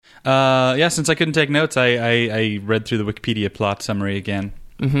Yeah, since I couldn't take notes, I read through the Wikipedia plot summary again.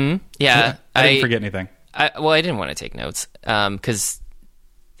 Mm-hmm. Yeah. I didn't forget anything. I didn't want to take notes because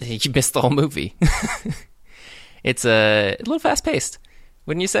you missed the whole movie. It's a little fast-paced,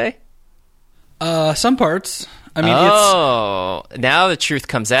 wouldn't you say? Some parts. I mean, now the truth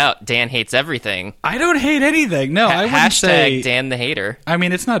comes out. Dan hates everything. I don't hate anything. No, I wouldn't say... Dan the hater. I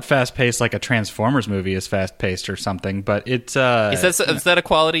mean, it's not fast-paced like a Transformers movie is fast-paced or something, but it's... Is that a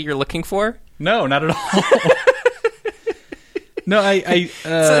quality you're looking for? No, not at all. No, so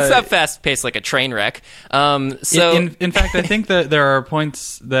it's not fast-paced like a train wreck. In fact, I think that there are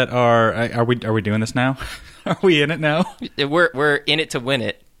points that are... Are we doing this now? Are we in it now? We're in it to win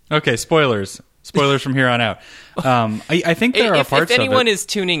it. Okay, spoilers. Spoilers from here on out. I think there are parts of it. If anyone is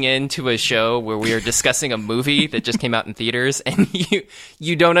tuning in to a show where we are discussing a movie that just came out in theaters and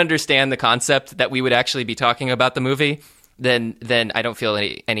you don't understand the concept that we would actually be talking about the movie, then I don't feel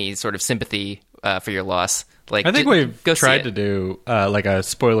any sort of sympathy for your loss. Like, I think we've tried to do like a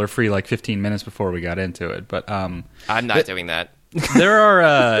spoiler-free 15 minutes before we got into it, but I'm not doing that. there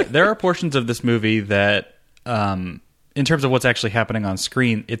are portions of this movie that. In terms of what's actually happening on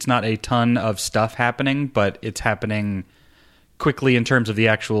screen, it's not a ton of stuff happening, but it's happening quickly in terms of the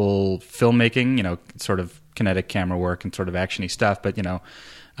actual filmmaking, sort of kinetic camera work and sort of actiony stuff. But,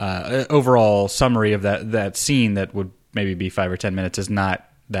 overall summary of that scene that would maybe be 5 or 10 minutes is not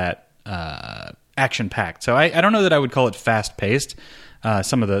that action-packed. So I don't know that I would call it fast-paced.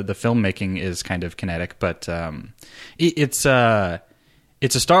 Some of the filmmaking is kind of kinetic, but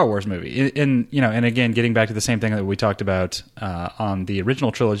it's a Star Wars movie, and again, getting back to the same thing that we talked about on the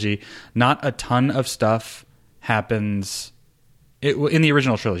original trilogy, not a ton of stuff happens in the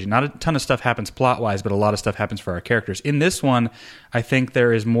original trilogy. Not a ton of stuff happens plot-wise, but a lot of stuff happens for our characters. In this one, I think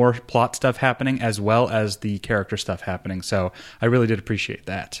there is more plot stuff happening as well as the character stuff happening. So I really did appreciate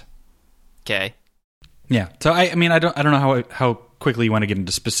that. Okay. Yeah. So I don't know how quickly you want to get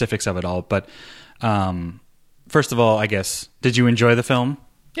into specifics of it all, but. First of all, I guess, did you enjoy the film?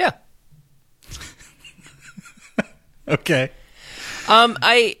 Yeah. Okay.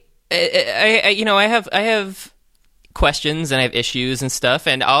 I have questions and I have issues and stuff,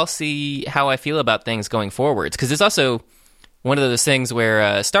 and I'll see how I feel about things going forwards. Because it's also one of those things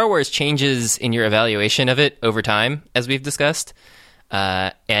where Star Wars changes in your evaluation of it over time, as we've discussed.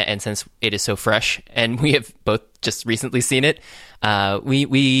 And since it is so fresh, and we have both just recently seen it,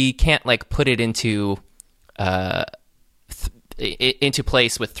 we can't put it into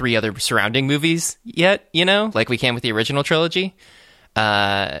place with 3 other surrounding movies yet, like we can with the original trilogy.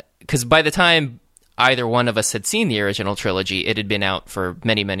 Because by the time either one of us had seen the original trilogy, it had been out for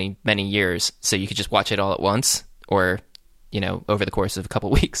many, many, many years. So you could just watch it all at once, or over the course of a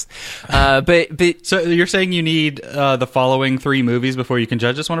couple weeks. But so you're saying you need the following 3 movies before you can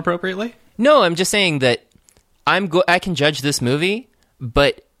judge this one appropriately? No, I'm just saying that I can judge this movie,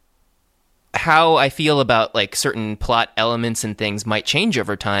 but how I feel about certain plot elements and things might change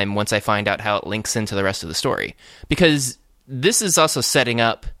over time once I find out how it links into the rest of the story. Because this is also setting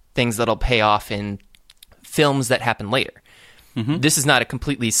up things that'll pay off in films that happen later. Mm-hmm. This is not a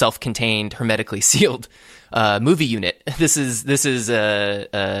completely self-contained, hermetically sealed movie unit. This is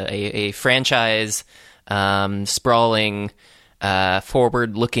a franchise, sprawling,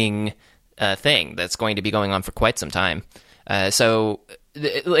 forward-looking thing that's going to be going on for quite some time. I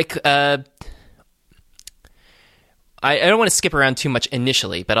don't want to skip around too much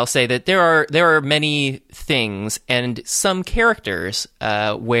initially, but I'll say that there are many things and some characters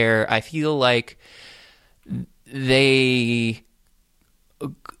where I feel like they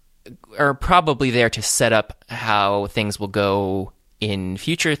are probably there to set up how things will go in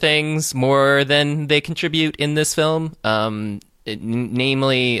future things more than they contribute in this film.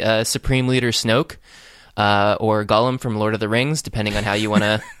 Namely, Supreme Leader Snoke or Gollum from Lord of the Rings, depending on how you want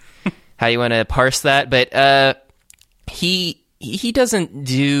to parse that. But he doesn't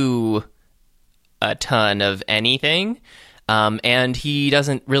do a ton of anything, and he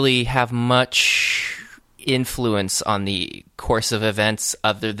doesn't really have much influence on the course of events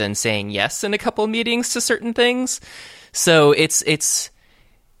other than saying yes in a couple of meetings to certain things. So it's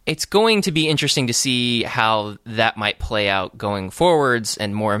going to be interesting to see how that might play out going forwards,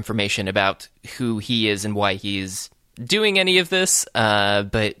 and more information about who he is and why he's doing any of this.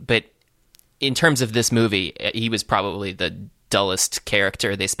 But in terms of this movie, he was probably the dullest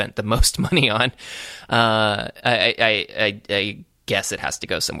character they spent the most money on. I guess it has to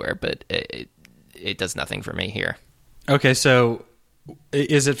go somewhere, but it does nothing for me here. Okay, so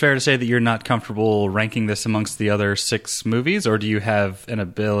is it fair to say that you're not comfortable ranking this amongst the other 6 movies, or do you have an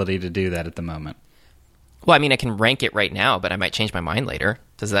ability to do that at the moment? Well, I mean, I can rank it right now, but I might change my mind later.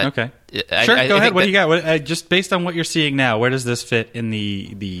 Does that... Okay. Sure, go ahead. What do you got? Just based on what you're seeing now, where does this fit in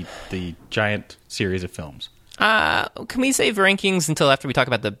the giant series of films? Can we save rankings until after we talk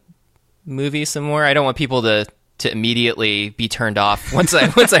about the movie some more? I don't want people to immediately be turned off once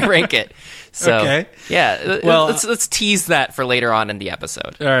I rank it. So, okay. Yeah, well, let's tease that for later on in the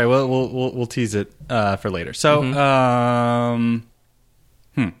episode. All right, well, we'll tease it for later. So,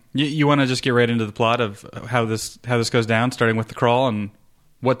 you want to just get right into the plot of how this goes down, starting with the crawl and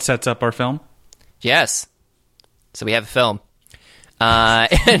what sets up our film? Yes. So we have a film.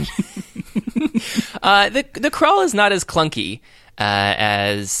 And the crawl is not as clunky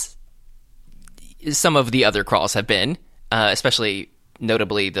as some of the other crawls have been, especially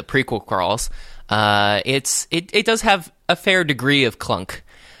notably the prequel crawls. It does have a fair degree of clunk.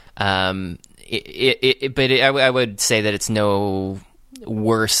 But I would say that it's no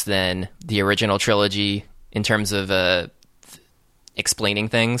worse than the original trilogy in terms of explaining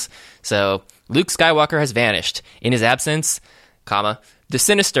things. So Luke Skywalker has vanished. In his absence, the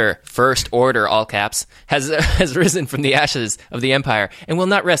sinister First Order, all caps, has risen from the ashes of the Empire and will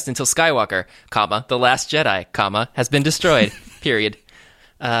not rest until Skywalker, the Last Jedi, has been destroyed. Period.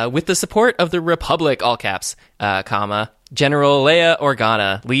 With the support of the Republic, all caps, General Leia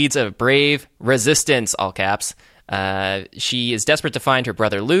Organa leads a brave resistance, all caps. She is desperate to find her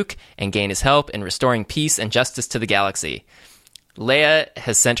brother Luke and gain his help in restoring peace and justice to the galaxy. Leia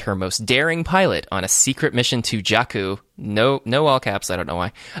has sent her most daring pilot on a secret mission to Jakku, no all caps, I don't know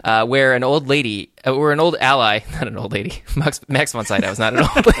why, where an old ally, not an old lady, Max von Sydow was not an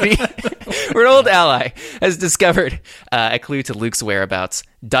old lady, where an old ally has discovered a clue to Luke's whereabouts, ...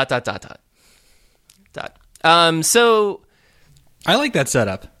 So... I like that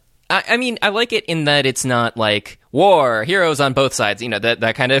setup. I mean, I like it in that it's not like war, heroes on both sides,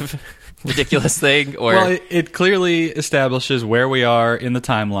 that kind of... ridiculous thing. Or it clearly establishes where we are in the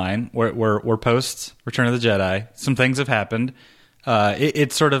timeline. We're post Return of the Jedi. Some things have happened.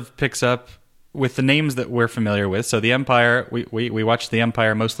 It sort of picks up with the names that we're familiar with. So the Empire, we watched the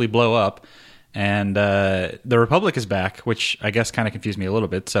Empire mostly blow up, and the Republic is back, which I guess kind of confused me a little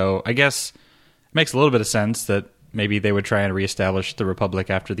bit. So I guess it makes a little bit of sense that maybe they would try and reestablish the Republic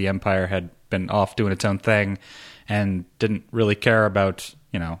after the Empire had been off doing its own thing and didn't really care about,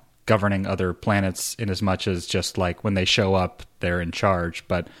 governing other planets in as much as just like when they show up, they're in charge.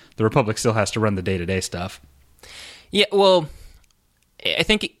 But the Republic still has to run the day-to-day stuff. Yeah, well, I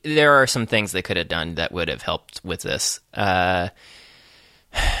think there are some things they could have done that would have helped with this. When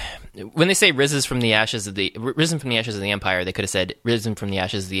they say risen from the ashes of the Empire, they could have said risen from the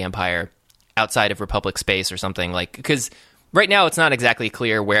ashes of the Empire outside of Republic space or something, like, because right now it's not exactly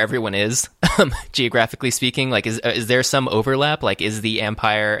clear where everyone is, geographically speaking. Like, is there some overlap? Like, is the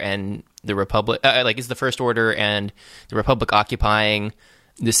Empire and the Republic, is the First Order and the Republic occupying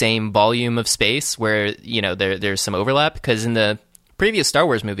the same volume of space where, there's some overlap? Because in the previous Star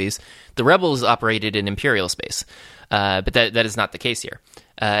Wars movies, the Rebels operated in Imperial space, but that is not the case here.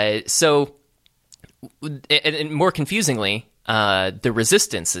 So, and more confusingly, the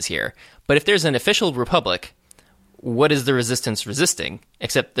Resistance is here. But if there's an official Republic, what is the Resistance resisting?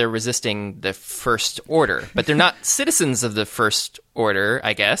 Except they're resisting the First Order. But they're not citizens of the First Order,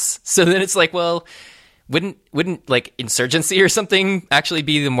 I guess. So then it's like, well, wouldn't like insurgency or something actually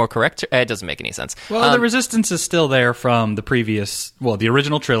be the more correct? It doesn't make any sense. Well, the Resistance is still there from the the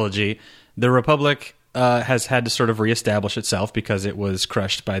original trilogy. The Republic has had to sort of reestablish itself because it was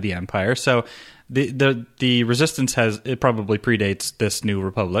crushed by the Empire. So the Resistance it probably predates this new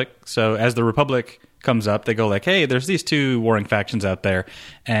Republic. So as the Republic comes up, they go like, hey, there's these two warring factions out there,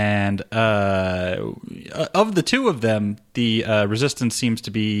 and of the two of them, the Resistance seems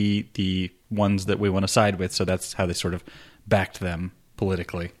to be the ones that we want to side with, so that's how they sort of backed them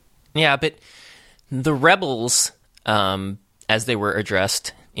politically. Yeah, but the rebels, as they were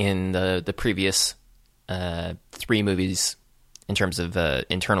addressed in the previous three movies in terms of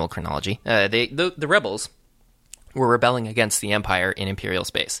internal chronology, the rebels were rebelling against the Empire in Imperial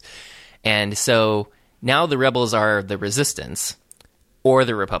space. And so now the rebels are the Resistance or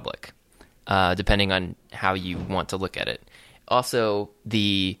the Republic, depending on how you want to look at it. Also,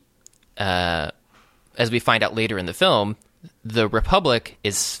 as we find out later in the film, the Republic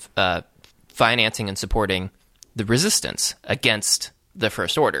is financing and supporting the Resistance against the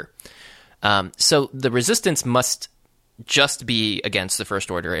First Order. So the Resistance must just be against the First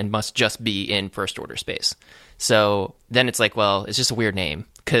Order and must just be in First Order space. So then it's like, well, it's just a weird name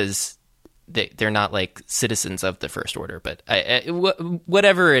because they're not like citizens of the First Order, but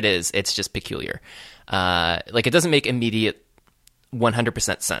whatever it is, it's just peculiar. It doesn't make immediate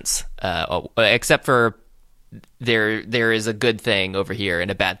 100% sense, except for there is a good thing over here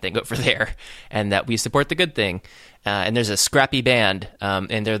and a bad thing over there, and that we support the good thing. And there's a scrappy band,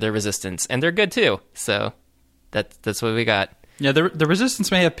 and they're the Resistance, and they're good too. So that's what we got. Yeah, the Resistance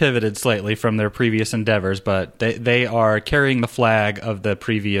may have pivoted slightly from their previous endeavors, but they are carrying the flag of the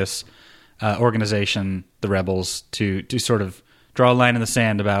previous organization, the Rebels, to sort of draw a line in the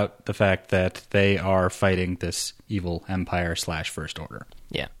sand about the fact that they are fighting this evil empire / First Order.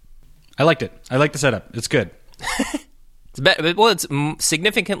 Yeah. I liked it. I like the setup. It's good. It's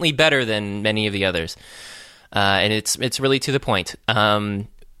significantly better than many of the others, and it's really to the point.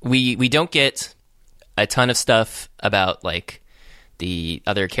 We don't get a ton of stuff about like the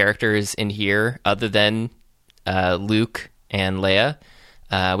other characters in here, other than Luke and Leia,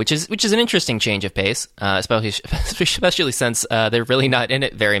 which is an interesting change of pace, especially since they're really not in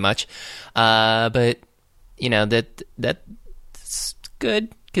it very much. But that's good,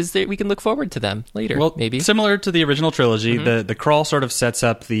 because we can look forward to them later. Well, maybe similar to the original trilogy, the crawl sort of sets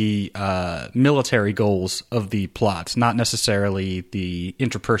up the military goals of the plot, not necessarily the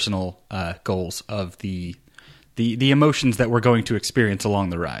interpersonal goals of the emotions that we're going to experience along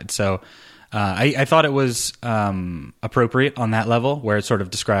the ride. So I thought it was appropriate on that level, where it sort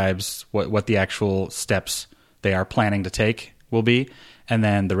of describes what the actual steps they are planning to take will be, and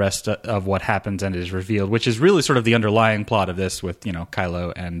then the rest of what happens and is revealed, which is really sort of the underlying plot of this, with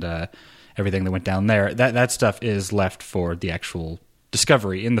Kylo and everything that went down there. That stuff is left for the actual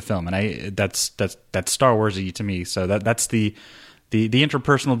discovery in the film, and that's Star Wars-y to me. So that's the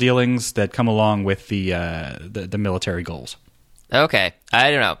interpersonal dealings that come along with the military goals. Okay,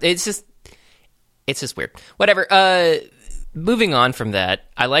 I don't know. It's just weird. Whatever. Moving on from that,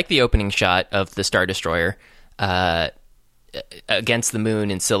 I like the opening shot of the Star Destroyer against the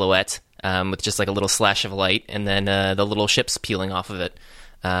moon in silhouette, with just like a little slash of light, and then the little ships peeling off of it.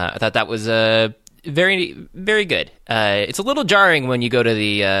 I thought that was very, very good. It's a little jarring when you go to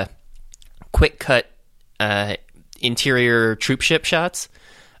the quick cut interior troop ship shots,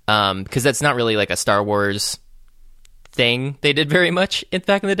 because that's not really like a Star Wars thing they did very much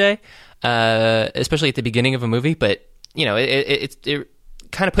back in the day, especially at the beginning of a movie. But it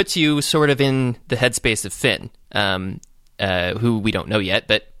kind of puts you sort of in the headspace of Finn, who we don't know yet,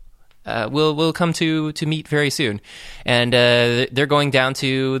 but we'll come to meet very soon. And they're going down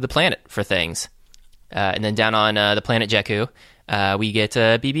to the planet for things, and then down on the planet Jakku, we get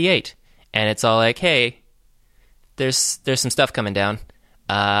BB-8, and it's all like, hey, there's some stuff coming down.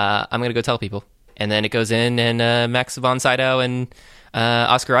 I'm going to go tell people. And then it goes in, and Max von Sydow and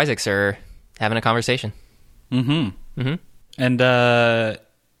Oscar Isaacs are having a conversation. Mm-hmm. Mm-hmm. And,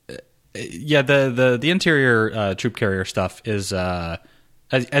 yeah, the interior troop carrier stuff is, as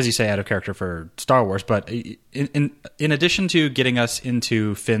you say, out of character for Star Wars. But in addition to getting us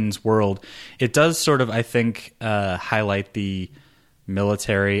into Finn's world, it does sort of, I think, highlight the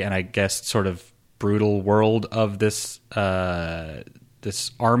military and I guess sort of brutal world of this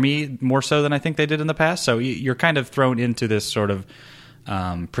army more so than I think they did in the past. So you're kind of thrown into this sort of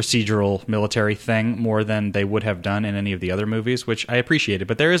procedural military thing more than they would have done in any of the other movies, which I appreciated.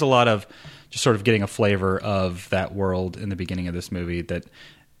 But there is a lot of just sort of getting a flavor of that world in the beginning of this movie, that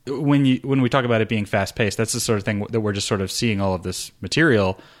when we talk about it being fast paced, that's the sort of thing that we're just sort of seeing all of this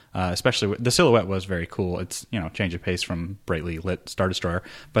material. Especially the silhouette was very cool. It's change of pace from brightly lit Star Destroyer,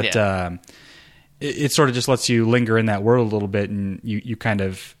 but yeah. It sort of just lets you linger in that world a little bit, and you kind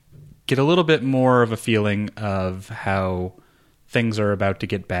of get a little bit more of a feeling of how things are about to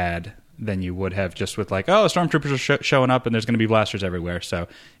get bad than you would have just with like, oh, stormtroopers are showing up and there's going to be blasters everywhere. So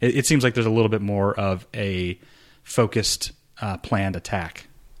it seems like there's a little bit more of a focused, planned attack.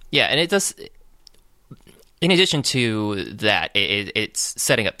 Yeah, and it does. In addition to that, it's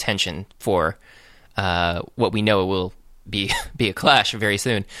setting up tension for what we know will be a clash very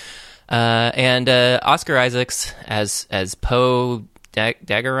soon. And Oscar Isaacs as Poe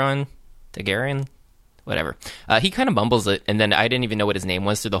Dameron, whatever. He kind of mumbles it, and then I didn't even know what his name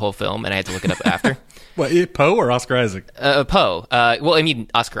was through the whole film, and I had to look it up after. What, Poe or Oscar Isaac? Poe. Well, I mean,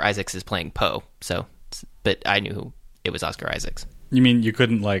 Oscar Isaacs is playing Poe, but I knew it was Oscar Isaacs. You mean you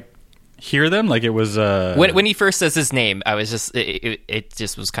couldn't hear them? Like it was when he first says his name, I was just it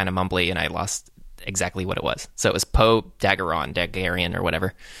just was kind of mumbly, and I lost exactly what it was. So it was Poe Dameron, or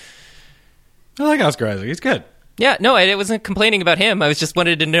whatever. I like Oscar Isaac. He's good. Yeah, no, I wasn't complaining about him. I was just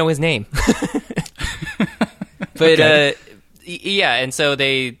wanted to know his name. But okay. Yeah, and so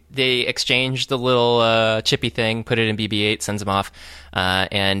they exchange the little chippy thing, put it in BB-8, sends him off,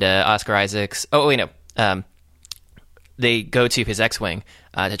 and Oscar Isaacs. Oh wait, no. They go to his X-wing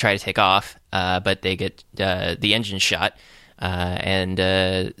to try to take off, but they get the engine shot,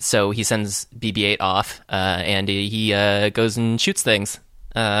 So he sends BB-8 off, and he goes and shoots things.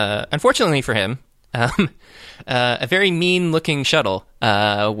 Unfortunately for him, a very mean-looking shuttle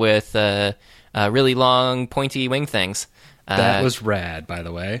with really long, pointy wing things. That was rad, by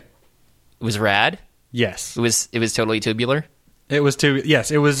the way. It was rad? Yes. It was totally tubular? It was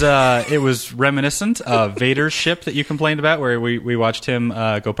Yes, it was reminiscent of Vader's ship that you complained about, where we watched him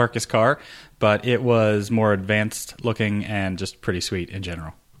go park his car, but it was more advanced looking and just pretty sweet in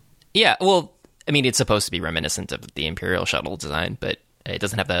general. Yeah, well, I mean, it's supposed to be reminiscent of the Imperial shuttle design, but it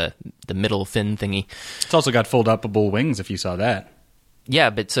doesn't have the middle fin thingy. It's also got fold-upable wings, if you saw that. Yeah,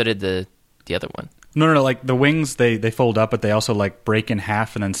 but so did the other one. No, like the wings, they fold up, but they also like break in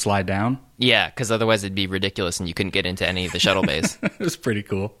half and then slide down. Yeah, because otherwise it'd be ridiculous and you couldn't get into any of the shuttle bays. It was pretty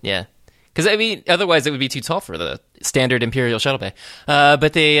cool. Yeah. Because, I mean, otherwise it would be too tall for the standard Imperial shuttle bay.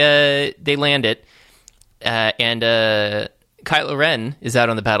 But they land it, and Kylo Ren is out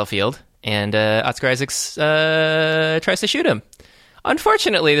on the battlefield, and Oscar Isaacs tries to shoot him.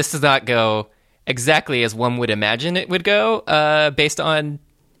 Unfortunately, this does not go exactly as one would imagine it would go, based on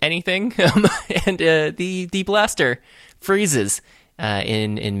anything. And the blaster freezes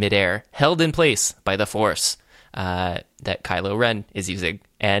in midair, held in place by the Force that Kylo Ren is using.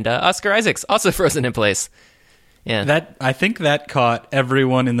 And Oscar Isaac's also frozen in place. Yeah, I think that caught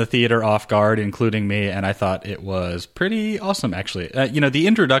everyone in the theater off guard, including me, and I thought it was pretty awesome, actually. The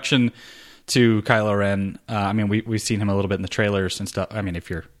introduction to Kylo Ren, I mean, we've seen him a little bit in the trailers and stuff. I mean, if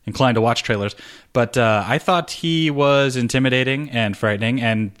you're inclined to watch trailers. But I thought he was intimidating and frightening,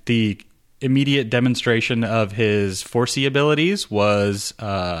 and the immediate demonstration of his Forcey abilities was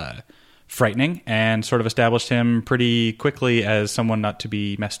frightening and sort of established him pretty quickly as someone not to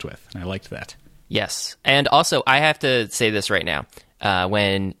be messed with. And I liked that. Yes. And also, I have to say this right now.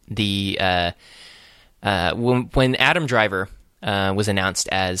 When Adam Driver was announced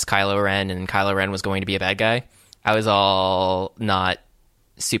as Kylo Ren and Kylo Ren was going to be a bad guy, I was all not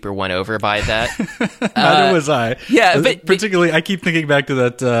super won over by that. Neither was I. Yeah, but particularly, I keep thinking back to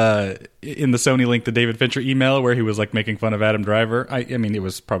that in the Sony link, the David Fincher email where he was like making fun of Adam Driver. I mean, it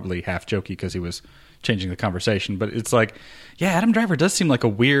was probably half jokey because he was changing the conversation, but it's like, yeah, Adam Driver does seem like a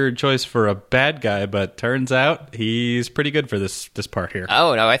weird choice for a bad guy, but turns out he's pretty good for this part here.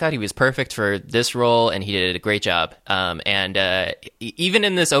 Oh no, I thought he was perfect for this role, and he did a great job. Even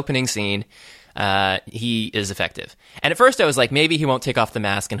in this opening scene, he is effective. And at first I was like, maybe he won't take off the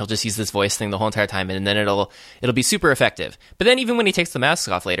mask and he'll just use this voice thing the whole entire time, and then it'll be super effective. But then even when he takes the mask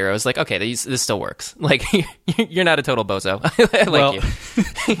off later, I was like, okay, this still works. Like, you're not a total bozo. I like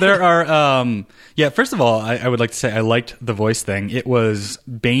you. There are, first of all, I would like to say I liked the voice thing. It was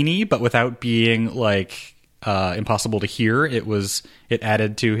Baney, but without being like impossible to hear. It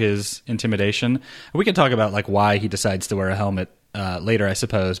added to his intimidation. We can talk about like why he decides to wear a helmet later, I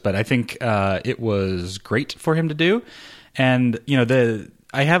suppose, but I think it was great for him to do. And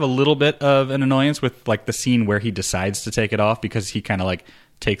I have a little bit of an annoyance with like the scene where he decides to take it off, because he kind of like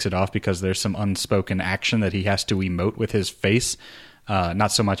takes it off because there's some unspoken action that he has to emote with his face.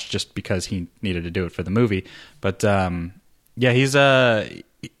 Not so much just because he needed to do it for the movie, but he's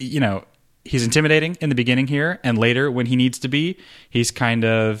he's intimidating in the beginning here, and later when he needs to be, he's kind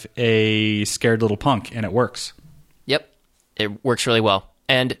of a scared little punk, and it works. Yep. It works really well.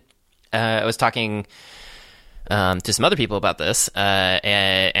 And I was talking to some other people about this,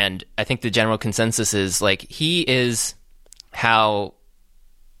 and I think the general consensus is like he is how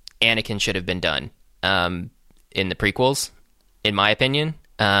Anakin should have been done in the prequels, in my opinion.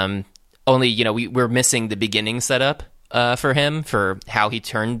 Only, we're missing the beginning setup for him, for how he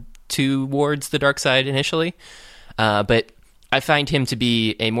turned towards the dark side initially. But I find him to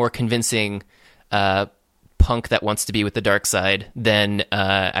be a more convincing punk that wants to be with the dark side than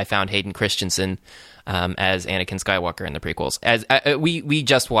I found Hayden Christensen as Anakin Skywalker in the prequels. As we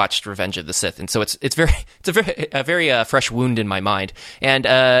just watched Revenge of the Sith, and so it's a very fresh wound in my mind, and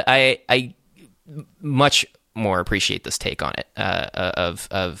I much more appreciate this take on it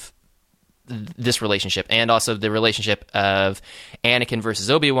of this relationship, and also the relationship of Anakin versus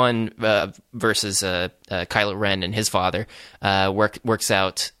Obi-Wan versus Kylo Ren and his father works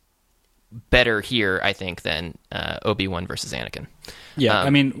out better here, I think, than Obi-Wan versus Anakin. Yeah, I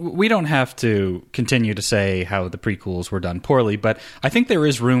mean, we don't have to continue to say how the prequels were done poorly, but I think there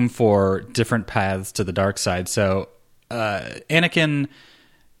is room for different paths to the dark side. So Anakin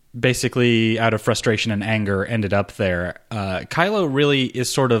basically, out of frustration and anger, ended up there. Kylo really is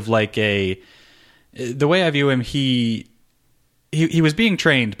sort of like the way I view him, he was being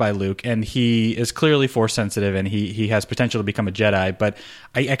trained by Luke, and he is clearly Force sensitive, and he has potential to become a Jedi, but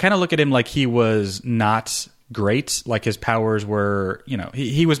I kind of look at him like he was not great. Like his powers were,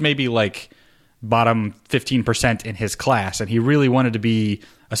 he was maybe like bottom 15% in his class, and he really wanted to be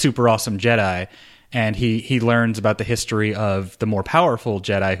a super awesome Jedi. And he learns about the history of the more powerful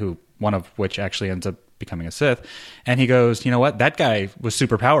Jedi, one of which actually ends up becoming a Sith. And he goes, you know what? That guy was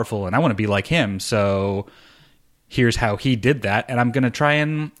super powerful, and I want to be like him. So here's how he did that, and I'm going to try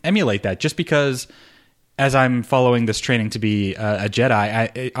and emulate that. Just because as I'm following this training to be a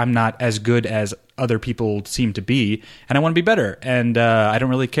Jedi, I'm not as good as other people seem to be, and I want to be better. And I don't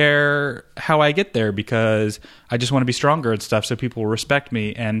really care how I get there, because I just want to be stronger and stuff, so people will respect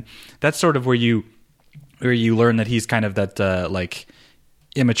me. And that's sort of where you learn that he's kind of that like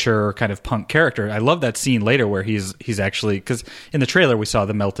immature kind of punk character. I love that scene later where he's actually, because in the trailer we saw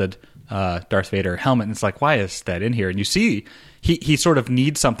the melted Darth Vader helmet, and it's like, why is that in here? And you see he sort of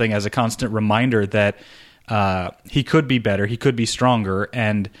needs something as a constant reminder that he could be better, he could be stronger,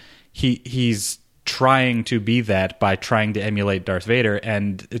 and he's trying to be that by trying to emulate Darth Vader,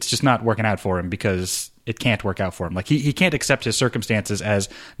 and it's just not working out for him, because it can't work out for him. Like he can't accept his circumstances as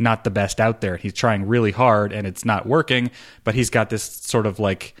not the best out there. He's trying really hard and it's not working, but he's got this sort of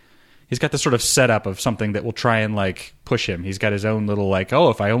setup of something that will try and like push him. He's got his own little like, oh,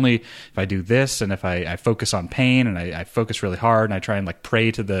 if I do this, and if I focus on pain, and I focus really hard, and I try and like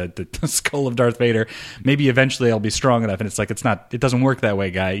pray to the skull of Darth Vader, maybe eventually I'll be strong enough. And it's like, it doesn't work that way,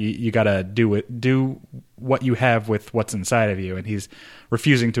 guy. You gotta do what you have with what's inside of you. And he's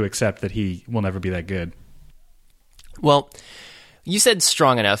refusing to accept that he will never be that good. Well, you said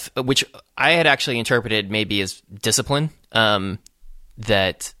strong enough, which I had actually interpreted maybe as discipline.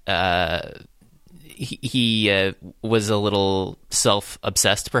 That he was a little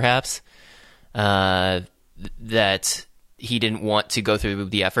self-obsessed, perhaps, that he didn't want to go through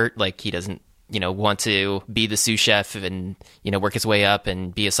the effort. Like he doesn't, want to be the sous chef and, work his way up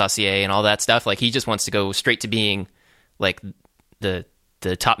and be a saucier and all that stuff. Like he just wants to go straight to being like the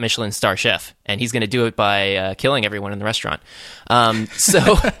top Michelin star chef, and he's going to do it by killing everyone in the restaurant. So,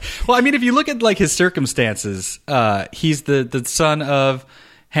 well, I mean, if you look at like his circumstances, he's the son of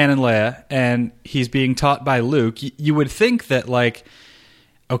Han and Leia, and he's being taught by Luke. You would think that like,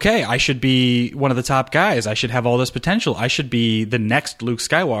 okay, I should be one of the top guys. I should have all this potential. I should be the next Luke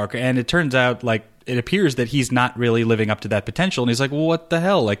Skywalker. And it turns out like it appears that he's not really living up to that potential. And he's like, well, what the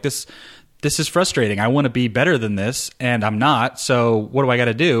hell? Like this is frustrating. I want to be better than this, and I'm not. So what do I got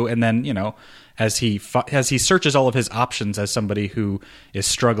to do? And then, as he searches all of his options as somebody who is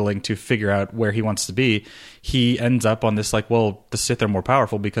struggling to figure out where he wants to be, he ends up on this like, well, the Sith are more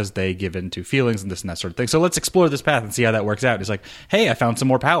powerful because they give in to feelings and this and that sort of thing. So let's explore this path and see how that works out. He's like, hey, I found some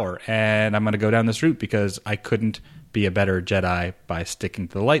more power, and I'm going to go down this route because I couldn't be a better Jedi by sticking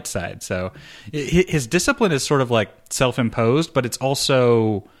to the light side. So his discipline is sort of like self-imposed, but it's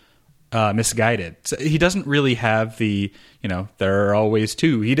also misguided. So he doesn't really have the, there are always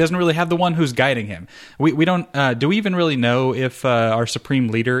two. He doesn't really have the one who's guiding him. We don't, do we even really know if our supreme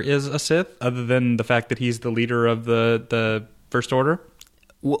leader is a Sith, other than the fact that he's the leader of the First Order?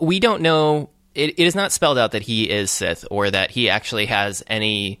 We don't know. It is not spelled out that he is Sith, or that he actually has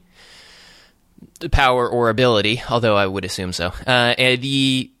any power or ability, although I would assume so. And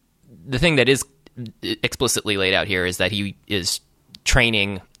the thing that is explicitly laid out here is that he is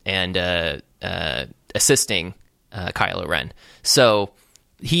training and assisting Kylo Ren. So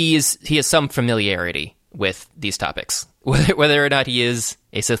he has some familiarity with these topics. Whether or not he is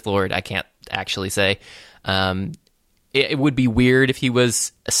a Sith Lord, I can't actually say. It would be weird if he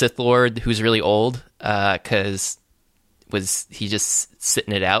was a Sith Lord who's really old, because was he just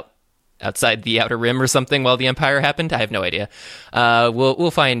sitting it out outside the Outer Rim or something while the Empire happened? I have no idea.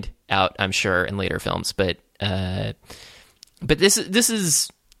 We'll find out, I'm sure, in later films. But this is.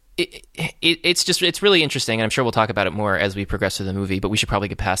 It's really interesting, and I'm sure we'll talk about it more as we progress through the movie, but we should probably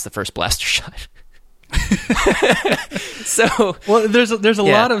get past the first blaster shot. So, well, there's a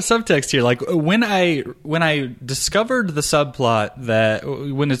lot of subtext here. Like when I discovered the subplot, that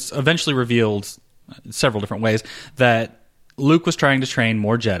when it's eventually revealed several different ways that Luke was trying to train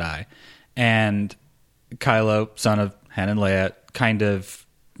more Jedi, and Kylo, son of Han and Leia, kind of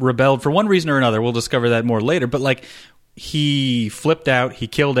rebelled for one reason or another. We'll discover that more later, but like, he flipped out, he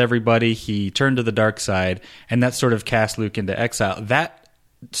killed everybody, he turned to the dark side, and that sort of cast Luke into exile. That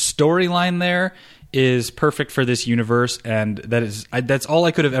storyline there is perfect for this universe, and that's all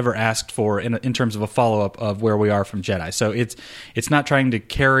I could have ever asked for in terms of a follow-up of where we are from Jedi. So it's not trying to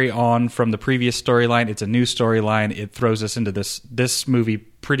carry on from the previous storyline, it's a new storyline. It throws us into this movie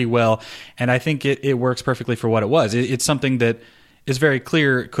pretty well, and I think it works perfectly for what it was. It's something that is very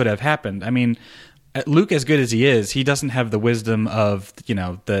clear could have happened. I mean, Luke, as good as he is, he doesn't have the wisdom of,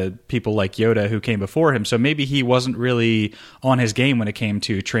 the people like Yoda who came before him. So maybe he wasn't really on his game when it came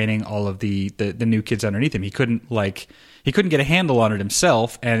to training all of the new kids underneath him. He couldn't get a handle on it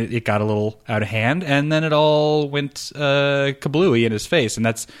himself, and it got a little out of hand, and then it all went kablooey in his face, and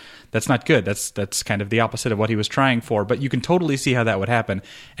that's not good. That's kind of the opposite of what he was trying for. But you can totally see how that would happen,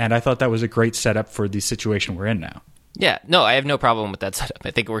 and I thought that was a great setup for the situation we're in now. Yeah, no, I have no problem with that setup.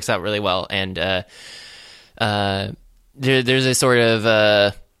 I think it works out really well, and there's a sort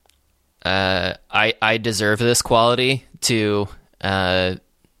of I deserve this quality to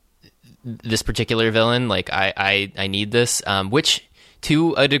this particular villain. Like I need this, which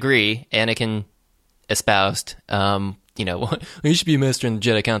to a degree Anakin espoused. You should be a master in the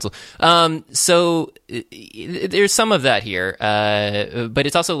Jedi Council. So there's some of that here, but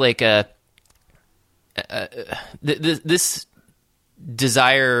it's also like this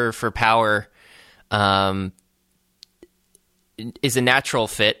desire for power is a natural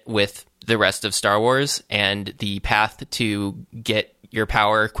fit with the rest of Star Wars, and the path to get your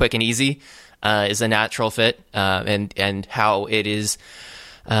power quick and easy is a natural fit, and how it is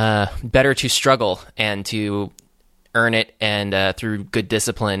better to struggle and to earn it, and through good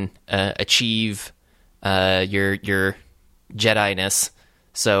discipline achieve your Jedi-ness.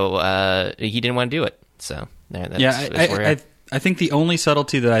 So he didn't want to do it. So I think the only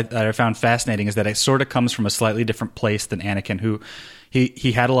subtlety that I found fascinating is that it sort of comes from a slightly different place than Anakin, who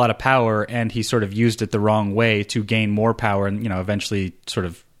he had a lot of power, and he sort of used it the wrong way to gain more power and eventually sort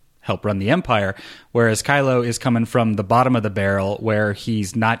of help run the Empire. Whereas Kylo is coming from the bottom of the barrel, where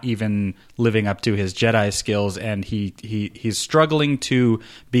he's not even living up to his Jedi skills, and he's struggling to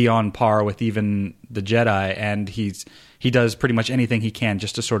be on par with even the Jedi, and he does pretty much anything he can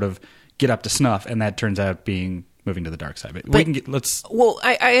just to sort of get up to snuff, and that turns out being moving to the dark side. But we can let's. Well,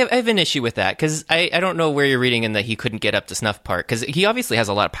 I have an issue with that, because I don't know where you're reading in that he couldn't get up to snuff part, because he obviously has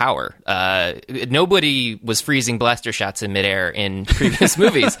a lot of power. Nobody was freezing blaster shots in midair in previous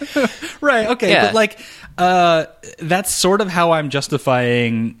movies. Right, okay, yeah. But that's sort of how I'm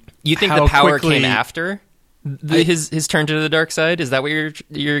justifying. You think the power came after his turn to the dark side? Is that what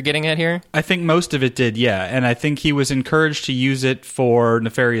you're getting at here? I think most of it did, yeah. And I think he was encouraged to use it for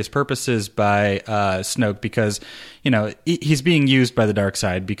nefarious purposes by Snoke, because, he's being used by the dark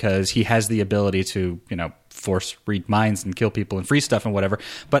side because he has the ability to, force read minds and kill people and free stuff and whatever.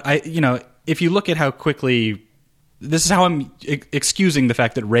 But if you look at how quickly, this is how I'm excusing the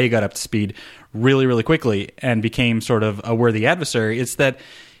fact that Rey got up to speed really, really quickly and became sort of a worthy adversary. It's that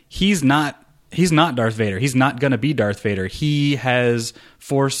he's not Darth Vader. He's not going to be Darth Vader. He has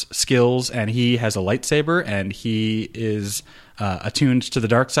Force skills, and he has a lightsaber, and he is attuned to the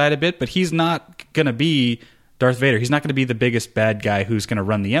dark side a bit, but he's not going to be Darth Vader. He's not going to be the biggest bad guy who's going to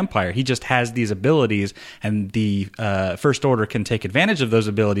run the Empire. He just has these abilities, and the First Order can take advantage of those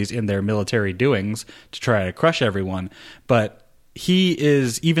abilities in their military doings to try to crush everyone. But he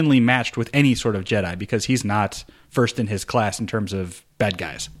is evenly matched with any sort of Jedi, because he's not first in his class in terms of bad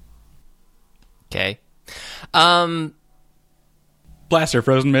guys. Okay. Blaster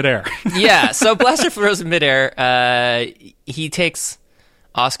frozen midair. Yeah, so Blaster frozen midair. He takes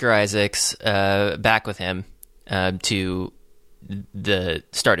Oscar Isaacs back with him to the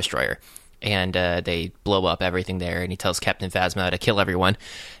Star Destroyer, and they blow up everything there, and he tells Captain Phasma to kill everyone.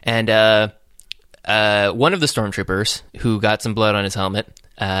 And one of the stormtroopers, who got some blood on his helmet,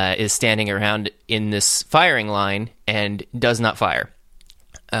 is standing around in this firing line and does not fire.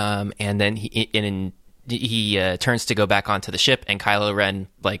 And then he turns to go back onto the ship, and Kylo Ren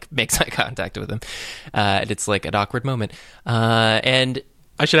makes eye contact with him, and it's like an awkward moment. And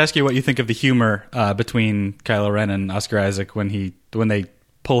I should ask you what you think of the humor between Kylo Ren and Oscar Isaac when they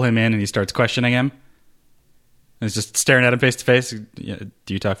pull him in and he starts questioning him. And he's just staring at him face to face. Do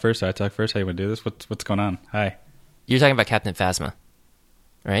you talk first? Do I talk first? How you want to do this? What's going on? Hi. You're talking about Captain Phasma,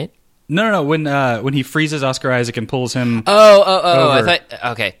 right? No. When he freezes Oscar Isaac and pulls him. Oh! I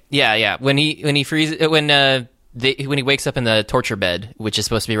thought. Okay, yeah. When he freezes, when he wakes up in the torture bed, which is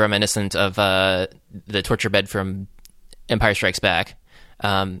supposed to be reminiscent of the torture bed from Empire Strikes Back.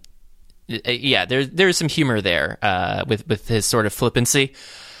 There's some humor there with his sort of flippancy.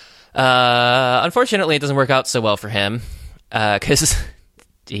 Unfortunately, it doesn't work out so well for him because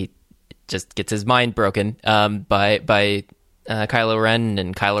he just gets his mind broken by Kylo Ren,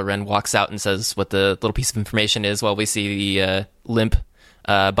 and Kylo Ren walks out and says what the little piece of information is while we see the limp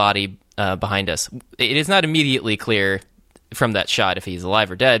body behind us. It is not immediately clear from that shot if he's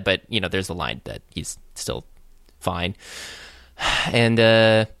alive or dead, but there's a line that he's still fine. And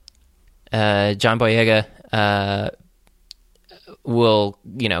John Boyega will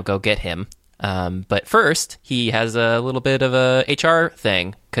go get him, But first, he has a little bit of a HR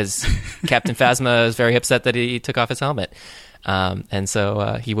thing because Captain Phasma is very upset that he took off his helmet. And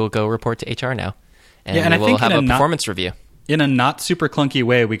so he will go report to HR now. And we will have a performance review. In a not super clunky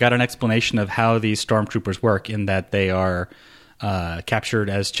way, we got an explanation of how these stormtroopers work in that they are captured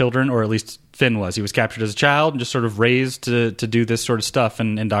as children, or at least Finn was. He was captured as a child and just sort of raised to do this sort of stuff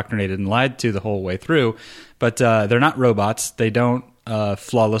and indoctrinated and lied to the whole way through. But they're not robots. They don't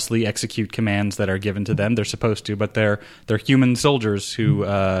flawlessly execute commands that are given to them. They're supposed to, but they're human soldiers who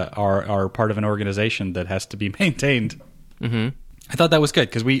are part of an organization that has to be maintained. Mm-hmm. I thought that was good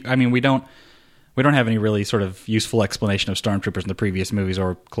because we don't have any really sort of useful explanation of stormtroopers in the previous movies,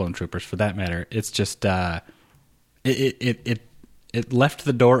 or clone troopers for that matter. It's just it left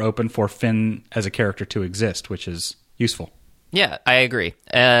the door open for Finn as a character to exist, which is useful. Yeah, I agree.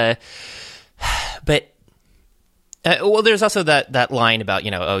 But there's also that line about,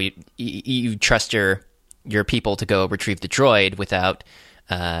 you trust your people to go retrieve the droid without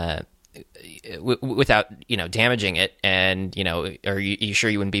damaging it, and are you sure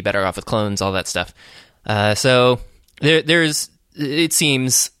you wouldn't be better off with clones, all that stuff. So there's, it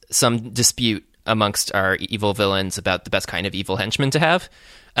seems, some dispute amongst our evil villains about the best kind of evil henchman to have.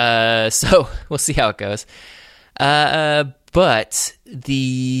 So we'll see how it goes. But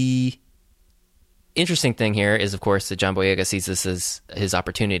the interesting thing here is, of course, that John Boyega sees this as his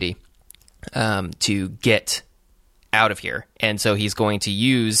opportunity to get out of here. And so he's going to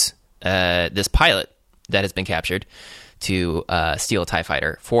use this pilot that has been captured to steal a TIE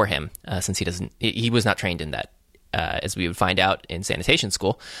fighter for him, since he was not trained in that, as we would find out in sanitation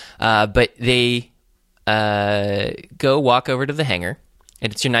school. But they go walk over to the hangar,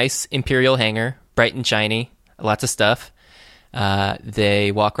 and it's your nice Imperial hangar, bright and shiny, lots of stuff.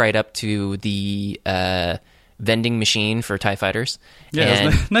 They walk right up to the vending machine for TIE fighters. Yeah,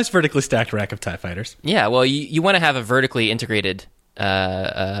 it's a nice vertically stacked rack of TIE fighters. Yeah, well, you want to have a vertically integrated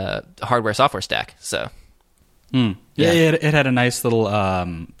hardware software stack. So, yeah, it had a nice little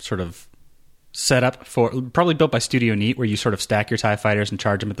sort of setup for, probably built by Studio Neat, where you sort of stack your TIE fighters and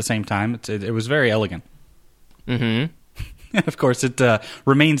charge them at the same time. It was very elegant. Mm-hmm. And of course, it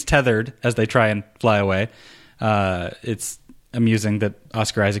remains tethered as they try and fly away. It's amusing that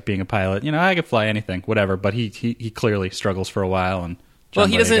Oscar Isaac, being a pilot, I could fly anything, whatever, but he clearly struggles for a while. And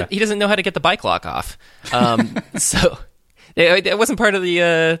he doesn't know how to get the bike lock off. So it wasn't part of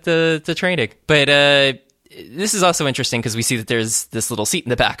the training. But this is also interesting because we see that there's this little seat in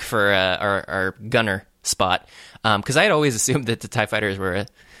the back for our gunner spot. Because I had always assumed that the TIE fighters were a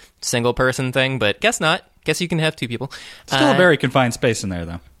single person thing, but guess not. Guess you can have two people. Still a very confined space in there,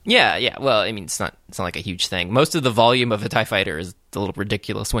 though. Yeah. Well, I mean, it's not like a huge thing. Most of the volume of a TIE fighter is the little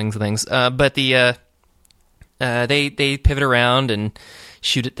ridiculous wings things. But they pivot around and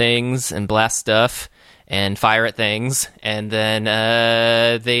shoot at things and blast stuff and fire at things, and then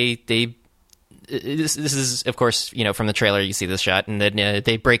this is, of course, from the trailer you see this shot, and then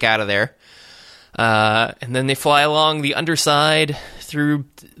they break out of there, and then they fly along the underside through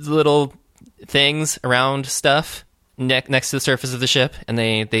the little things around stuff next to the surface of the ship, and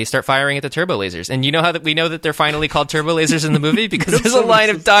they start firing at the turbo lasers. And you know how that we know that they're finally called turbo lasers in the movie? Because there's a line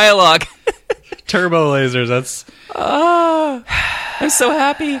of dialogue. Turbo lasers, that's... I'm so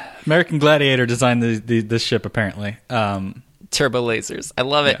happy. American Gladiator designed this ship, apparently. Turbo lasers. I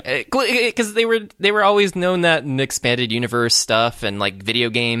love it. Because they were always known that in expanded universe stuff and like video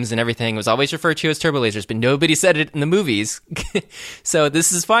games and everything was always referred to as turbo lasers, but nobody said it in the movies. So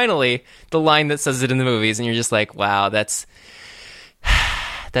this is finally the line that says it in the movies, and you're just like, wow, that's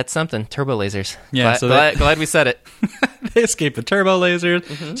something. Turbo lasers. Yeah, glad we said it. They escape the turbo lasers.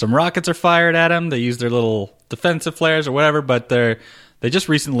 Mm-hmm. Some rockets are fired at them. They use their little defensive flares or whatever, but they just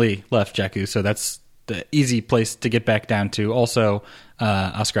recently left Jakku, so that's the easy place to get back down to. Also,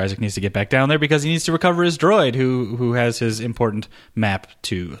 Oscar Isaac needs to get back down there because he needs to recover his droid, who has his important map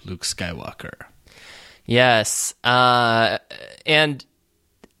to Luke Skywalker. Yes, and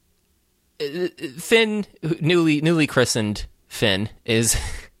Finn, newly christened Finn, is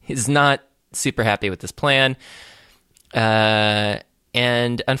not super happy with this plan,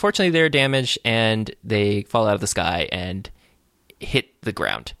 and unfortunately they're damaged and they fall out of the sky and hit the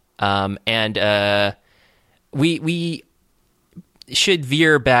ground. And we should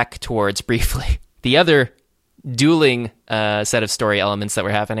veer back towards briefly the other dueling set of story elements that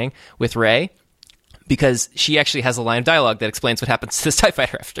were happening with Rey, because she actually has a line of dialogue that explains what happens to this TIE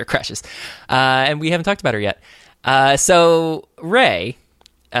fighter after it crashes, and we haven't talked about her yet. So Rey,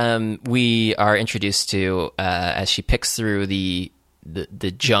 we are introduced to as she picks through the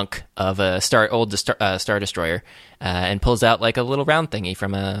junk of a Star Destroyer, and pulls out like a little round thingy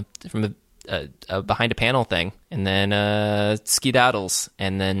from a behind a panel thing, and then skedaddles,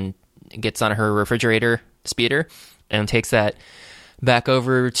 and then gets on her refrigerator speeder and takes that back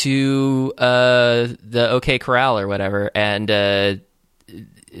over to the OK Corral or whatever, and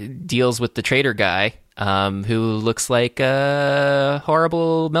deals with the trader guy, who looks like a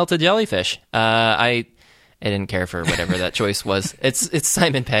horrible melted jellyfish. I didn't care for whatever that choice was. It's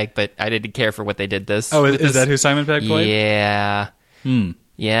Simon Pegg, but I didn't care for what they did this. Oh, is that who Simon Pegg played? Yeah.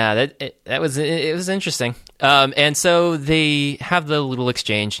 Yeah, that was interesting. And so they have the little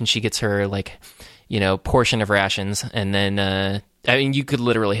exchange, and she gets her portion of rations, and then you could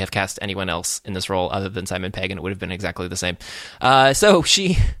literally have cast anyone else in this role other than Simon Pegg, and it would have been exactly the same. So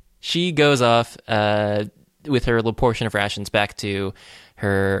she goes off with her little portion of rations back to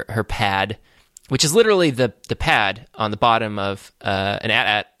her pad, which is literally the pad on the bottom of an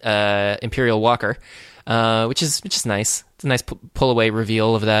AT-AT Imperial Walker, which is nice. It's a nice pull away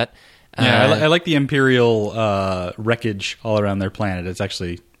reveal of that. Yeah, I like the Imperial wreckage all around their planet. It's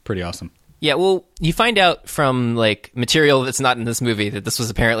actually pretty awesome. Yeah, well, you find out from material that's not in this movie that this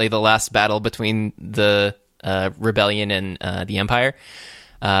was apparently the last battle between the rebellion and the Empire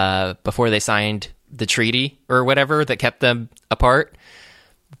before they signed the treaty or whatever that kept them apart.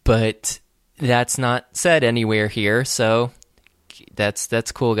 But that's not said anywhere here, so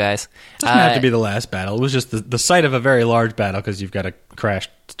that's cool, guys. It doesn't have to be the last battle. It was just the site of a very large battle because you've got a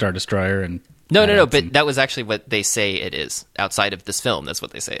crashed Star Destroyer and... No, but that was actually what they say it is. Outside of this film, that's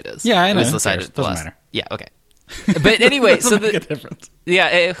what they say it is. Yeah, I know. It was the site of doesn't matter. Yeah, okay. But anyway, so make a difference.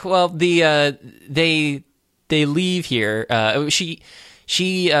 Yeah, they leave here. She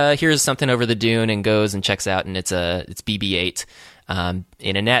hears something over the dune and goes and checks out, and it's BB-8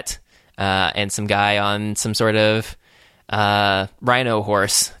 in a net, and some guy on some sort of rhino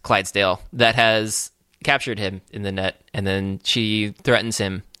horse, Clydesdale, that has captured him in the net, and then she threatens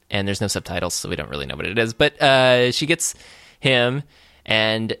him. And there's no subtitles, so we don't really know what it is. But she gets him,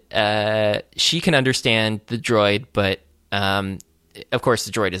 and she can understand the droid, but of course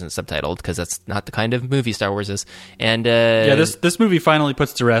the droid isn't subtitled because that's not the kind of movie Star Wars is. And this movie finally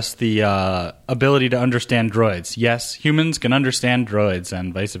puts to rest the ability to understand droids. Yes, humans can understand droids,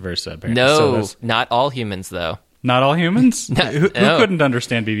 and vice versa. Apparently. No, not all humans, though. Not all humans? No. Who couldn't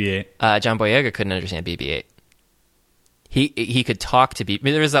understand BB-8? John Boyega couldn't understand BB-8. He could talk to BB.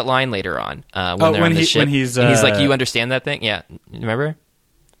 There was that line later on when they're on the ship. When he's like, "You understand that thing?" Yeah, remember?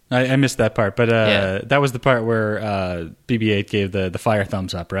 I missed that part, but that was the part where BB-8 gave the fire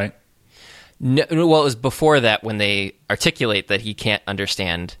thumbs up, right? No, well, it was before that when they articulate that he can't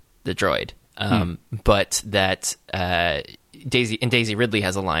understand the droid, but that Daisy Ridley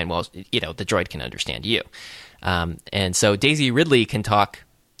has a line. Well, the droid can understand you, and so Daisy Ridley can talk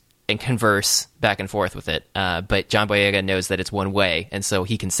and converse back and forth with it, but John Boyega knows that it's one way, and so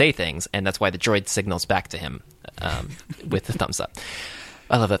he can say things, and that's why the droid signals back to him with the thumbs up.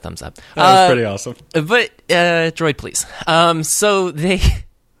 I love that thumbs up. That was pretty awesome. But droid, please. So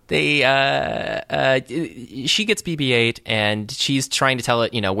she gets BB-8, and she's trying to tell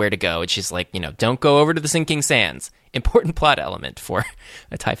it, where to go, and she's like, don't go over to the sinking sands. Important plot element for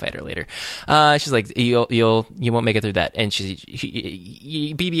a TIE fighter later. She's like, you won't make it through that. And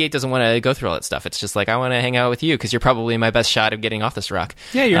BB-8 doesn't want to go through all that stuff. It's just like, I want to hang out with you because you're probably my best shot of getting off this rock.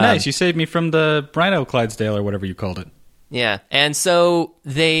 Yeah, you're nice. You saved me from the Rhino Clydesdale or whatever you called it. Yeah. And so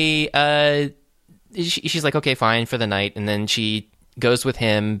she's like, okay, fine for the night. And then she goes with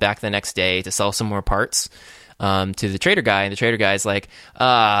him back the next day to sell some more parts to the trader guy, and the trader guy's like,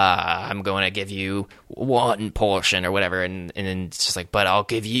 I'm going to give you one portion or whatever, and then it's just like, but I'll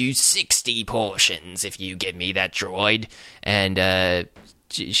give you 60 portions if you give me that droid. And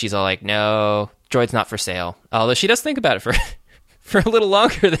she's all like, no, droid's not for sale. Although she does think about it for a little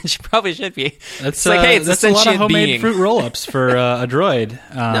longer than she probably should be. It's like, hey, it's that's a a lot of sentient homemade being. fruit roll-ups for a droid.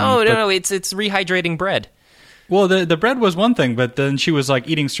 No, it's rehydrating bread. Well, the bread was one thing, but then she was like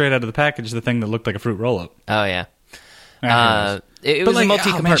eating straight out of the package the thing that looked like a fruit roll-up. Oh, yeah. It But was a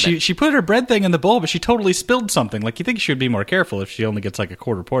multi-compartment. she put her bread thing in the bowl, but she totally spilled something. Like, you think she should be more careful if she only gets like a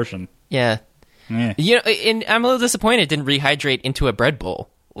quarter portion. Yeah. Yeah. And I'm a little disappointed it didn't rehydrate into a bread bowl.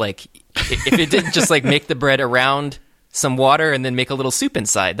 Like, if it didn't just like make the bread around some water and then make a little soup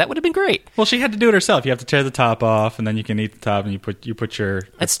inside, that would have been great. Well, she had to do it herself. You have to tear the top off, and then you can eat the top, and you put your...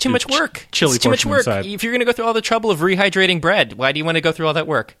 That's too much work. Chili it's too much portion work. inside. If you're going to go through all the trouble of rehydrating bread, why do you want to go through all that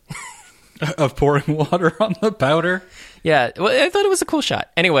work? Of pouring water on the powder? Yeah, well, I thought it was a cool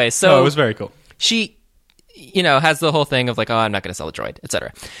shot. Anyway, so... No, it was very cool. She, has the whole thing of like, oh, I'm not going to sell a droid,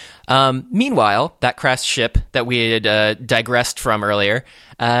 etc. Meanwhile, that crashed ship that we had digressed from earlier,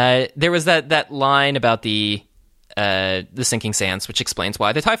 there was that line about the the sinking sands, which explains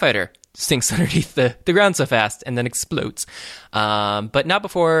why the TIE fighter sinks underneath the ground so fast and then explodes. But not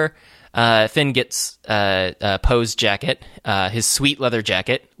before Finn gets Poe's jacket, his sweet leather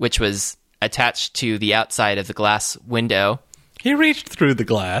jacket, which was attached to the outside of the glass window. He reached through the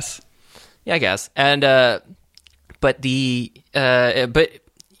glass. Yeah, I guess. And but this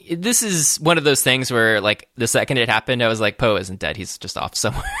is one of those things where, like, the second it happened, I was like, Poe isn't dead. He's just off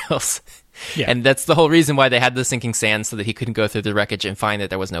somewhere else. Yeah. And that's the whole reason why they had the sinking sand, so that he couldn't go through the wreckage and find that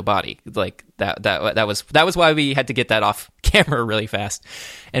there was no body. Like, that was why we had to get that off camera really fast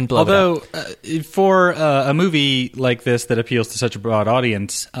and blow it up. For a movie like this that appeals to such a broad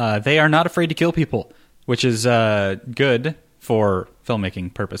audience, they are not afraid to kill people, which is good for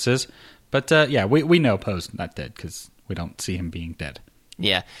filmmaking purposes. But yeah, we know Poe's not dead because we don't see him being dead.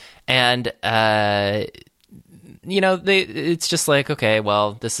 Yeah. And, it's just like, okay,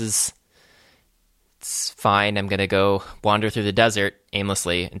 well, it's fine. I'm going to go wander through the desert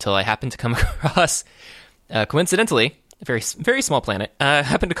aimlessly until I happen to come across, coincidentally, a very, very small planet,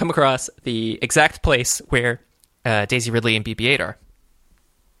 happen to come across the exact place where Daisy Ridley and BB-8 are.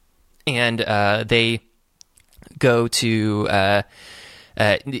 And they go to...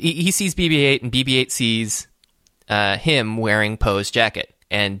 he sees BB-8, and BB-8 sees him wearing Poe's jacket,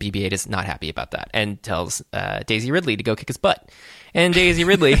 and BB-8 is not happy about that and tells Daisy Ridley to go kick his butt, and Daisy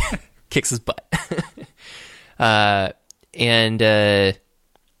Ridley kicks his butt. There's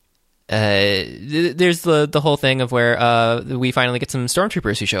the whole thing of where we finally get some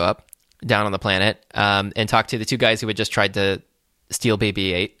stormtroopers who show up down on the planet and talk to the two guys who had just tried to steal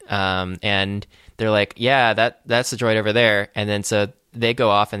BB-8, and they're like, yeah, that's the droid over there. And then so they go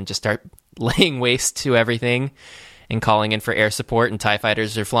off and just start laying waste to everything and calling in for air support, and TIE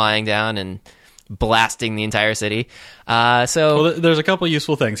fighters are flying down and blasting the entire city. Well, there's a couple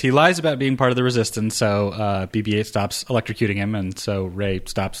useful things. He lies about being part of the Resistance, so BB-8 stops electrocuting him, and so Rey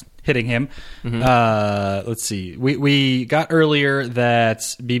stops hitting him. Mm-hmm. Let's see. We got earlier that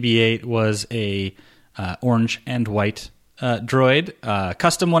BB-8 was a orange and white droid,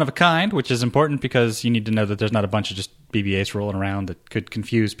 custom, one of a kind, which is important because you need to know that there's not a bunch of just BB-8s rolling around that could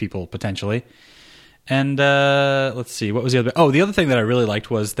confuse people potentially. And let's see, what was the other? Oh, the other thing that I really liked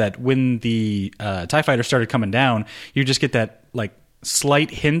was that when the TIE fighter started coming down, you just get that like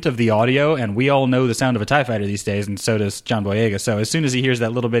slight hint of the audio, and we all know the sound of a TIE fighter these days, and so does John Boyega. So as soon as he hears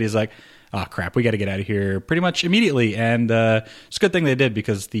that little bit, he's like, oh crap, we got to get out of here pretty much immediately. And it's a good thing they did,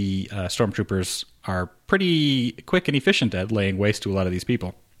 because the stormtroopers are pretty quick and efficient at laying waste to a lot of these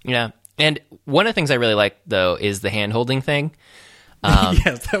people. Yeah. And one of the things I really like, though, is the hand-holding thing.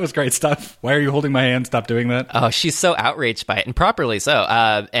 Yes, that was great stuff. Why are you holding my hand? Stop doing that. Oh, she's so outraged by it, and properly so.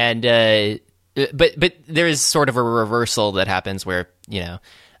 But there is sort of a reversal that happens where,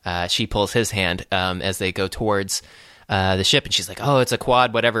 she pulls his hand as they go towards the ship, and she's like, oh, it's a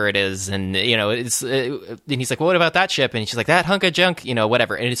quad, whatever it is. And, and he's like, well, what about that ship? And she's like, that hunk of junk,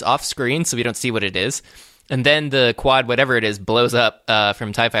 whatever. And it's off screen, so we don't see what it is. And then the quad, whatever it is, blows up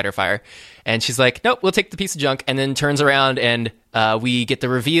from TIE fighter fire. And she's like, nope, we'll take the piece of junk. And then turns around, and we get the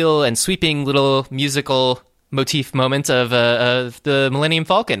reveal and sweeping little musical motif moment of the Millennium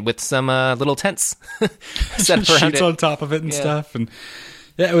Falcon with some little tents set up around sheets it. On top of it and stuff. And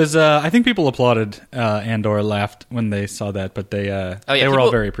yeah, it was. I think people applauded and/or laughed when they saw that, but they were all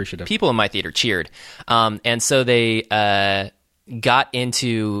very appreciative. People in my theater cheered, and so they got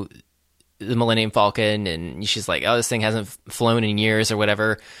into the Millennium Falcon, and she's like, oh, this thing hasn't flown in years or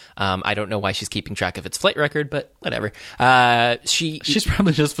whatever. I don't know why she's keeping track of its flight record, but whatever. She's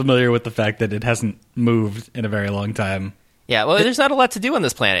probably just familiar with the fact that it hasn't moved in a very long time. Yeah, well, there's not a lot to do on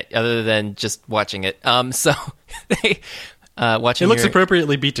this planet other than just watching it. So they watching. It looks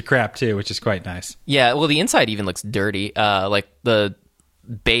appropriately beat to crap too, which is quite nice. Yeah, well, the inside even looks dirty. Like the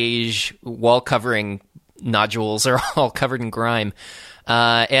beige wall covering nodules are all covered in grime.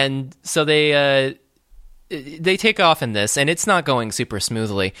 And so they take off in this, and it's not going super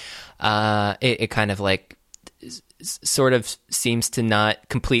smoothly. It kind of like sort of seems to not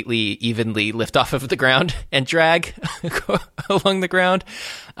completely evenly lift off of the ground and drag along the ground,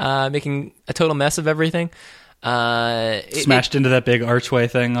 making a total mess of everything. Smashed into that big archway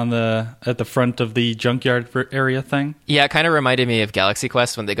thing at the front of the junkyard area thing. Yeah, it kind of reminded me of Galaxy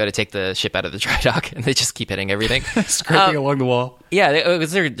Quest when they go to take the ship out of the dry dock and they just keep hitting everything, scraping along the wall. Yeah,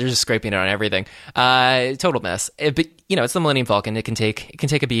 they're just scraping it on everything. Total mess. But it's the Millennium Falcon. It can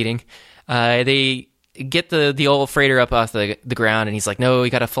take a beating. They get the old freighter up off the ground, and he's like, no,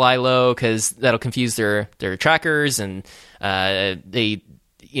 you got to fly low because that'll confuse their trackers, and they.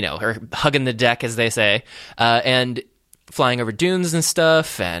 Are hugging the deck, as they say. And flying over dunes and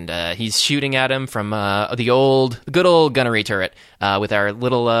stuff, and he's shooting at him from the good old gunnery turret with our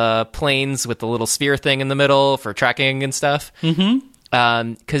little planes with the little sphere thing in the middle for tracking and stuff. Mm-hmm.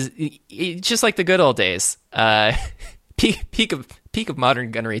 Because it's just like the good old days, peak of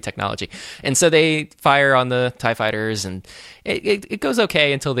modern gunnery technology. And so they fire on the TIE fighters, and it goes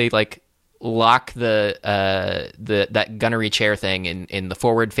okay until they like lock that gunnery chair thing in the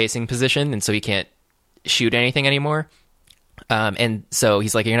forward facing position, and so he can't shoot anything anymore. And so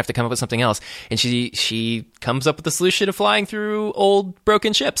he's like, you're gonna have to come up with something else. And she comes up with the solution of flying through old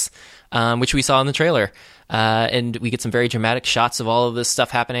broken ships, which we saw in the trailer. And we get some very dramatic shots of all of this stuff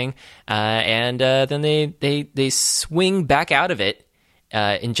happening. And then they swing back out of it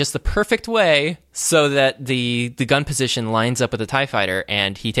in just the perfect way so that the gun position lines up with the TIE fighter,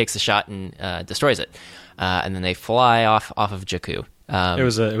 and he takes a shot and destroys it. And then they fly off of Jakku. It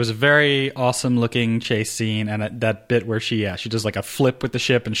was a very awesome looking chase scene, and that bit where she does like a flip with the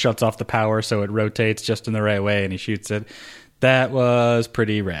ship and shuts off the power so it rotates just in the right way, and he shoots it. That was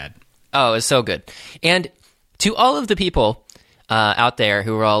pretty rad. Oh, it was so good. And to all of the people out there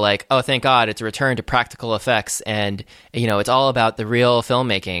who were all like, "Oh, thank God, it's a return to practical effects, and it's all about the real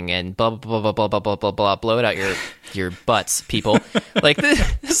filmmaking and blah blah blah blah blah blah blah blah." Blow it out your butts, people. Like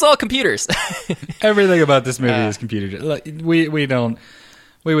this is all computers. Everything about this movie is computer. Like, we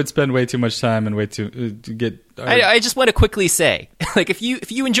would spend way too much time and way too to get. I just want to quickly say, like, if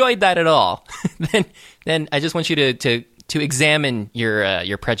you enjoyed that at all, then I just want you to examine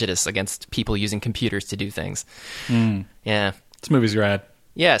your prejudice against people using computers to do things. Yeah. This movie's rad.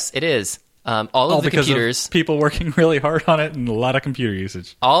 Yes, it is. All of the computers, of people working really hard on it, and a lot of computer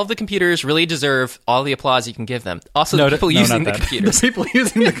usage. All of the computers really deserve all the applause you can give them. Also, the people using the computers. The people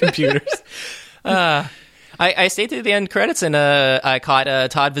using the computers. I stayed through the end credits, and I caught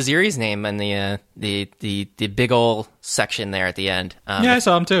Todd Vaziri's name in the big ol' section there at the end. I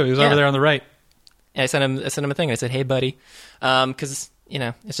saw him too. He was over there on the right. I sent him a thing. I said, "Hey, buddy," because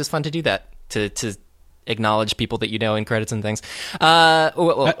it's just fun to do that to acknowledge people that you know in credits and things. I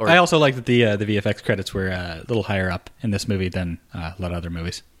also like that the VFX credits were a little higher up in this movie than a lot of other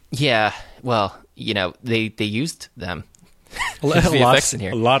movies. Yeah, well, they used them. A lot in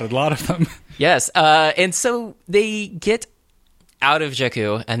here. A lot of them. Yes, and so they get out of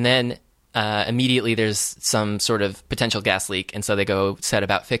Jakku, and then immediately there's some sort of potential gas leak, and so they go set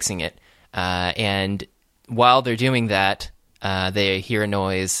about fixing it. And while they're doing that, they hear a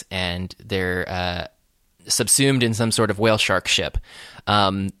noise, and they're subsumed in some sort of whale shark ship,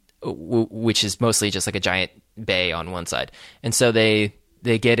 which is mostly just like a giant bay on one side. And so they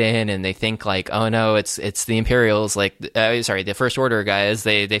get in, and they think like, oh no, it's the Imperials, like the First Order guys.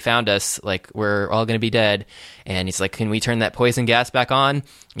 They found us, like we're all going to be dead. And he's like, can we turn that poison gas back on?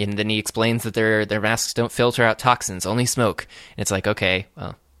 And then he explains that their masks don't filter out toxins, only smoke. And it's like, okay,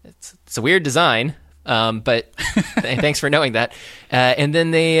 well, it's a weird design, but thanks for knowing that. And then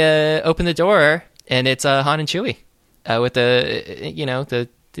they open the door, and it's Han and Chewie with the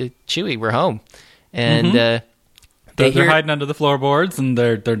Chewie, we're home. And they're hiding under the floorboards, and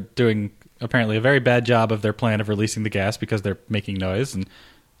they're doing apparently a very bad job of their plan of releasing the gas because they're making noise. And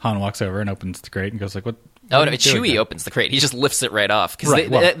Han walks over and opens the crate and goes like, "What?" Oh no! Chewie opens the crate. He just lifts it right off because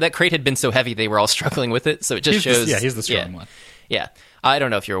that crate had been so heavy they were all struggling with it. So it just shows. He's the strong one. Yeah, I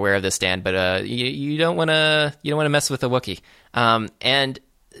don't know if you're aware of this, Dan, but you don't want to mess with a Wookiee. And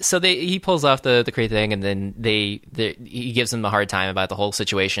so he pulls off the crate thing, and then he gives them a hard time about the whole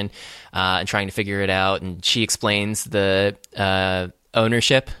situation and trying to figure it out. And she explains the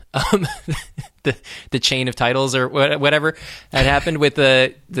ownership, the chain of titles or whatever had happened with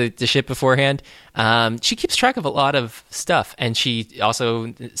the ship beforehand. She keeps track of a lot of stuff, and she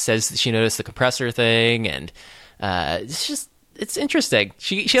also says she noticed the compressor thing, and it's interesting.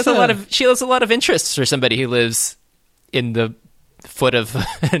 She has a lot of interests for somebody who lives in the foot of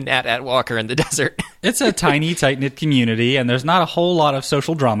an at walker in the desert. It's a tiny, tight-knit community, and there's not a whole lot of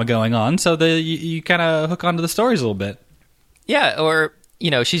social drama going on, so you kind of hook onto the stories a little bit. Yeah, or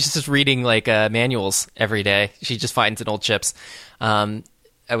she's just reading like manuals every day. She just finds in old chips. I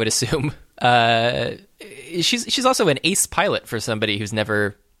would assume she's also an ace pilot for somebody who's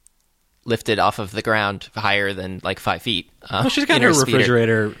never lifted off of the ground higher than like 5 feet. Well, she's got her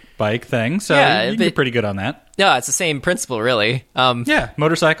refrigerator bike thing, so you can be pretty good on that. Yeah, it's the same principle, really.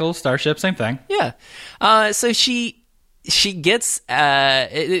 Motorcycle, starship, same thing. Yeah. So she gets.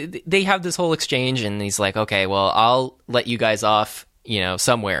 They have this whole exchange, and he's like, "Okay, well, I'll let you guys off,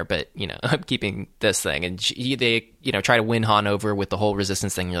 somewhere, but I'm keeping this thing." And they try to win Han over with the whole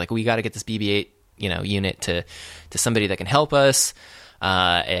resistance thing. You're like, "We got to get this BB-8, unit to somebody that can help us,"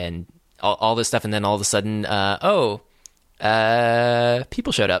 and all this stuff. And then all of a sudden,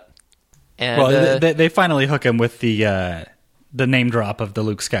 people showed up. And, well, they finally hook him with the name drop of the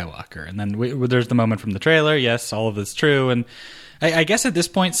Luke Skywalker, and then there's the moment from the trailer. Yes, all of this true, and I guess at this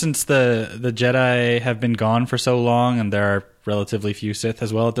point, since the Jedi have been gone for so long, and there are relatively few Sith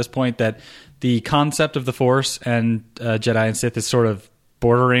as well at this point, that the concept of the Force and Jedi and Sith is sort of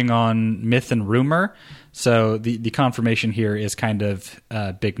bordering on myth and rumor. So the confirmation here is kind of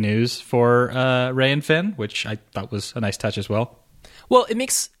big news for Rey and Finn, which I thought was a nice touch as well. Well, it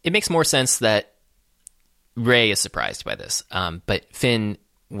makes more sense that Rey is surprised by this, but Finn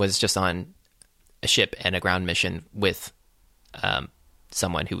was just on a ship and a ground mission with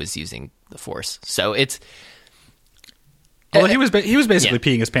someone who was using the Force. So it's... Well, he was basically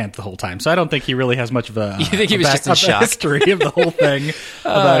peeing his pants the whole time, so I don't think he really has much of a, you think he was just in shock? History of the whole thing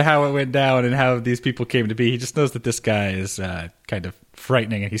about how it went down and how these people came to be. He just knows that this guy is kind of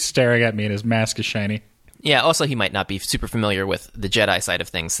frightening, and he's staring at me, and his mask is shiny. Yeah, also he might not be super familiar with the Jedi side of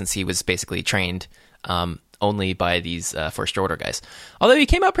things, since he was basically trained only by these First Order guys. Although he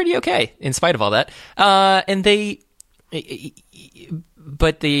came out pretty okay, in spite of all that.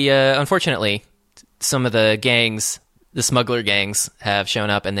 Unfortunately, some of the gangs... the smuggler gangs have shown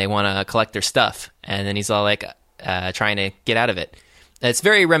up and they want to collect their stuff. And then he's all like trying to get out of it. It's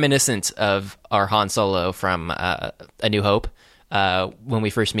very reminiscent of our Han Solo from A New Hope when we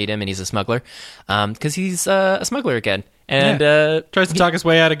first meet him and he's a smuggler. Because he's a smuggler again. And tries to talk his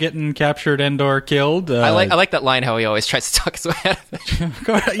way out of getting captured and or killed. I like that line, how he always tries to talk his way out of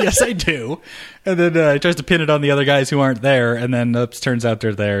it. Yes, I do. And then he tries to pin it on the other guys who aren't there. And then it turns out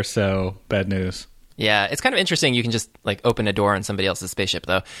they're there. So bad news. Yeah, it's kind of interesting. You can just like open a door on somebody else's spaceship,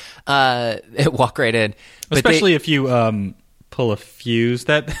 though. Walk right in, especially if you pull a fuse.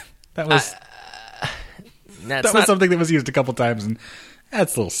 That was was something that was used a couple times, and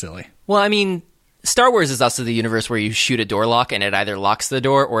that's a little silly. Well, I mean, Star Wars is also the universe where you shoot a door lock and it either locks the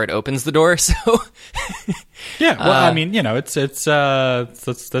door or it opens the door. So yeah, well, I mean, that's how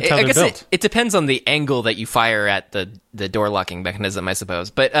they're built. It depends on the angle that you fire at the door locking mechanism, I suppose.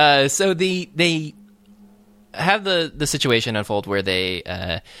 But so they have the situation unfold where they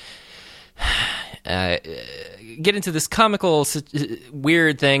get into this comical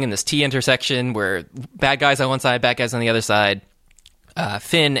weird thing in this T intersection where bad guys on one side, bad guys on the other side.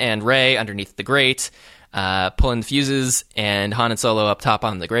 Finn and Rey underneath the grate, pulling the fuses, and Han and Solo up top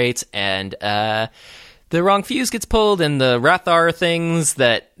on the grate, and the wrong fuse gets pulled, and the Rathar things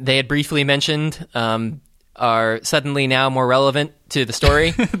that they had briefly mentioned are suddenly now more relevant to the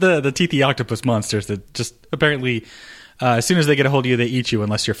story. the teethy octopus monsters that just apparently, as soon as they get a hold of you, they eat you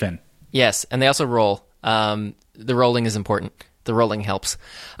unless you're Finn. Yes, and they also roll. The rolling is important. The rolling helps.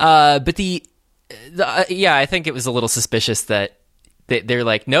 But I think it was a little suspicious that they're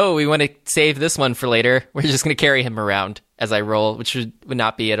like, no, we want to save this one for later. We're just going to carry him around as I roll, which would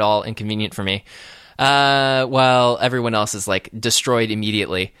not be at all inconvenient for me. While everyone else is like destroyed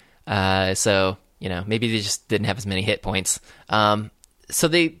immediately. So, maybe they just didn't have as many hit points. So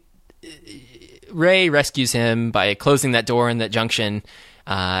Rey rescues him by closing that door in that junction.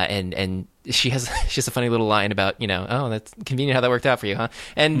 And she has a funny little line about, oh, that's convenient how that worked out for you, huh?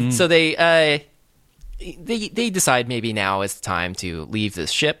 And so they decide maybe now is the time to leave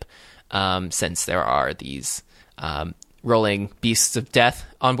this ship, since there are these rolling beasts of death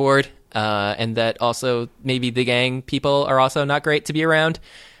on board, and that also maybe the gang people are also not great to be around.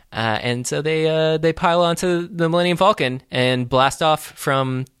 And so they pile onto the Millennium Falcon and blast off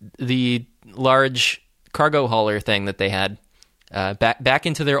from the large cargo hauler thing that they had. Back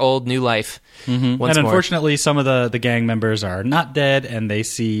into their old new life. Mm-hmm. And unfortunately, some of the gang members are not dead, and they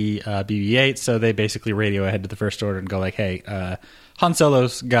see BB-8, so they basically radio ahead to the First Order and go like, "Hey, Han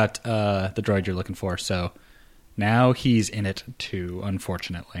Solo's got the droid you're looking for." So now he's in it too,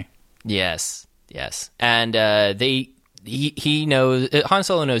 unfortunately. Yes, and he knows, Han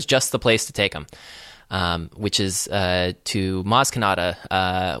Solo knows just the place to take him. Which is to Maz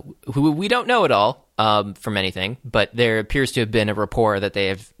Kanata, who we don't know at all from anything, but there appears to have been a rapport that they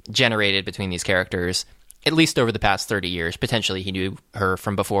have generated between these characters, at least over the past 30 years. Potentially he knew her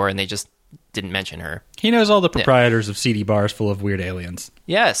from before, and they just didn't mention her. He knows all the proprietors of seedy bars full of weird aliens.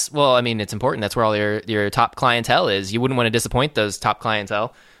 Yes, well, I mean, it's important. That's where all your top clientele is. You wouldn't want to disappoint those top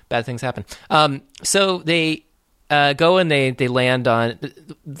clientele. Bad things happen. So they... go and they land on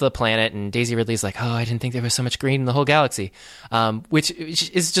the planet, and Daisy Ridley's like, oh, I didn't think there was so much green in the whole galaxy, which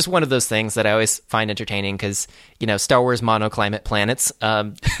is just one of those things that I always find entertaining because, Star Wars monoclimate planets,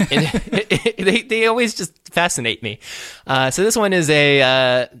 they always just fascinate me. So this one is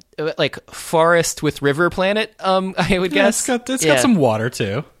a forest with river planet, I would guess. It's got some water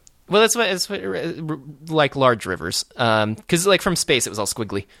too. Well, like large rivers, because like from space it was all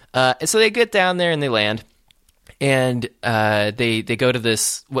squiggly. So they get down there and they land, and they go to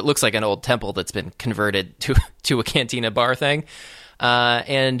this what looks like an old temple that's been converted to a cantina bar thing,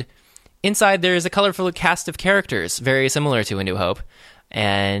 and inside there is a colorful cast of characters very similar to A New Hope,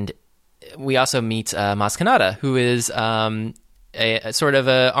 and we also meet Maz Kanata, who is a sort of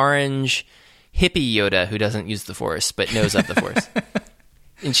a orange hippie Yoda who doesn't use the Force but knows of the Force.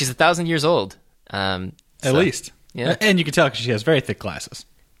 And she's 1,000 years old. At least. Yeah. And you can tell because she has very thick glasses.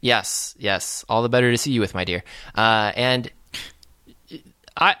 Yes. All the better to see you with, my dear. And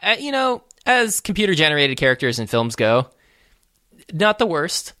I as computer-generated characters in films go, not the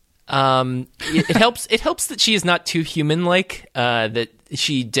worst. It helps. It helps that she is not too human-like. That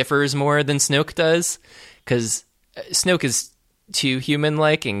she differs more than Snoke does, because Snoke is too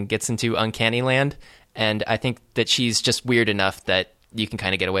human-like and gets into uncanny land. And I think that she's just weird enough that you can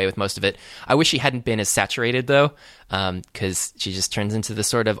kind of get away with most of it. I wish she hadn't been as saturated, though, because she just turns into this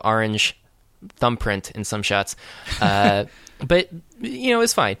sort of orange thumbprint in some shots. But,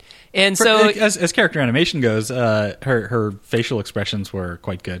 it's fine. And so... As character animation goes, her facial expressions were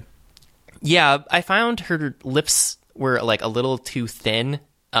quite good. Yeah, I found her lips were, like, a little too thin,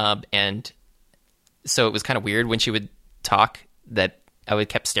 and so it was kind of weird when she would talk that I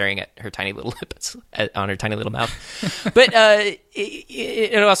kept staring at her tiny little lips on her tiny little mouth. But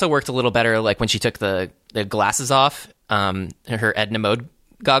it also worked a little better, like when she took the glasses off, her Edna Mode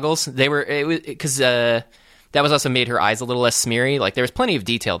goggles. Because that was also made her eyes a little less smeary. Like there was plenty of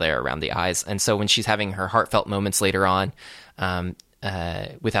detail there around the eyes, and so when she's having her heartfelt moments later on,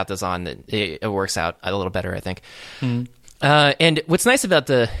 without those on, it works out a little better, I think. Mm. And what's nice about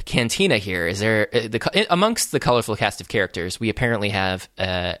the cantina here is amongst the colorful cast of characters, we apparently have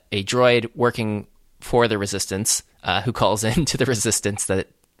a droid working for the Resistance who calls in to the Resistance that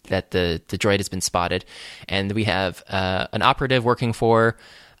the droid has been spotted, and we have an operative working for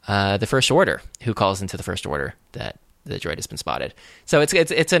the First Order who calls into the First Order that the droid has been spotted. So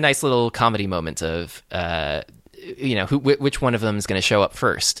it's a nice little comedy moment of which one of them is going to show up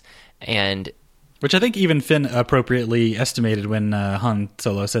first, and. Which I think even Finn appropriately estimated when Han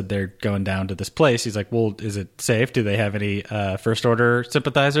Solo said they're going down to this place. He's like, well, is it safe? Do they have any First Order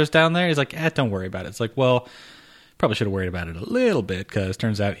sympathizers down there? He's like, don't worry about it. It's like, well, probably should have worried about it a little bit, because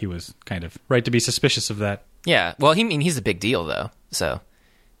turns out he was kind of right to be suspicious of that. Yeah, well, he's a big deal, though, so,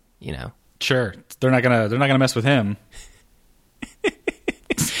 Sure, they're not gonna mess with him.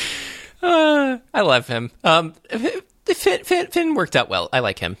 I love him. Finn worked out well. I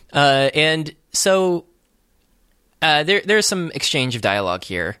like him. And so there's some exchange of dialogue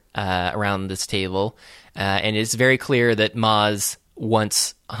here around this table, and it's very clear that Maz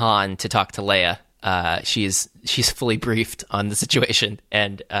wants Han to talk to Leia. She's fully briefed on the situation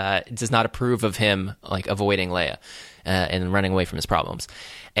and does not approve of him like avoiding Leia and running away from his problems.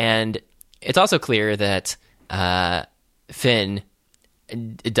 And it's also clear that Finn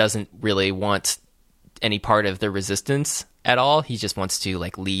doesn't really want any part of the Resistance at all. He just wants to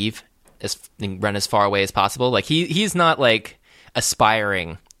like leave and run as far away as possible. Like he's not like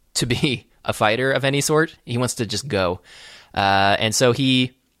aspiring to be a fighter of any sort. He wants to just go. And so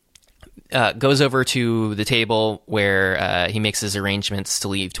he goes over to the table where he makes his arrangements to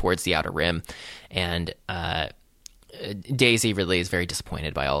leave towards the Outer Rim. And Daisy really is very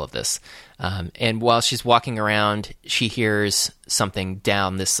disappointed by all of this. And while she's walking around, she hears something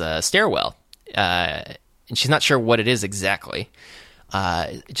down this stairwell. And she's not sure what it is exactly.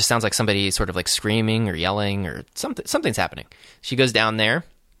 It just sounds like somebody sort of like screaming or yelling or something's happening. She goes down there,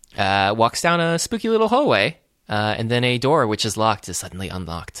 walks down a spooky little hallway, and then a door which is locked is suddenly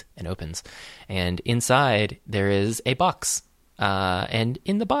unlocked and opens. And inside there is a box. And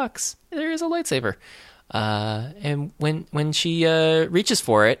in the box there is a lightsaber. And when she reaches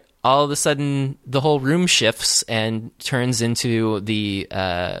for it, all of a sudden the whole room shifts and turns into the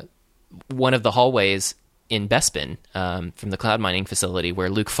one of the hallways in Bespin from the cloud mining facility where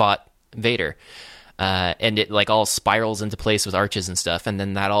Luke fought Vader. And it like all spirals into place with arches and stuff, and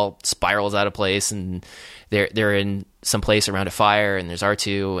then that all spirals out of place, and they're in some place around a fire, and there's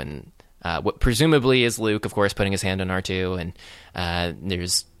R2 and what presumably is Luke, of course, putting his hand on R2, and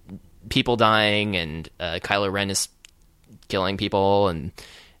there's people dying, and Kylo Ren is killing people, and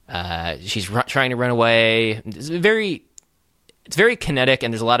she's trying to run away. It's very kinetic,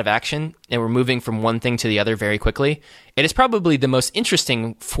 and there's a lot of action, and we're moving from one thing to the other very quickly. It is probably the most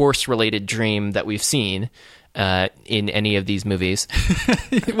interesting Force-related dream that we've seen in any of these movies.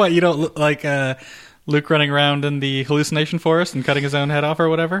 What, you don't like Luke running around in the hallucination forest and cutting his own head off or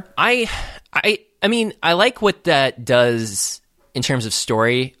whatever? I mean, I like what that does in terms of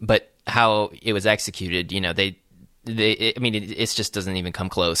story, but how it was executed, I mean, it just doesn't even come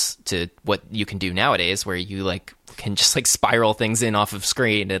close to what you can do nowadays, where you like can just like spiral things in off of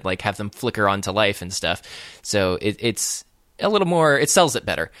screen and like have them flicker onto life and stuff. So it's a little more, it sells it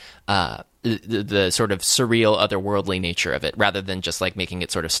better. The sort of surreal, otherworldly nature of it, rather than just like making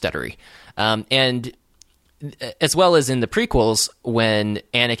it sort of stuttery. And as well as in the prequels, when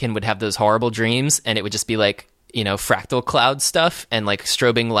Anakin would have those horrible dreams, and it would just be like, fractal cloud stuff and like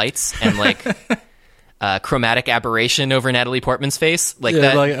strobing lights and like chromatic aberration over Natalie Portman's face, like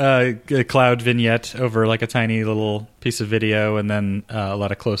that. Like a cloud vignette over like a tiny little piece of video, and then a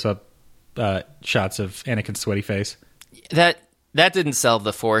lot of close-up shots of Anakin's sweaty face. That didn't sell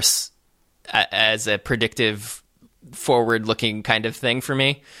the Force as a predictive, forward-looking kind of thing for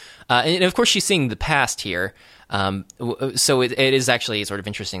me. And of course, she's seeing the past here, so it is actually sort of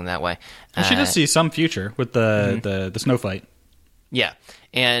interesting in that way. And she does see some future with the snow fight. Yeah,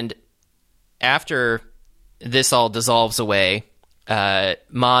 and after this all dissolves away,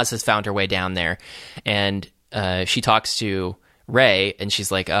 Maz has found her way down there, and she talks to Rey, and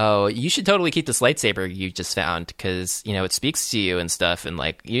she's like, "Oh, you should totally keep this lightsaber you just found, because it speaks to you and stuff, and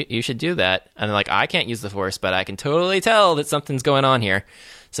like you should do that." And I'm like, "I can't use the Force, but I can totally tell that something's going on here,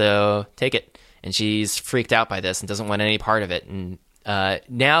 so take it." And she's freaked out by this and doesn't want any part of it. And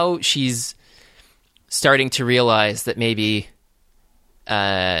now she's starting to realize that maybe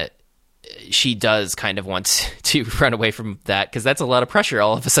she does kind of want to run away from that, because that's a lot of pressure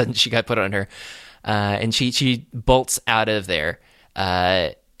all of a sudden she got put on her. And she bolts out of there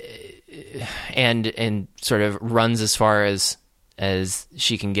and sort of runs as far as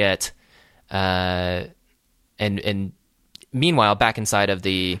she can get. And meanwhile, back inside of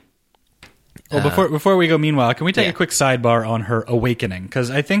the... Well, before we go, meanwhile, can we take a quick sidebar on her awakening?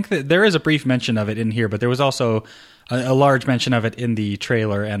 Because I think that there is a brief mention of it in here, but there was also a large mention of it in the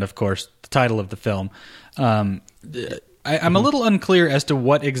trailer and, of course, the title of the film. I'm a little unclear as to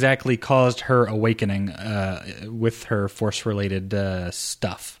what exactly caused her awakening with her Force-related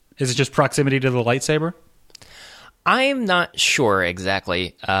stuff. Is it just proximity to the lightsaber? I'm not sure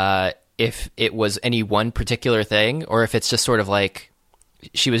exactly if it was any one particular thing, or if it's just sort of like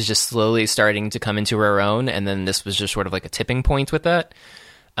she was just slowly starting to come into her own, and then this was just sort of like a tipping point with that.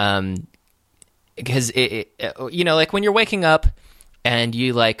 Because like when you're waking up and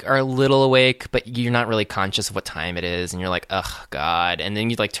you like are a little awake, but you're not really conscious of what time it is, and you're like, "Oh God!" And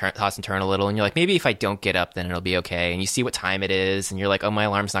then you like toss and turn a little, and you're like, "Maybe if I don't get up, then it'll be okay." And you see what time it is, and you're like, "Oh, my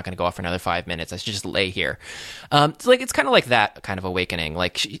alarm's not going to go off for another 5 minutes. I should just lay here." It's kind of like that kind of awakening.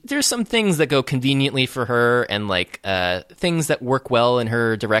 Like there's some things that go conveniently for her, and like things that work well in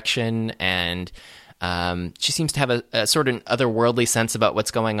her direction, and she seems to have a sort of otherworldly sense about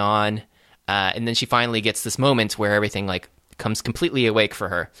what's going on. And then she finally gets this moment where everything like comes completely awake for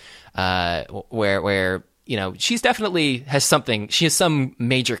her, where she's definitely has something. She has some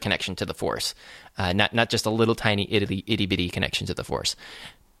major connection to the Force, not just a little tiny itty bitty connection to the Force.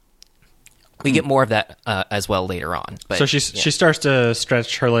 We get more of that as well later on. But, so she starts to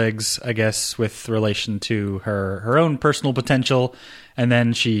stretch her legs, I guess, with relation to her own personal potential, and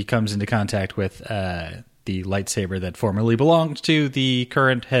then she comes into contact with the lightsaber that formerly belonged to the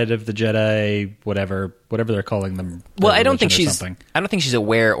current head of the Jedi, whatever they're calling them. Well, I don't think she's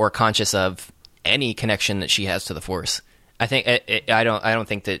aware or conscious of any connection that she has to the Force. I think I don't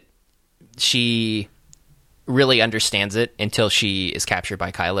think that she really understands it until she is captured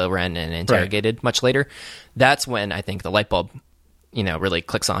by Kylo Ren and interrogated much later. That's when I think the light bulb, really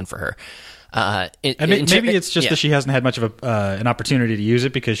clicks on for her. Maybe it's just that she hasn't had much of an opportunity to use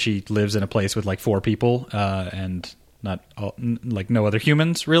it because she lives in a place with like 4 people and not all, like no other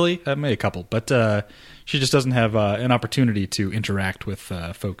humans really. Maybe a couple, but she just doesn't have an opportunity to interact with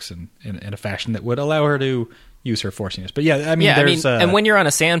folks in a fashion that would allow her to use her Forciness. But and when you're on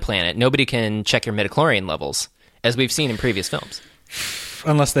a sand planet, nobody can check your midichlorian levels, as we've seen in previous films,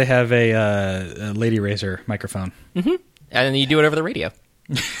 unless they have a Lady Razor microphone. Mm-hmm. And you do it over the radio.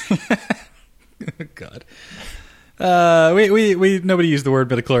 God. We nobody used the word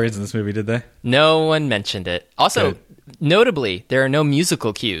midichlorians in this movie, did they? No one mentioned it. Also, notably, there are no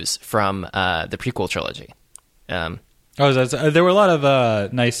musical cues from the prequel trilogy. There were a lot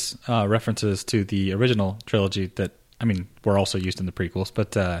of nice references to the original trilogy that, were also used in the prequels.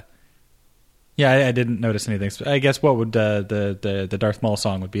 But I didn't notice anything. I guess what would the Darth Maul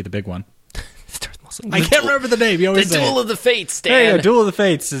song would be the big one. I can't remember the name. You always say Duel of the Fates, Dan. There you go, Duel of the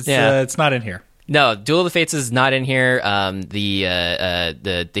Fates. It's not in here. No, Duel of the Fates is not in here.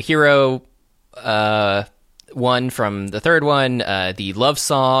 The hero one from the third one, the love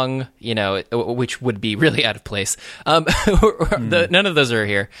song, which would be really out of place. None of those are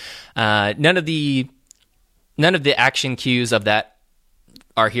here. None of the action cues of that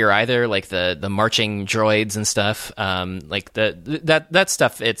are here either, like the marching droids and stuff. Like that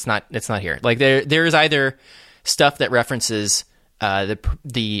stuff, it's not here. Like there is either stuff that references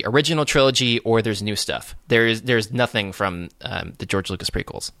the original trilogy, or there's new stuff. There's nothing from the George Lucas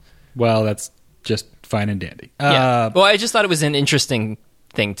prequels. Well, that's just fine and dandy. Yeah. Well, I just thought it was an interesting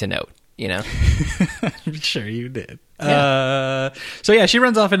thing to note. I'm sure you did. Yeah. So yeah, she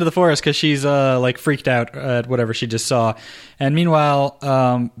runs off into the forest because she's like freaked out at whatever she just saw. And meanwhile,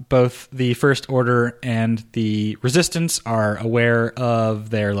 both the First Order and the Resistance are aware of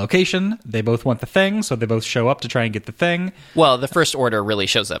their location. They both want the thing, so they both show up to try and get the thing. Well, the First Order really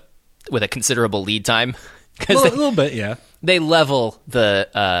shows up with a considerable lead time. A little bit, yeah. They level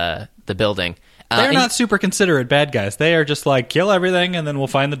the building. They're not super considerate bad guys. They are just like, kill everything and then we'll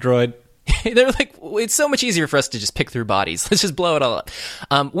find the droid. They're like, it's so much easier for us to just pick through bodies. Let's just blow it all up.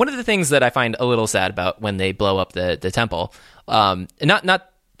 One of the things that I find a little sad about when they blow up the temple, not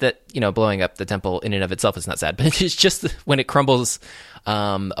that, blowing up the temple in and of itself is not sad, but it's just when it crumbles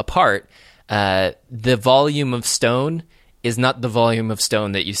apart, the volume of stone is not the volume of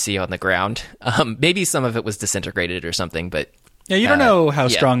stone that you see on the ground. Maybe some of it was disintegrated or something, but... Yeah, you don't know how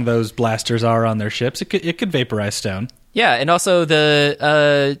strong those blasters are on their ships. It could vaporize stone. Yeah, and also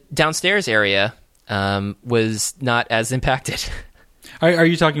the downstairs area was not as impacted. Are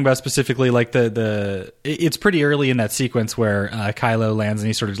you talking about specifically like the? It's pretty early in that sequence where Kylo lands and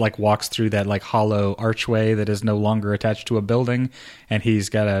he sort of like walks through that like hollow archway that is no longer attached to a building, and he's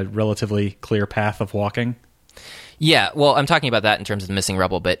got a relatively clear path of walking. Yeah, well, I'm talking about that in terms of the missing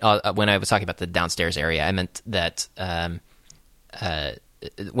rubble, but when I was talking about the downstairs area, I meant that.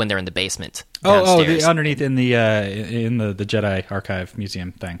 When they're in the basement. Downstairs. Underneath in the Jedi Archive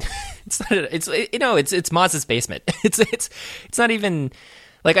Museum thing. It's Maz's basement. It's not even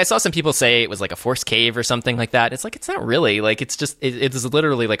like I saw some people say it was like a force cave or something like that. It's like it's not really like it's just it is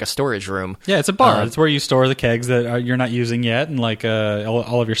literally like a storage room. Yeah, it's a bar. It's where you store the kegs that you're not using yet, and like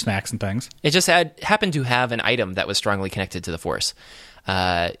all of your snacks and things. It just happened to have an item that was strongly connected to the force.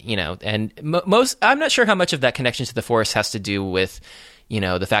 And most, I'm not sure how much of that connection to the Force has to do with,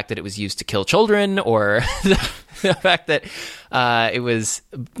 the fact that it was used to kill children, or the fact that it was,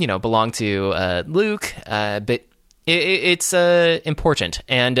 belonged to Luke. But it's important.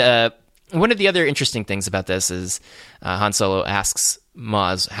 And one of the other interesting things about this is Han Solo asks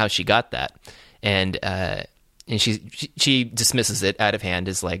Maz how she got that, and she dismisses it out of hand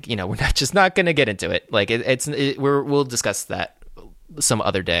as like, we're not going to get into it. Like we'll discuss that some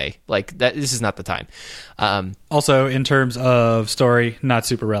other day. Like that, this is not the time. Also, in terms of story, not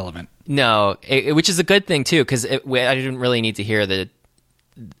super relevant. No, which is a good thing too, because I didn't really need to hear the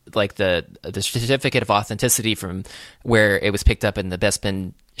certificate of authenticity from where it was picked up in the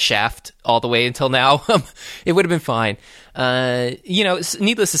Bespin shaft all the way until now. It would have been fine.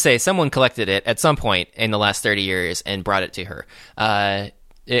 Needless to say, someone collected it at some point in the last 30 years and brought it to her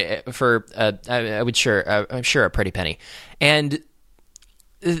for I'm sure a pretty penny. And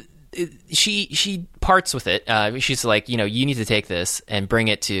she parts with it. She's like, you need to take this and bring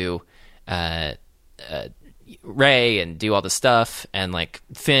it to Rey and do all the stuff. And like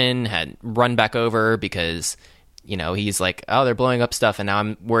Finn had run back over because, he's like, oh, they're blowing up stuff. And now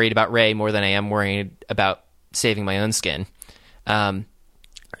I'm worried about Rey more than I am worried about saving my own skin.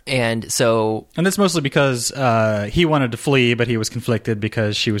 And it's mostly because he wanted to flee, but he was conflicted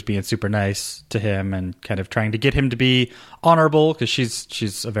because she was being super nice to him and kind of trying to get him to be honorable, because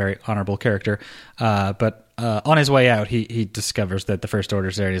she's a very honorable character. But on his way out, he discovers that the First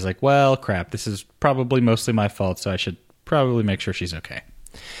Order's there, and he's like, well, crap, this is probably mostly my fault, so I should probably make sure she's okay.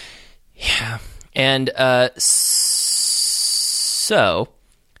 Yeah. And so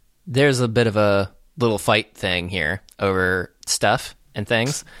there's a bit of a little fight thing here over stuff and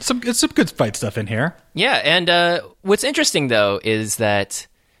things. Some good fight stuff in here. Yeah, and what's interesting, though, is that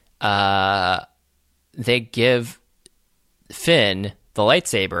they give Finn the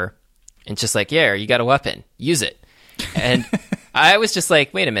lightsaber, and just like, yeah, you got a weapon, use it. And I was just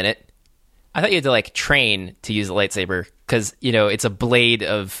like, wait a minute. I thought you had to, like, train to use a lightsaber, because, it's a blade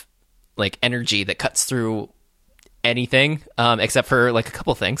of, like, energy that cuts through anything, except for like a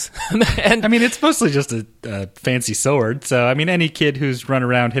couple things. And I mean, it's mostly just a fancy sword. So I mean, any kid who's run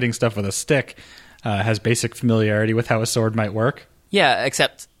around hitting stuff with a stick has basic familiarity with how a sword might work. Yeah,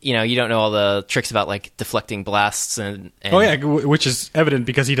 except you don't know all the tricks about like deflecting blasts and oh yeah, which is evident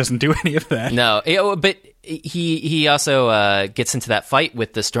because he doesn't do any of that. No, but he also gets into that fight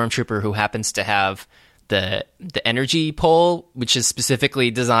with the stormtrooper who happens to have the energy pole, which is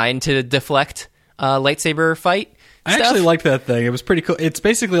specifically designed to deflect lightsaber fight. I actually liked that thing. It was pretty cool. It's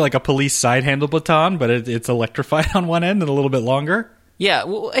basically like a police side handle baton, but it's electrified on one end and a little bit longer. Yeah,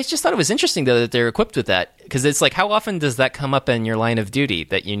 well, I just thought it was interesting, though, that they're equipped with that. Because it's like, how often does that come up in your line of duty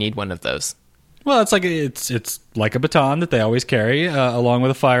that you need one of those? Well, it's like a baton that they always carry along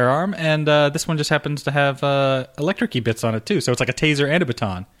with a firearm, and this one just happens to have electric-y bits on it, too. So it's like a taser and a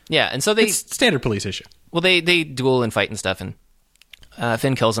baton. Yeah, and so it's standard police issue. Well, they duel and fight and stuff, and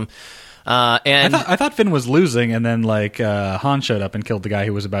Finn kills him. And I thought Finn was losing, and then Han showed up and killed the guy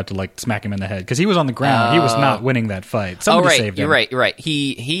who was about to smack him in the head because he was on the ground. He was not winning that fight. Somebody saved him. You're right.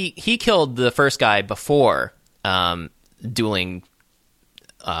 He killed the first guy before dueling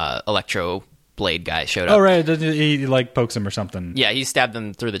electro blade guy showed up. Oh right, he pokes him or something. Yeah, he stabbed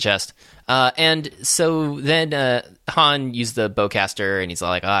him through the chest. And so then Han used the bowcaster, and he's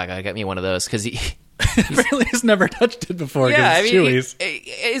like, I gotta get me one of those because he. Apparently he's never touched it before. Yeah, it's Chewie's.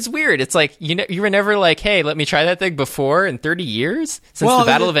 It's weird. It's like you were never like, hey, let me try that thing before in 30 years since the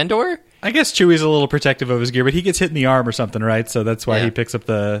Battle of Endor. I guess Chewie's a little protective of his gear, but he gets hit in the arm or something, right? So that's why he picks up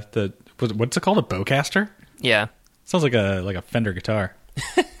the what's it called, a bowcaster? Yeah, sounds like a Fender guitar.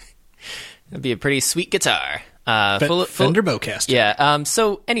 That'd be a pretty sweet guitar. Fender bowcaster. Yeah.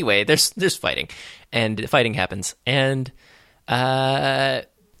 So anyway, there's fighting, and fighting happens, and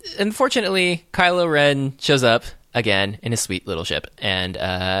unfortunately, Kylo Ren shows up again in his sweet little ship, and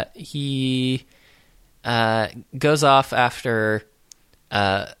he goes off after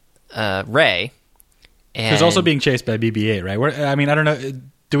Rey. Who's also being chased by BB-8, right? I don't know.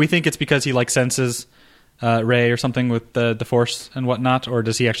 Do we think it's because he senses Rey or something with the Force and whatnot, or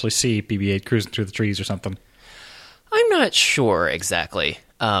does he actually see BB-8 cruising through the trees or something? I'm not sure exactly.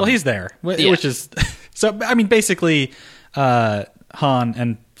 Well, he's there, which is so. Basically, Han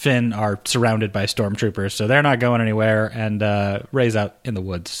and Finn are surrounded by stormtroopers, so they're not going anywhere, and Rey's out in the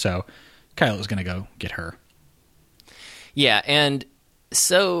woods, so Kylo's going to go get her. Yeah, and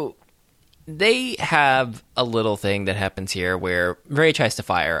so they have a little thing that happens here where Rey tries to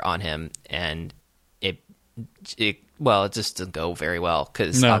fire on him, and it just doesn't go very well,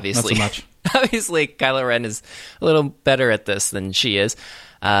 because obviously, not so much. Obviously Kylo Ren is a little better at this than she is,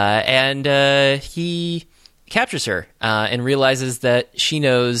 and he captures her and realizes that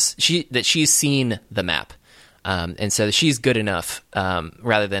she's seen the map, and so she's good enough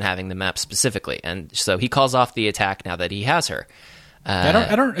rather than having the map specifically, and so he calls off the attack now that he has her.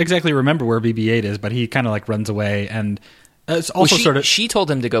 I don't exactly remember where BB-8 is, but he kind of runs away, and it's also she told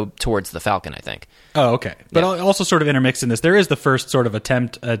him to go towards the Falcon, I think. Oh, okay, but also sort of intermixed in this, there is the first sort of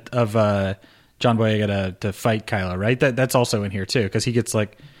attempt of John Boyega to fight Kylo, right? That's also in here too, because he gets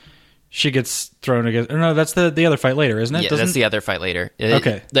she gets thrown against. Or no, that's the other fight later, isn't it? Yeah, that's the other fight later.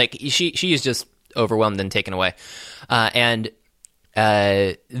 Okay, she is just overwhelmed and taken away, and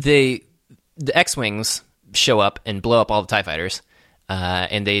the X-wings show up and blow up all the TIE fighters,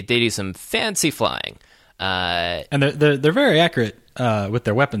 and they do some fancy flying, and they're very accurate with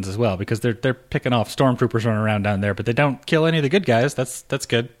their weapons as well, because they're picking off stormtroopers running around down there, but they don't kill any of the good guys. That's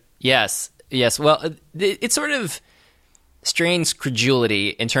good. Yes. Well, it's sort of strains credulity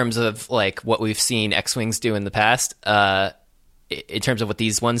in terms of what we've seen X-wings do in the past, in terms of what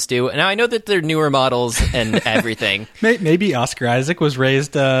these ones do. Now I know that they're newer models and everything. Maybe Oscar Isaac was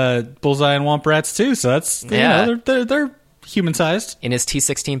raised bullseye and womp rats too, so that's they're human sized in his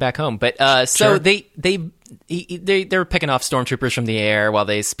T-16 back home. But sure. So they're picking off stormtroopers from the air while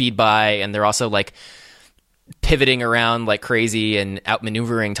they speed by, and they're also pivoting around like crazy and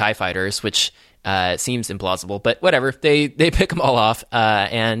outmaneuvering TIE fighters, which seems implausible, but whatever. They pick them all off,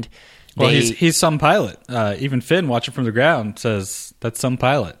 and he's some pilot. Even Finn, watching from the ground, says that's some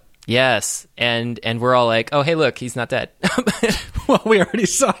pilot. Yes, and we're all like, oh, hey, look, he's not dead. Well, we already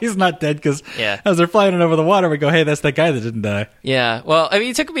saw he's not dead, because as they're flying it over the water, we go, hey, that's that guy that didn't die. Yeah, well,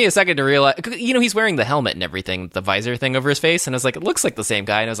 it took me a second to realize, he's wearing the helmet and everything, the visor thing over his face, and I was like, it looks like the same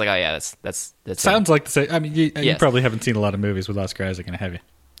guy, and I was like, oh, yeah, that's sounds like the same. You probably haven't seen a lot of movies with Oscar Isaac, have you?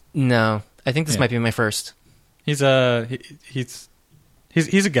 No, I think this might be my first. He's a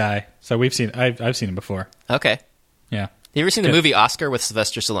guy, so we've seen. I've seen him before. Okay. Yeah. You ever seen the movie Oscar with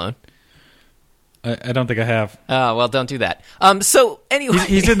Sylvester Stallone? I don't think I have. Oh, well, don't do that. So, anyway.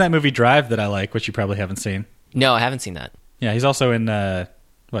 He's in that movie Drive that I like, which you probably haven't seen. No, I haven't seen that. Yeah, he's also in,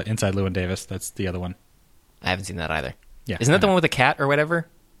 Inside Llewyn Davis. That's the other one. I haven't seen that either. Yeah. Isn't that the one with a cat or whatever?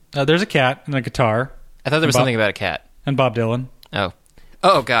 There's a cat and a guitar. I thought there was something about a cat. And Bob Dylan.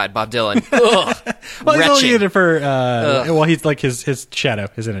 Oh, God, Bob Dylan. Ugh. Well, he's only in it for, he's his shadow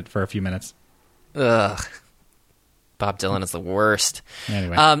is in it for a few minutes. Ugh. Bob Dylan is the worst.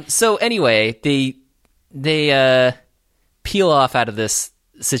 Anyway. So anyway, peel off out of this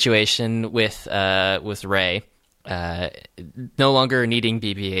situation with Rey, no longer needing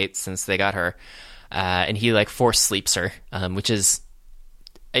BB-8 since they got her, and he like force sleeps her, which is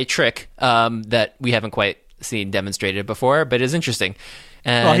a trick that we haven't quite seen demonstrated before, but is interesting.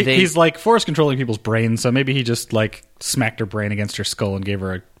 Well, he's like force controlling people's brains, so maybe he just like smacked her brain against her skull and gave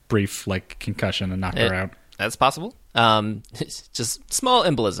her a brief like concussion and knocked her out. That's possible. It's just small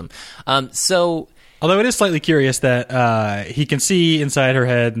embolism. Although it is slightly curious that he can see inside her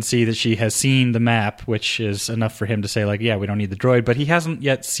head and see that she has seen the map, which is enough for him to say, like, yeah, we don't need the droid. But he hasn't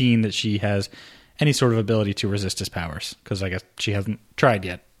yet seen that she has any sort of ability to resist his powers, because I guess she hasn't tried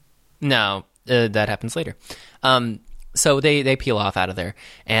yet. No, that happens later. So they peel off out of there.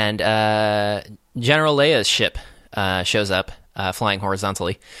 And General Leia's ship shows up, flying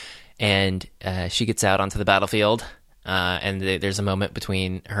horizontally. And she gets out onto the battlefield. And there's a moment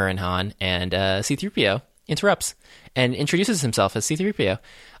between her and Han, and C-3PO interrupts and introduces himself as C-3PO.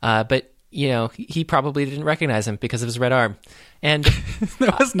 But, you know, he probably didn't recognize him because of his red arm. And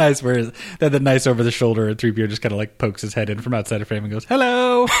that was nice, where they had the nice over the shoulder, and 3PO just kind of like pokes his head in from outside of frame and goes,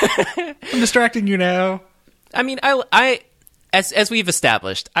 "Hello, I'm distracting you now." I mean, I as we've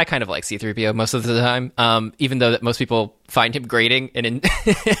established, I kind of like C-3PO most of the time, even though that most people find him grating and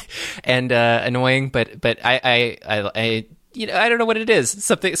and annoying. But I you know, I don't know what it is.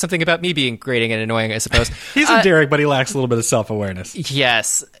 Something about me being grating and annoying, I suppose. He's endearing, but he lacks a little bit of self-awareness.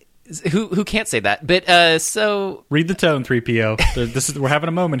 Yes. Who can't say that? But so read the tone, 3PO. We're having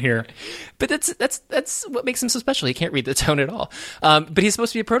a moment here. But that's what makes him so special. He can't read the tone at all. But he's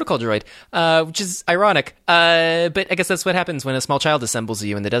supposed to be a protocol droid, which is ironic. But I guess that's what happens when a small child assembles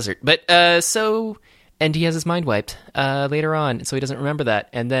you in the desert. But and he has his mind wiped later on, so he doesn't remember that.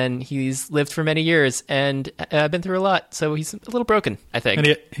 And then he's lived for many years and been through a lot, so he's a little broken, I think.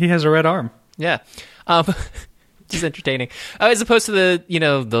 And he has a red arm. Yeah. Which is entertaining, as opposed to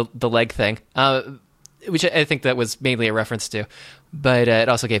the leg thing, which I think that was mainly a reference to, but it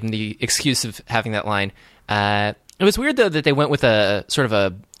also gave him the excuse of having that line. It was weird though that they went with a sort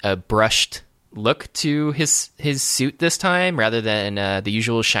of a brushed look to his suit this time rather than the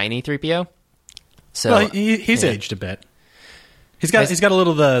usual shiny 3PO. So well, he's aged a bit. He's got a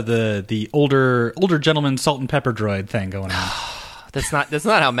little the older gentleman salt and pepper droid thing going on. That's not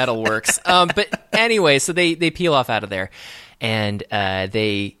how metal works. But anyway, so they peel off out of there, and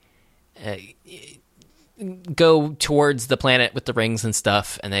they go towards the planet with the rings and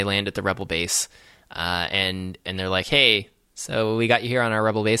stuff, and they land at the rebel base. And they're like, "Hey, so we got you here on our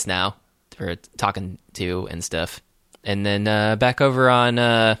rebel base now for talking to and stuff." And then back over on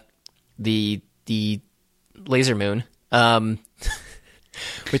the laser moon.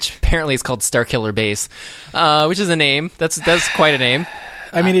 Which apparently is called Starkiller Base, which is a name. That's quite a name.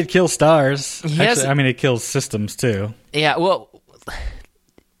 I mean, it kills stars. Yes. Actually, I mean, it kills systems too. Yeah. Well,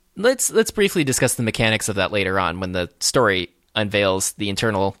 let's briefly discuss the mechanics of that later on when the story unveils the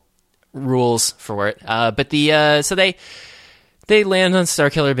internal rules for it. But so they land on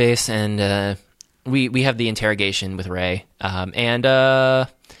Starkiller Base, and we have the interrogation with Rey. And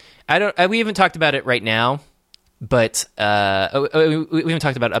we haven't talked about it right now. But we haven't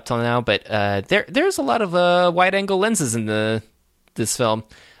talked about it up till now. But there's a lot of wide-angle lenses in this film.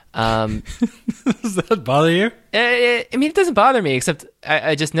 Does that bother you? I mean, it doesn't bother me, except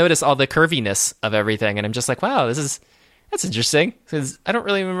I just notice all the curviness of everything, and I'm just like, wow, that's interesting, because I don't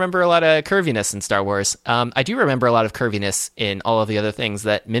really remember a lot of curviness in Star Wars. I do remember a lot of curviness in all of the other things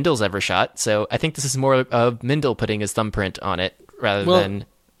that Mendel's ever shot. So I think this is more of Mendel putting his thumbprint on it rather than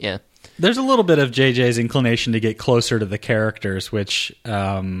yeah. There's a little bit of JJ's inclination to get closer to the characters, which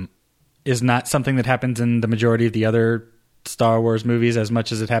is not something that happens in the majority of the other Star Wars movies as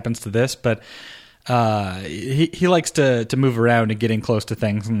much as it happens to this. But he likes to move around and getting close to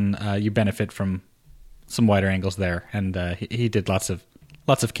things, and you benefit from some wider angles there. And he did lots of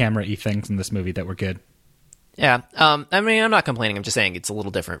camera-y things in this movie that were good. Yeah, I mean, I'm not complaining. I'm just saying it's a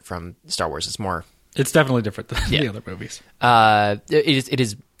little different from Star Wars. It's definitely different than the other movies. It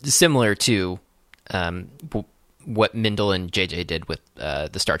is similar to what Mendel and JJ did with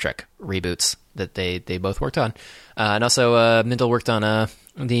the Star Trek reboots that they both worked on. And also Mendel worked on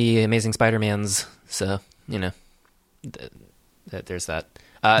the Amazing Spider-Mans, so, there's that.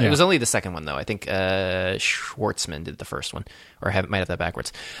 It was only the second one, though. I think Schwartzman did the first one, or might have that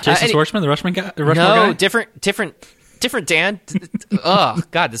backwards. Jason Schwartzman, the Russian guy? No, different, Dan. Oh,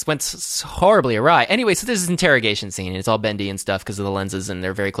 God, this went horribly awry. Anyway, so there's this interrogation scene, and it's all bendy and stuff because of the lenses, and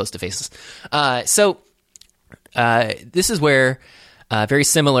they're very close to faces. So this is where, very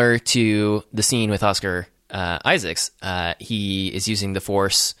similar to the scene with Oscar Isaacs, he is using the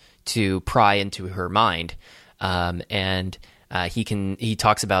Force to pry into her mind. And he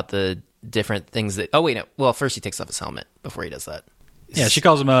talks about the different things that. Oh wait, no. Well, first he takes off his helmet before he does that. Yeah, she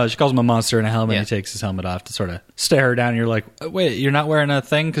calls him a monster in a helmet. And he takes his helmet off to sort of stare her down. And you're like, wait, you're not wearing a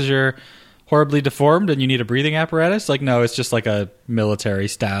thing because you're horribly deformed and you need a breathing apparatus? Like, no, it's just like a military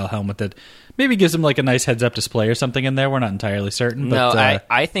style helmet that maybe gives him like a nice heads up display or something in there. We're not entirely certain. No, but,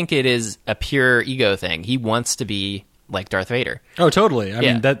 I think it is a pure ego thing. He wants to be like Darth Vader. Oh, totally. I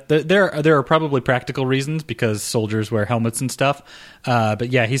mean, there are probably practical reasons because soldiers wear helmets and stuff. But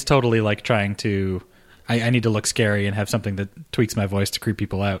yeah, he's totally like trying to. I need to look scary and have something that tweaks my voice to creep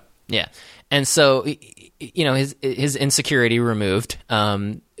people out. Yeah, and so his insecurity removed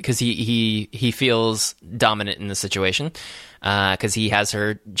because he feels dominant in the situation because he has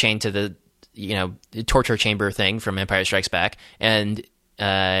her chained to the torture chamber thing from Empire Strikes Back, and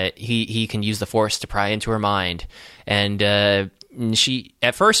he can use the Force to pry into her mind. And she,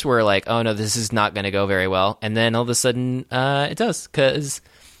 at first, we're like, oh no, this is not going to go very well, and then all of a sudden, it does, because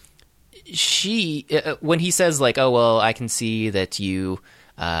she, when he says like, oh well, I can see that you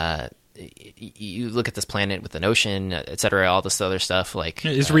look at this planet with an ocean, etc., all this other stuff, like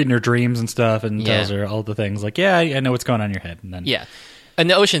he's reading her dreams and stuff, and tells her all the things like, yeah, I know what's going on in your head, and then and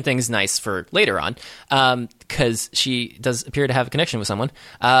the ocean thing is nice for later on, because she does appear to have a connection with someone,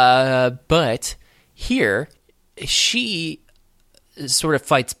 but here she sort of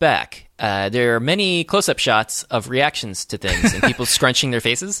fights back. There are many close-up shots of reactions to things and people scrunching their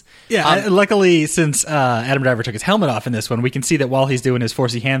faces. Yeah, luckily, since Adam Driver took his helmet off in this one, we can see that while he's doing his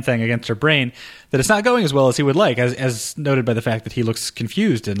forcey hand thing against her brain, that it's not going as well as he would like, as noted by the fact that he looks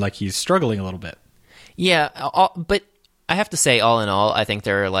confused and like he's struggling a little bit. Yeah, but I have to say, all in all, I think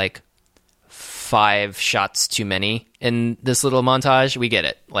there are like 5 shots too many in this little montage. We get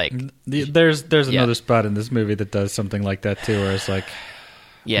it. Like, there's another spot in this movie that does something like that too, where it's like,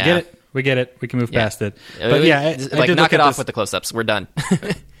 we get it. We can move past it. But like knock it off with the close-ups. We're done.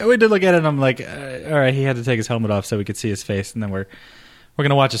 We did look at it, and I'm like, all right, he had to take his helmet off so we could see his face, and then we're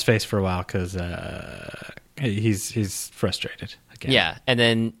gonna watch his face for a while because he's frustrated again. Yeah, and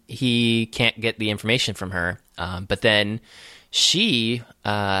then he can't get the information from her, but then she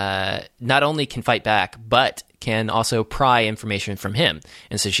not only can fight back, but can also pry information from him,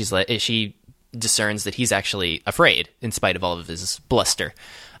 and so she discerns that he's actually afraid in spite of all of his bluster.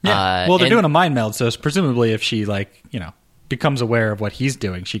 Yeah. Well, they're doing a mind meld, so presumably if she becomes aware of what he's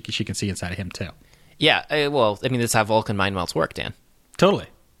doing, she can see inside of him too. Yeah. Well, I mean, that's how Vulcan mind melds work, Dan. Totally.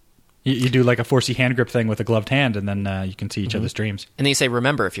 You do like a forcey hand grip thing with a gloved hand, and then you can see each other's dreams. And then you say,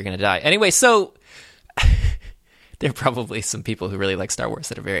 "Remember, if you're going to die." Anyway, so there are probably some people who really like Star Wars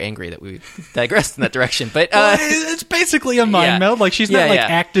that are very angry that we digressed in that direction. But it's basically a mind meld. Like, she's not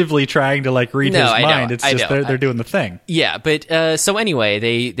actively trying to like read his mind. It's just they're doing the thing. Yeah, but so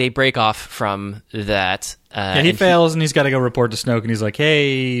anyway, they break off from that. He fails, and he's got to go report to Snoke, and he's like,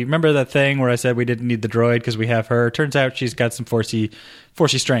 hey, remember that thing where I said we didn't need the droid because we have her? Turns out she's got some forcey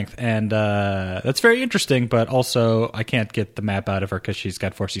strength, and that's very interesting, but also I can't get the map out of her because she's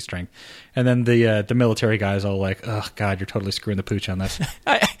got forcey strength. And then the military guy's all like, oh, God, you're totally screwing the pooch on this.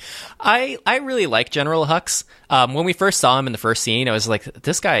 I really like General Hux. When we first saw him in the first scene, I was like,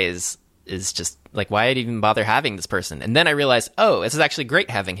 this guy is just like, why did he even bother having this person? And then I realized, oh, this is actually great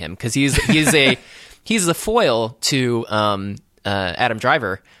having him because he's a foil to Adam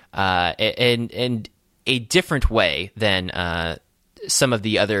Driver in a different way than some of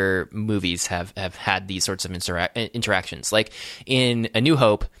the other movies have had these sorts of interactions. Like in A New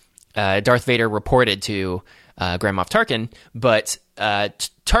Hope, Darth Vader reported to Grand Moff Tarkin, but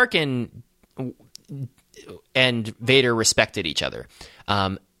Tarkin and Vader respected each other.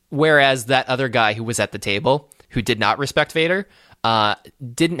 Whereas that other guy who was at the table, who did not respect Vader,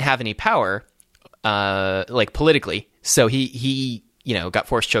 didn't have any power, like politically. So he got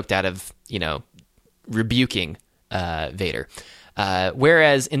force choked out of, rebuking Vader.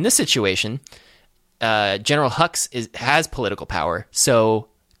 Whereas in this situation, General Hux has political power. So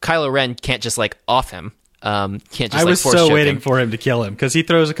Kylo Ren can't just like off him. Can't just. I was force so choke waiting him. for him to kill him because he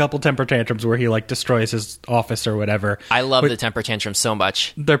throws a couple temper tantrums where he like destroys his office or whatever. I love the temper tantrums so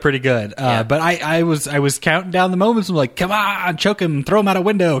much. They're pretty good. But I was counting down the moments. I'm like, come on, choke him, throw him out a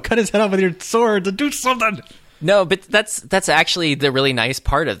window, cut his head off with your sword, and do something. No, but that's actually the really nice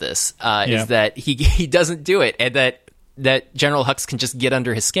part of this is that he doesn't do it, and that General Hux can just get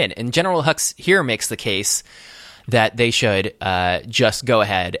under his skin. And General Hux here makes the case that they should just go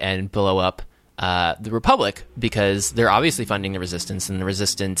ahead and blow up the Republic because they're obviously funding the Resistance, and the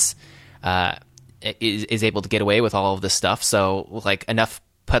Resistance is able to get away with all of this stuff. So, like, enough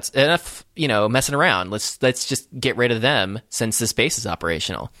messing around. Let's just get rid of them since this base is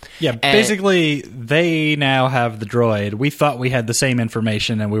operational. Yeah, basically, they now have the droid. We thought we had the same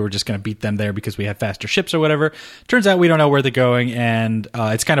information, and we were just going to beat them there because we have faster ships or whatever. Turns out we don't know where they're going, and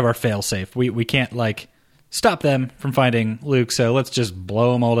it's kind of our fail-safe. We can't, stop them from finding Luke, so let's just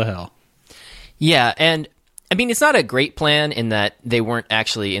blow them all to hell. Yeah, and, I mean, it's not a great plan in that they weren't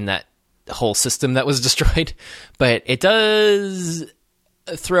actually in that whole system that was destroyed, but it does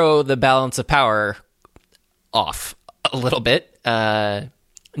throw the balance of power off a little bit. Now,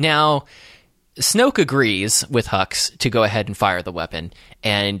 Snoke agrees with Hux to go ahead and fire the weapon,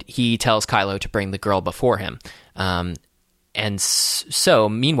 and he tells Kylo to bring the girl before him. So,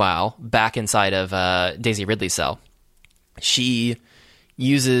 meanwhile, back inside of Daisy Ridley's cell, she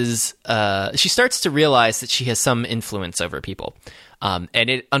starts to realize that she has some influence over people. And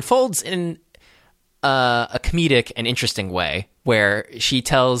it unfolds in a comedic and interesting way, where she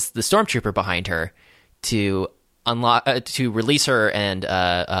tells the stormtrooper behind her to release her and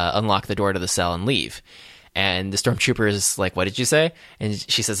unlock the door to the cell and leave. And the stormtrooper is like, "What did you say?" And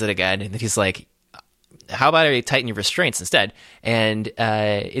she says it again, and he's like, "How about I tighten your restraints instead?" And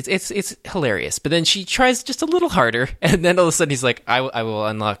it's hilarious. But then she tries just a little harder, and then all of a sudden he's like, "I will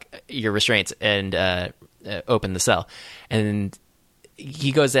unlock your restraints and open the cell." And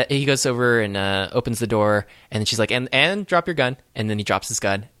he goes over and opens the door, and then she's like, and drop your gun. And then he drops his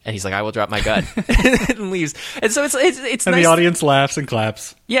gun, and he's like, "I will drop my gun," and leaves. And so it's and nice. The audience laughs and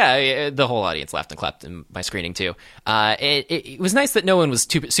claps. Yeah, the whole audience laughed and clapped in my screening too. It was nice that no one was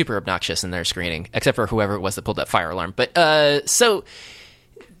super obnoxious in their screening, except for whoever it was that pulled that fire alarm. But so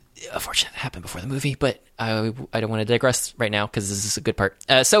unfortunately, that happened before the movie. But I don't want to digress right now because this is a good part.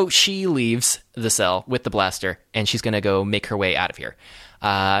 So she leaves the cell with the blaster, and she's going to go make her way out of here.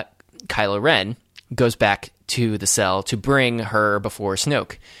 Kylo Ren goes back to the cell to bring her before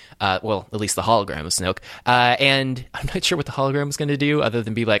Snoke. Well, at least the hologram of Snoke. And I'm not sure what the hologram was going to do other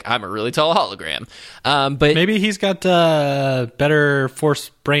than be like, "I'm a really tall hologram." But maybe he's got better Force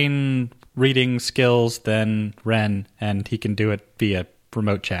brain reading skills than Ren, and he can do it via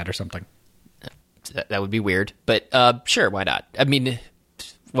remote chat or something. That would be weird, but sure, why not? I mean,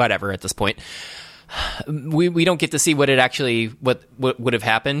 whatever at this point. We don't get to see what would have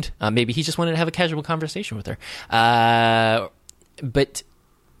happened. Maybe he just wanted to have a casual conversation with her. But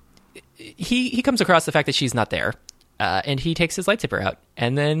he comes across the fact that she's not there, and he takes his lightsaber out,